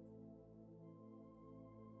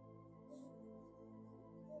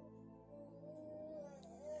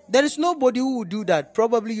 There is nobody who will do that.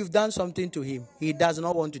 Probably you've done something to him he does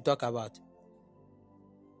not want to talk about.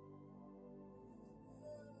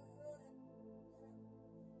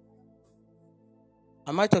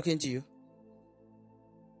 Am I talking to you?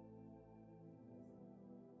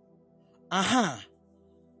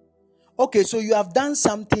 Okay, so you have done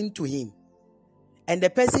something to him and the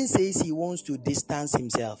person says he wants to distance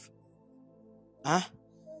himself.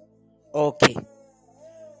 Okay.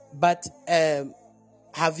 But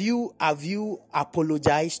have you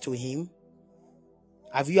apologized to him?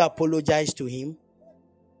 Have you apologized to him?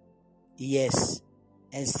 Yes.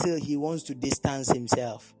 And still he wants to distance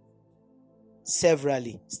himself.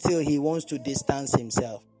 Severally. Still he wants to distance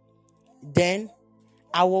himself. Then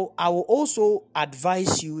I will also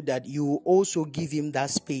advise you that you will also give him that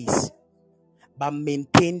space. But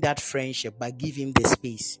maintain that friendship, but give him the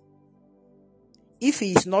space. If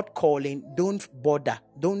he is not calling, don't bother.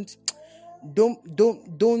 Don't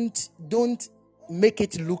make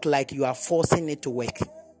it look like you are forcing it to work.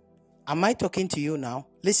 Am I talking to you now?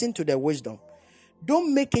 Listen to the wisdom.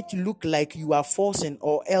 Don't make it look like you are forcing,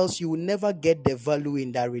 or else you will never get the value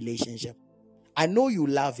in that relationship. I know you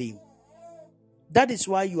love him. That is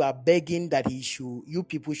why you are begging that you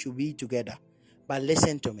people should be together. But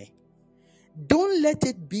listen to me. Don't let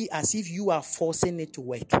it be as if you are forcing it to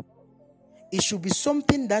work. It should be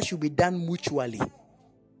something that should be done mutually.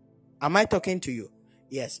 Am I talking to you?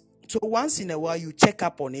 Yes. So once in a while, you check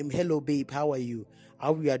up on him. Hello, babe. How are you?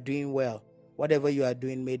 How you are doing? Well, whatever you are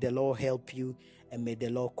doing, may the Lord help you and may the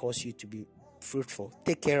Lord cause you to be fruitful.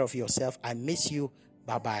 Take care of yourself. I miss you.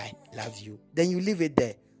 Bye-bye. Love you. Then you leave it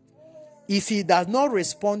there. If he does not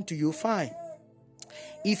respond to you, fine.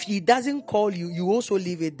 If he doesn't call you, you also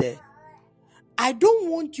leave it there. I don't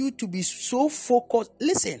want you to be so focused.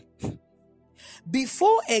 Listen.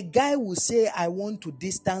 Before a guy will say, I want to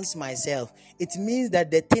distance myself, it means that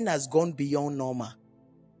the thing has gone beyond normal.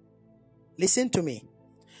 Listen to me.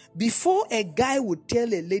 Before a guy would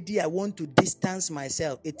tell a lady, I want to distance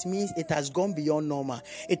myself, it means it has gone beyond normal.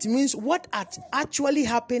 It means what actually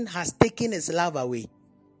happened has taken his love away.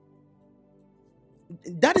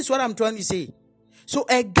 That is what I'm trying to say. So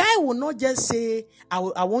a guy will not just say,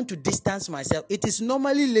 I want to distance myself. It is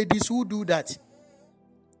normally ladies who do that.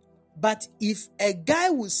 But if a guy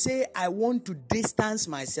will say, I want to distance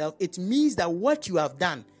myself, it means that what you have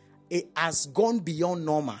done, it has gone beyond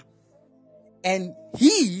normal. And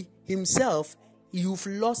he himself, you've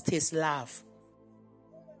lost his love.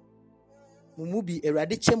 Mumubi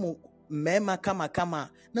eradichemo mema kama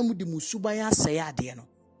na mudi musubaya sayade no.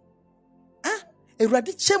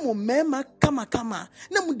 Eradichemo mema kama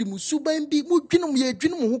na mudi musubaya mbi mudwinu ye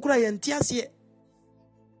dwinu mu hokura ye ntiase.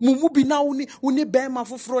 Mumubi na uni bema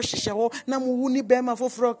foforo hihye ho na mu uni bema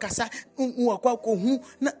foforo kasa wakwa kohu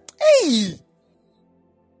na hey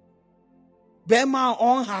bema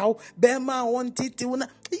on how bema on titi na,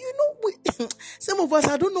 you know, some of us,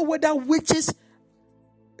 I don't know whether witches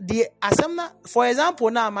the asamna, for example,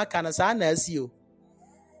 now I'm kana sa na asio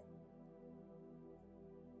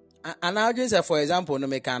and I just say, for example, no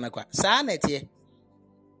me kana kwa sa na tie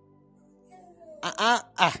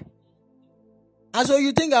and so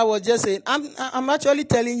you think I was just saying, I'm actually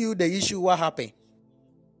telling you the issue, what happened.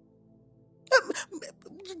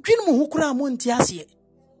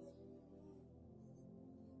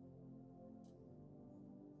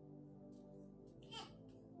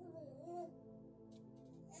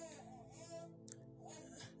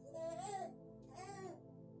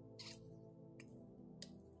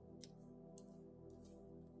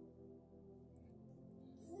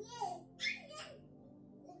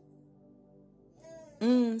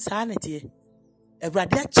 Sanity. You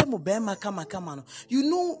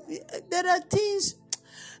know, there are things.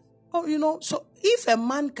 Oh, you know, so if a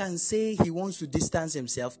man can say he wants to distance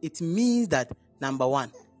himself, it means that number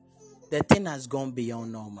one, the thing has gone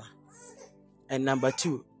beyond normal. And number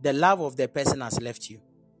two, the love of the person has left you.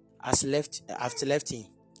 Has left him.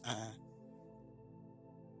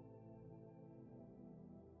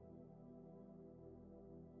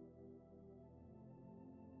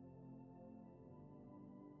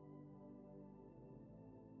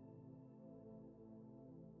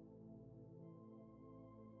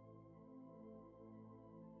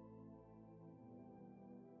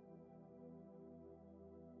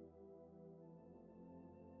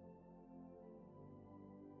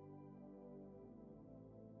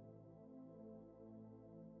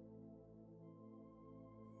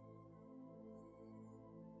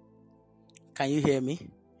 Can you hear me?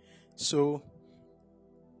 So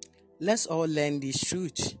let's all learn this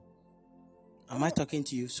truth. Am I talking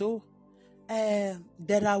to you? So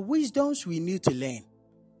there are wisdoms we need to learn.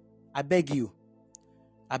 I beg you,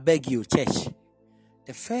 church.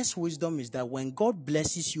 The first wisdom is that when God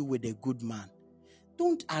blesses you with a good man,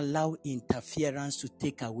 don't allow interference to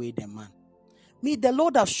take away the man. The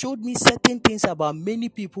Lord have showed me certain things about many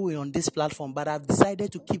people on this platform, but I've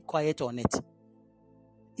decided to keep quiet on it.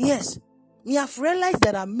 Yes, I've realized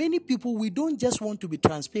there are many people, we don't just want to be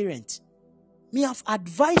transparent. I've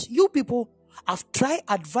advised you people, I've tried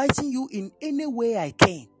advising you in any way I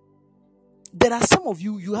can. There are some of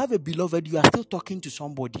you, you have a beloved, you are still talking to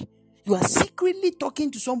somebody. You are secretly talking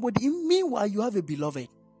to somebody, meanwhile you have a beloved.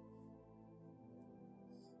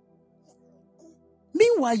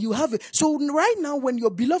 Meanwhile, you have it. So right now, when your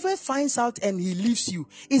beloved finds out and he leaves you,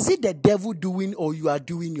 is it the devil doing or you are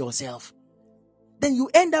doing yourself? Then you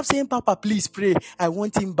end up saying, Papa, please pray. I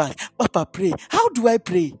want him back. Papa, pray. How do I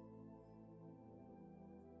pray?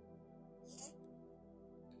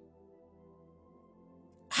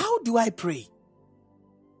 How do I pray?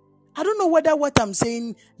 I don't know whether what I'm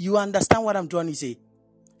saying, you understand what I'm trying to say.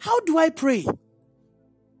 How do I pray?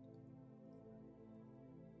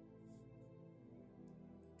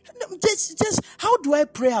 Just how do I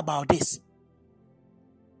pray about this?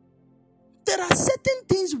 There are certain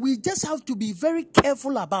things we just have to be very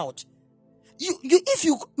careful about.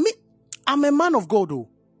 I'm a man of God, though.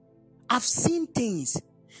 I've seen things.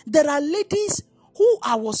 There are ladies who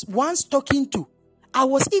I was once talking to. I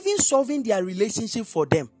was even solving their relationship for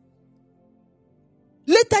them.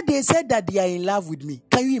 Later they said that they are in love with me.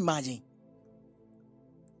 Can you imagine?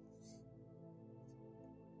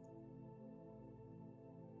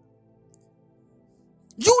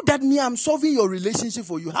 You that me, I'm solving your relationship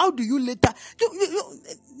for you. How do you later?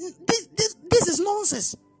 This is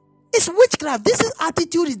nonsense. It's witchcraft. This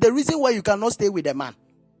attitude is the reason why you cannot stay with a man.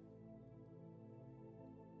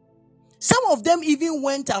 Some of them even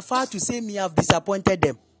went afar to say me have disappointed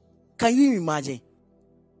them. Can you imagine?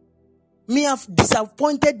 Me have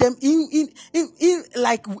disappointed them in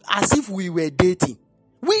like as if we were dating.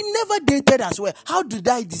 We never dated as well. How did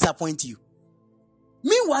I disappoint you?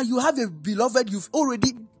 Meanwhile, you have a beloved, you've already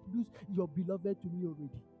introduced your beloved to me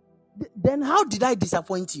already. Then how did I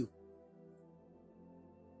disappoint you?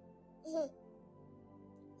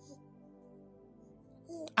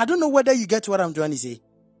 I don't know whether you get what I'm trying to say.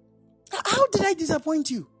 How did I disappoint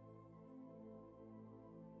you?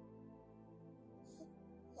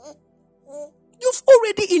 You've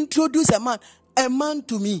already introduced a man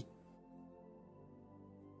to me.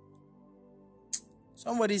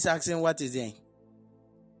 Somebody is asking what is it?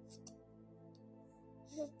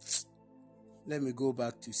 Let me go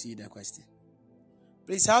back to see the question.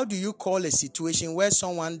 Please, how do you call a situation where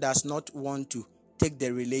someone does not want to take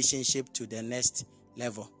the relationship to the next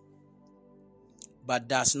level, but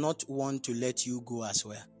does not want to let you go as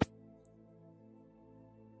well?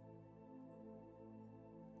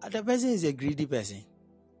 The person is a greedy person.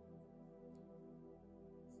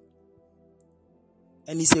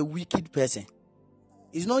 And he's a wicked person.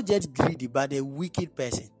 He's not just greedy, but a wicked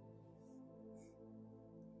person.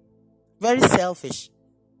 Very selfish.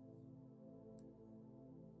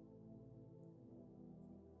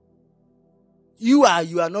 You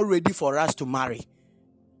are not ready for us to marry.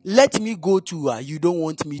 Let me go to her. You don't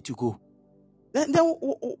want me to go. Then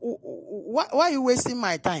why are you wasting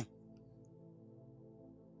my time?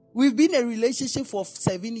 We've been in a relationship for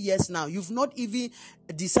 7 years now. You've not even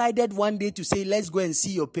decided one day to say, let's go and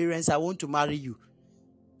see your parents. I want to marry you.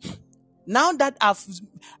 Now that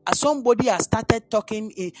somebody has started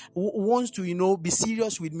talking, wants to, be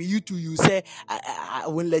serious with me, you say, I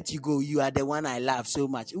won't let you go. You are the one I love so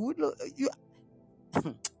much. You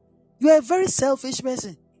are a very selfish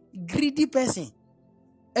person, greedy person.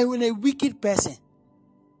 And when a wicked person,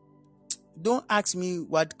 don't ask me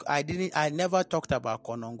what I never talked about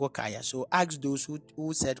Konongo Kaya. So ask those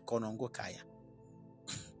who said Konongo Kaya.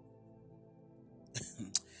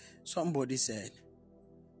 Somebody said,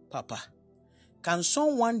 Papa, can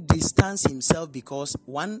someone distance himself because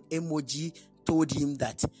one emoji told him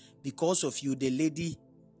that because of the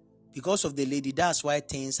lady, that's why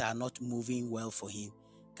things are not moving well for him?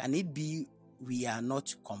 Can it be we are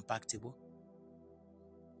not compatible?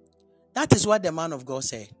 That is what the man of God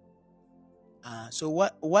said. So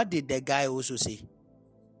what did the guy also say?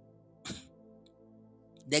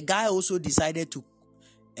 The guy also decided to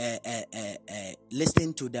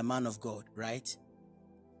listen to the man of God, right?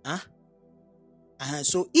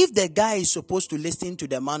 So if the guy is supposed to listen to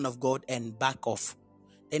the man of God and back off,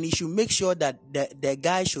 then he should make sure that the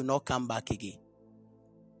guy should not come back again.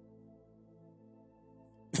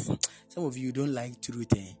 Some of you don't like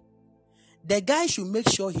truth. The guy should make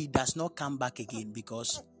sure he does not come back again,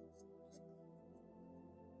 because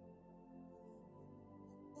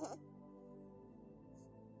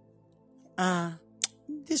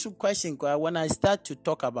this question, when I start to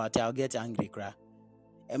talk about it, I'll get angry.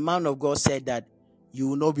 A man of God said that you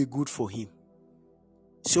will not be good for him.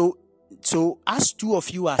 So as two of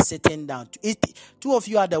you are sitting down, two of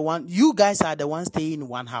you are the one, you guys are the ones staying in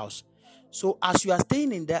one house. So as you are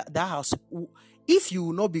staying in that house, if you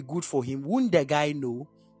will not be good for him, wouldn't the guy know?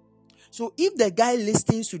 So if the guy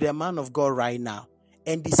listens to the man of God right now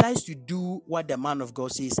and decides to do what the man of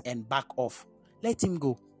God says and back off, let him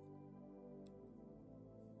go.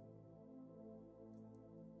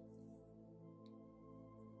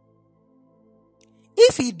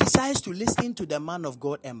 If he decides to listen to the man of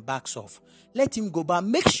God and backs off, let him go. But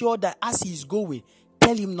make sure that as he's going,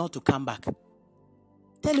 tell him not to come back.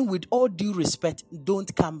 Tell him with all due respect,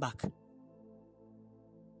 don't come back.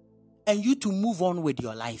 And you to move on with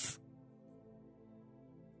your life.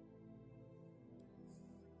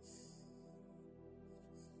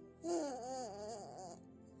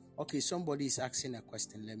 Okay, somebody is asking a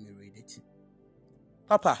question. Let me read it.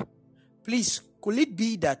 Papa, please, could it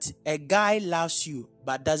be that a guy loves you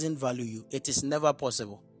but doesn't value you? It is never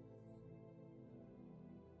possible.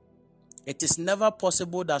 It is never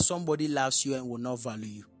possible that somebody loves you and will not value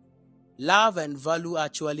you. Love and value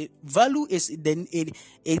value is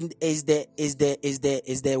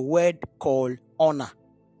the word called honor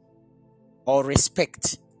or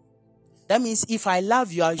respect. That means if I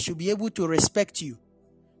love you, I should be able to respect you.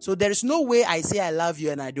 So there is no way I say I love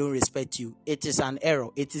you and I don't respect you. It is an error.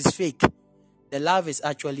 It is fake. The love is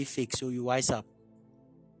actually fake, so you wise up.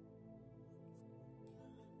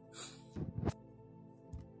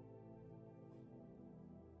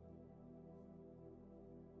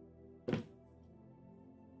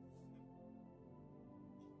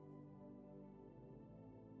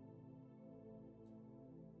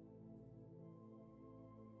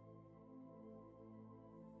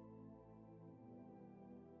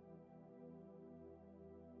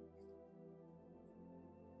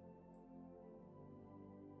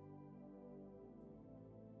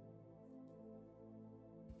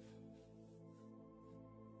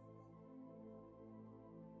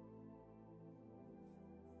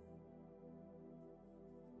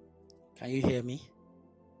 Can you hear me?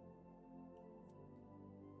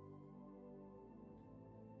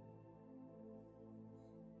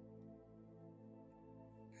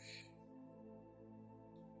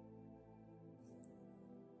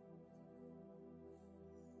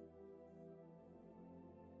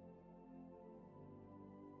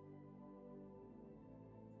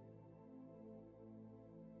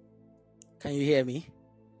 Can you hear me?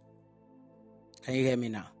 Can you hear me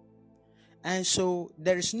now? And so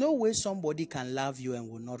there is no way somebody can love you and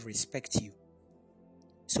will not respect you.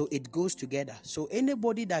 So it goes together. So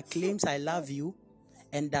anybody that claims I love you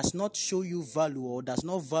and does not show you value or does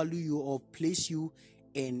not value you or place you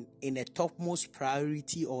in a topmost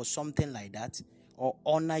priority or something like that, or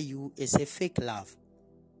honor you, is a fake love.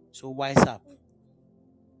 So wise up.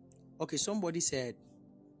 Okay, somebody said,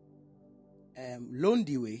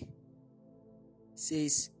 Londiwe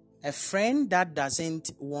says, a friend that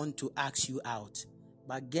doesn't want to ask you out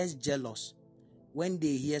but gets jealous when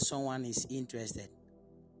they hear someone is interested.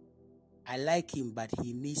 I like him, but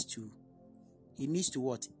he needs to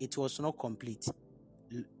what? It was not complete.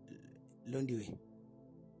 Londiwe,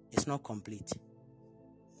 it's not complete.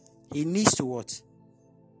 He needs to what?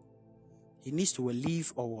 He needs to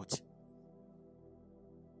leave or what?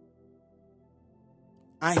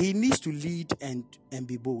 And he needs to lead and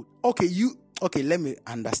be bold. Okay, let me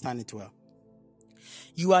understand it well.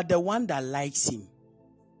 You are the one that likes him,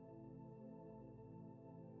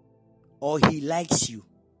 or he likes you.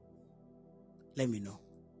 Let me know.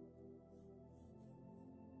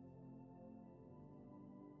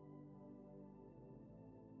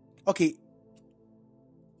 Okay.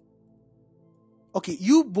 Okay,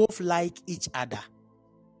 you both like each other,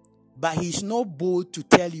 but he's not bold to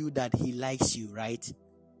tell you that he likes you, right?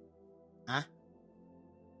 Huh?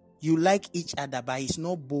 You like each other, but he's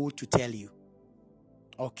not bold to tell you.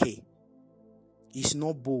 Okay. He's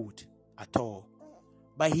not bold at all.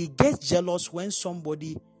 But he gets jealous when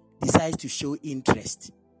somebody decides to show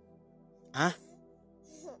interest. Huh?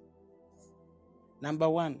 Number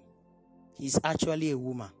one, he's actually a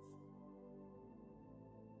woman.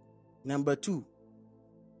 Number two,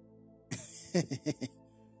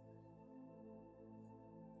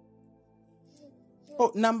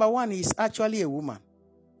 number one, he's actually a woman.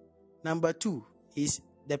 Number two,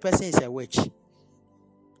 the person is a witch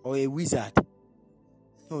or a wizard.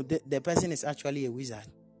 No, the person is actually a wizard,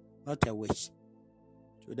 not a witch.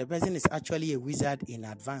 So the person is actually a wizard in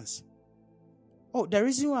advance. The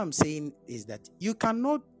reason why I'm saying is that you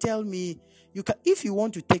cannot tell me, if you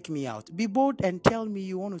want to take me out, be bold and tell me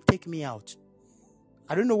you want to take me out.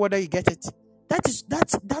 I don't know whether you get it.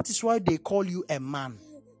 That is why they call you a man.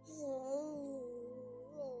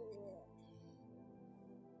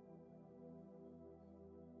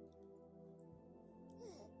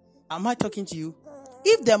 Am I talking to you?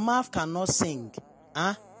 If the mouth cannot sing,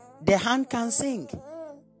 the hand can sing.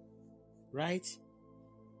 Right?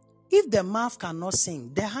 If the mouth cannot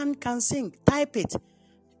sing, the hand can sing. Type it.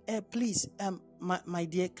 Please, my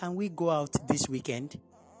dear, can we go out this weekend?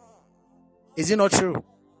 Is it not true?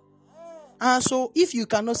 So if you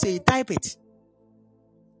cannot say it, type it.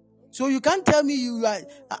 So you can't tell me you are.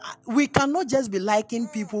 We cannot just be liking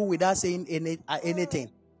people without saying anything.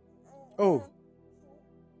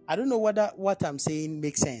 I don't know whether what I'm saying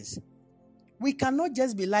makes sense. We cannot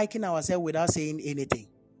just be liking ourselves without saying anything.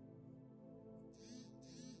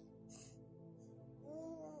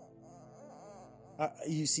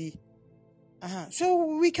 You see?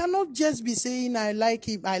 So we cannot just be saying, I like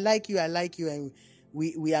him, I like you, and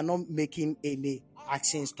we are not making any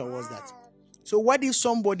actions towards that. So what if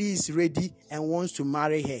somebody is ready and wants to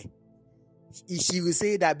marry her? She will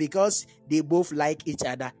say that because they both like each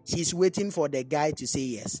other, she's waiting for the guy to say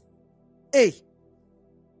yes. Hey!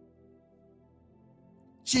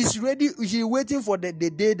 She's ready, she's waiting for the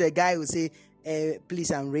day the guy will say,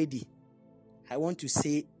 please, I'm ready. I want to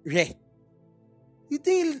say, yeah. You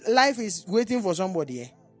think life is waiting for somebody?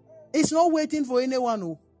 It's not waiting for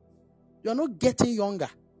anyone. You're not getting younger.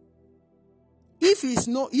 If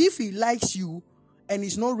he likes you and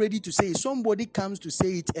is not ready to say it, somebody comes to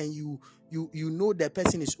say it and you know the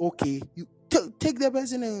person is okay, you take the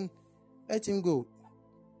person and let him go.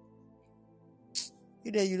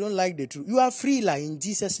 You don't like the truth. You are free, like, in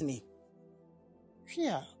Jesus' name.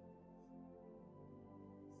 Yeah.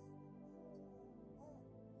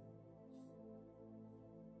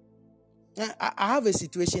 I have a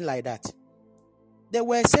situation like that. There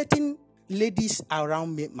were certain ladies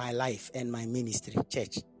around my life and my ministry,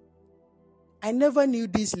 church. I never knew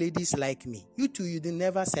these ladies like me. You two, you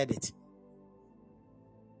never said it.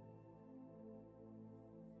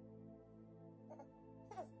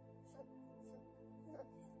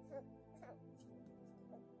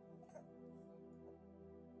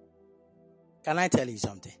 Can I tell you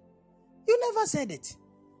something? You never said it.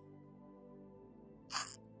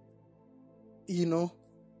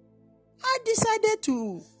 I decided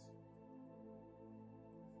to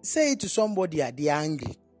say it to somebody, they're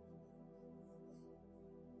angry.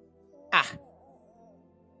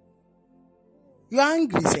 You're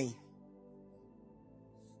angry, saying.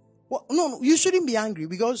 Well, no, you shouldn't be angry,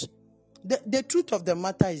 because the truth of the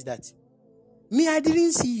matter is that me, I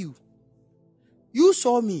didn't see you. You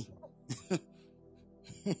saw me.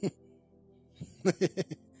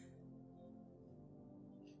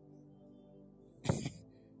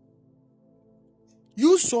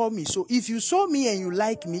 You saw me. So if you saw me and you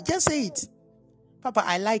like me, just say it. Papa,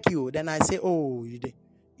 I like you. Then I say, oh,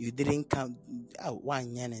 you didn't come.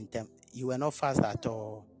 One year and 10. You were not fast at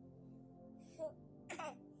all.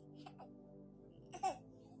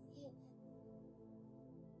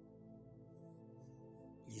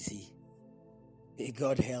 You see, may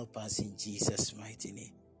God help us in Jesus' mighty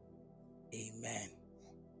name. Amen.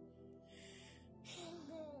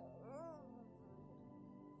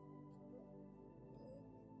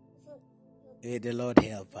 May the Lord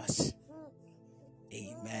help us.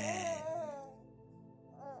 Amen.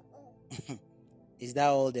 Is that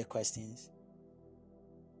all the questions?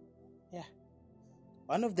 Yeah.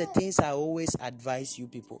 One of the things I always advise you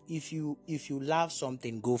people, if you love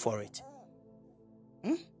something, go for it.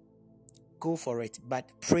 go for it, but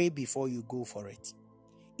pray before you go for it.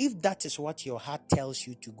 If that is what your heart tells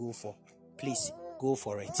you to go for, please go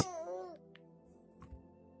for it.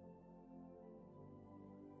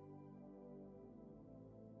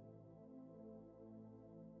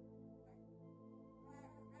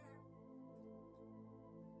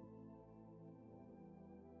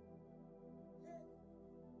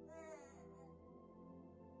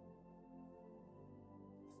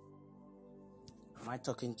 Am I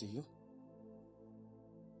talking to you?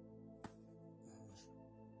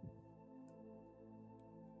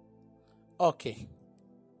 Okay.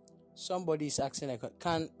 Somebody is asking, like,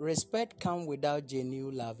 can respect come without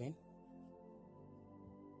genuine loving?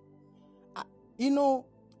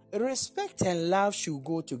 Respect and love should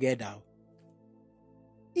go together.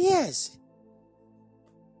 Yes.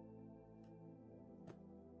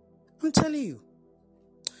 I'm telling you.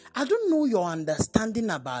 I don't know your understanding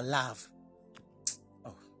about love.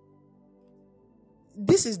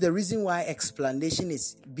 This is the reason why explanation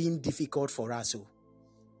is being difficult for us.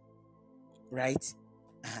 Right?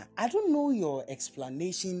 I don't know your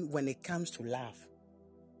explanation when it comes to love.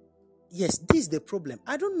 Yes, this is the problem.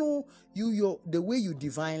 I don't know the way you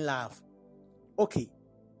define love. Okay,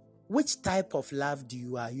 which type of love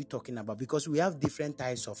are you talking about? Because we have different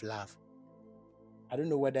types of love. I don't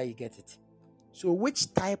know whether you get it. So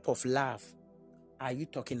which type of love are you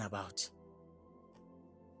talking about?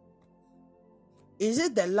 Is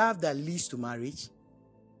it the love that leads to marriage?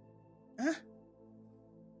 Huh?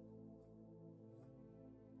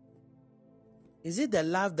 Is it the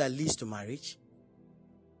love that leads to marriage?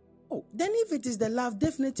 Oh, then if it is the love,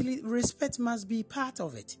 definitely respect must be part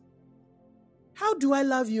of it. How do I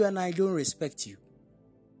love you and I don't respect you?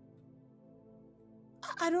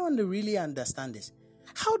 I don't really understand this.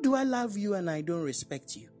 How do I love you and I don't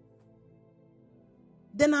respect you?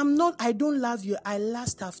 Then I don't love you, I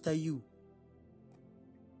lust after you.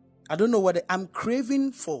 I don't know what I'm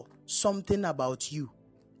craving for something about you.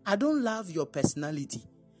 I don't love your personality.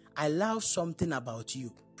 I love something about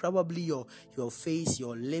you. Probably your face,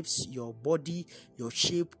 your lips, your body, your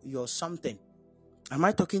shape, your something. Am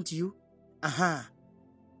I talking to you?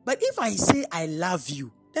 But if I say I love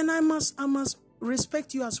you, then I must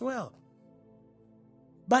respect you as well.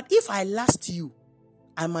 But if I lust you,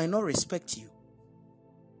 I might not respect you.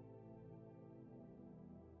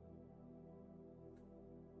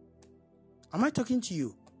 Am I talking to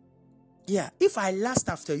you? Yeah, if I lust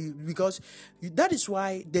after you, because that is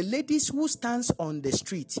why the ladies who stands on the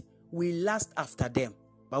street, we lust after them,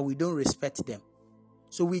 but we don't respect them.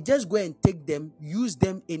 So we just go and take them, use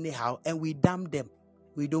them anyhow, and we damn them.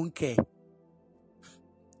 We don't care.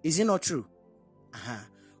 Is it not true?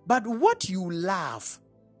 But what you love,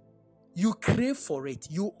 you crave for it,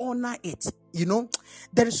 you honor it.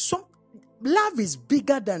 There is some love is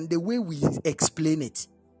bigger than the way we explain it.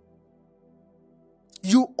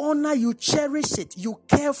 You honor, you cherish it, you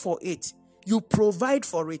care for it, you provide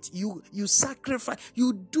for it, you sacrifice,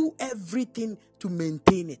 you do everything to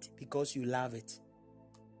maintain it because you love it.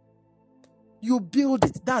 You build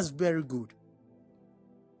it. That's very good.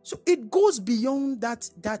 So it goes beyond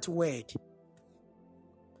that word.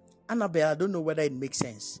 Annabelle, I don't know whether it makes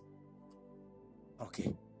sense.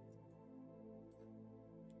 Okay.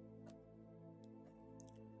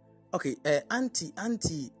 Okay,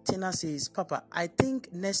 Auntie Tina says, Papa, I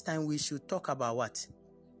think next time we should talk about what?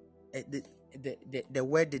 The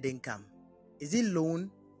word didn't come. Is it loan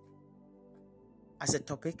as a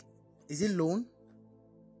topic? Is it loan?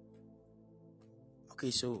 Okay,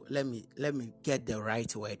 so let me get the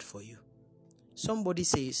right word for you. Somebody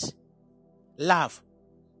says, love.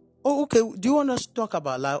 Oh, okay. Do you want us to talk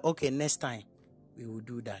about love? Okay, next time we will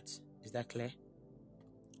do that. Is that clear?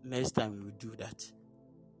 Next time we will do that.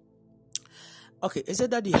 Okay, it said,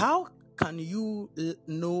 Daddy, how can you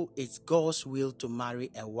know it's God's will to marry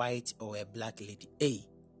a white or a black lady? Hey.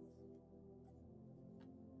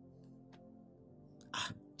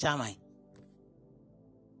 Chamai.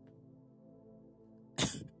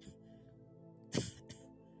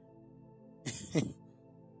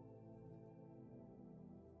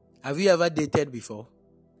 Have you ever dated before?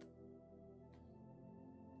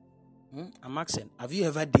 I'm asking, have you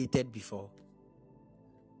ever dated before?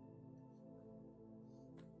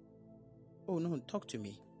 Oh, no, talk to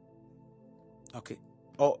me. Okay.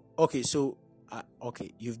 Oh, okay, so,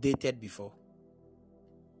 okay, you've dated before.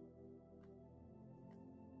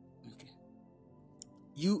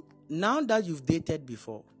 Okay. Now that you've dated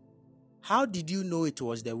before, how did you know it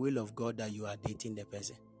was the will of God that you are dating the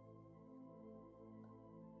person?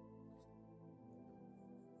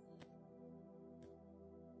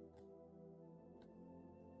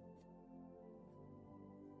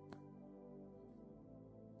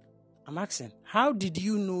 I'm asking, how did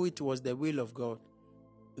you know it was the will of God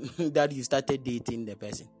that you started dating the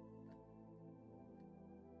person?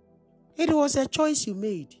 It was a choice you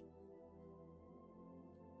made.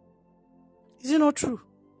 Is it not true?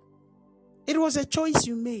 It was a choice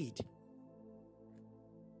you made.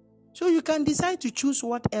 So you can decide to choose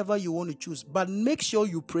whatever you want to choose, but make sure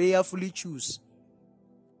you prayerfully choose.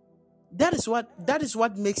 That is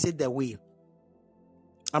what makes it the will.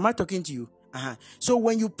 Am I talking to you? So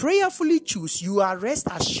when you prayerfully choose, you are rest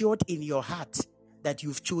assured in your heart that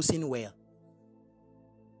you've chosen well.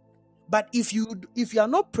 But if you have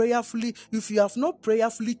not prayerfully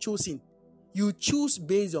chosen, you choose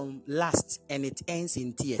based on lust and it ends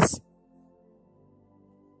in tears.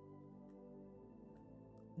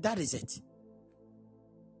 That is it.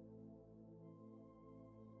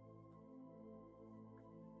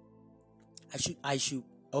 I should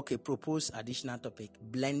propose additional topic,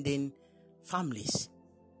 blending families.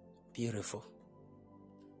 Beautiful.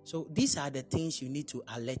 So these are the things you need to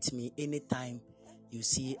alert me anytime you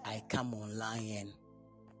see I come online. And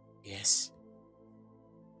yes,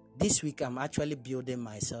 this week I'm actually building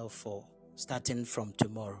myself for starting from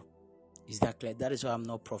tomorrow. Is that clear? That is why I'm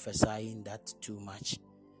not prophesying that too much.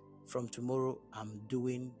 From tomorrow, I'm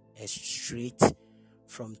doing a straight,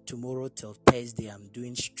 from tomorrow till Thursday, I'm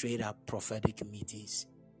doing straight up prophetic meetings.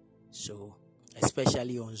 So,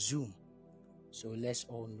 especially on Zoom. So let's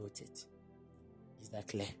all note it. Is that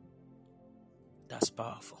clear? That's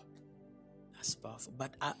powerful. That's powerful.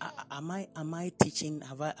 But am I teaching?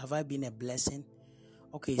 Have I been a blessing?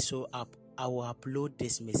 Okay, so I will upload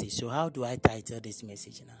this message. So how do I title this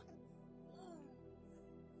message now?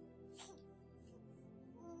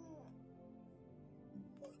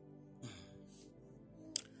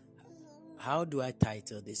 How do I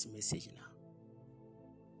title this message now?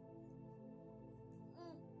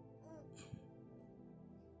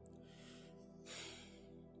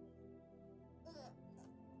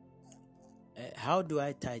 How do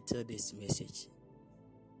I title this message?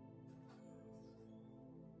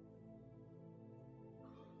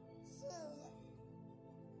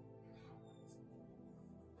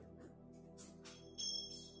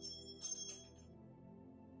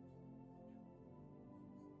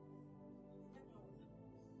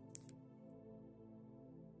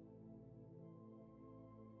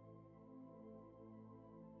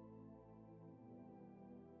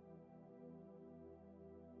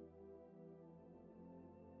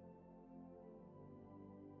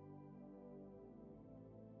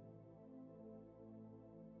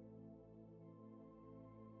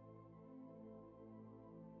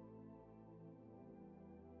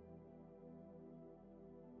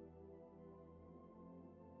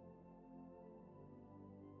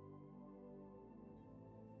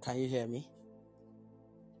 Can you hear me?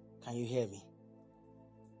 Can you hear me?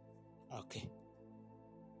 Okay.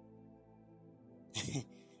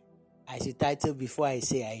 I should title before I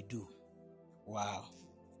say I do. Wow.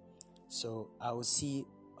 So I will see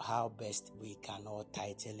how best we can all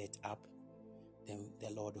title it up. Then the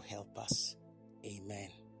Lord will help us. Amen.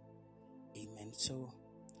 Amen. So,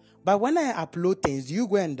 but when I upload things, do you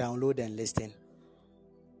go and download and listen?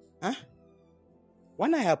 Huh?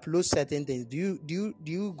 When I upload certain things, do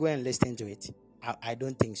you go and listen to it? I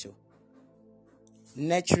don't think so.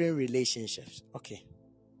 Nurturing relationships. Okay.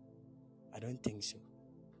 I don't think so.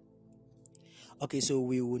 Okay, so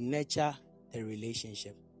we will nurture the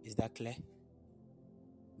relationship. Is that clear?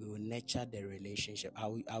 We will nurture the relationship. I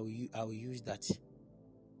will use that.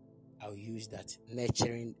 I'll use that.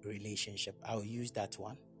 Nurturing relationship. I'll use that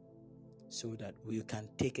one so that we can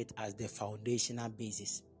take it as the foundational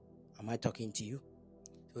basis. Am I talking to you?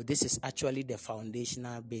 So this is actually the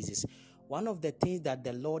foundational basis. One of the things that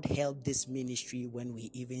the Lord helped this ministry when we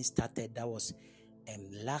even started, that was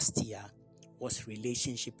last year, was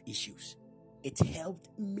relationship issues. It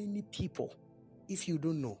helped many people. If you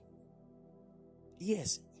don't know.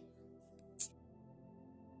 Yes.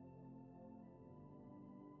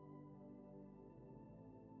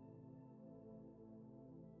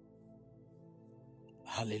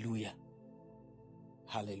 Hallelujah.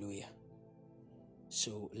 Hallelujah.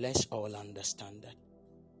 So let's all understand that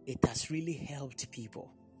it has really helped people.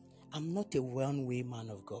 I'm not a one-way man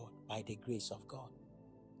of God by the grace of God.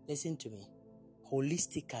 Listen to me.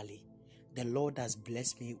 Holistically, the Lord has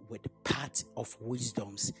blessed me with parts of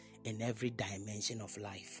wisdoms in every dimension of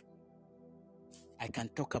life. I can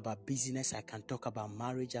talk about business, I can talk about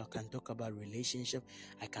marriage, I can talk about relationship,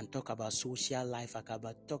 I can talk about social life, I can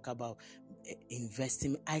talk about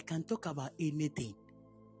investing, I can talk about anything.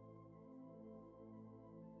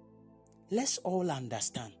 Let's all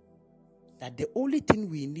understand that the only thing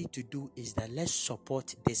we need to do is that let's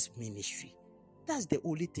support this ministry. That's the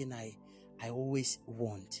only thing I always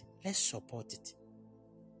want. Let's support it.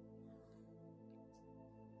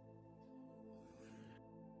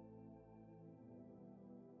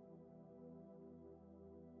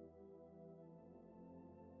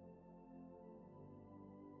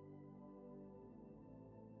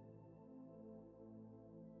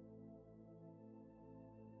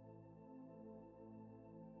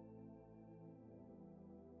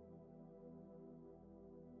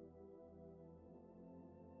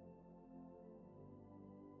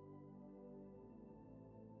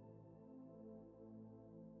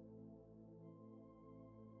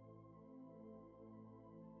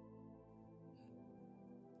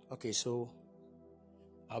 Okay, so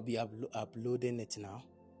I'll be uploading it now.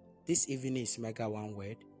 This evening is Mega One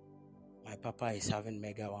Word. My papa is having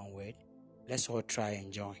Mega One Word. Let's all try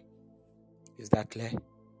and join. Is that clear?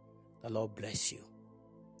 The Lord bless you.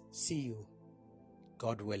 See you,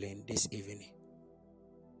 God willing, this evening.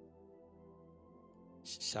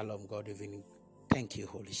 Shalom, God evening. Thank you,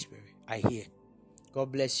 Holy Spirit. I hear.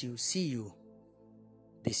 God bless you. See you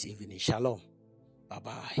this evening. Shalom.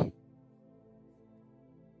 Bye-bye.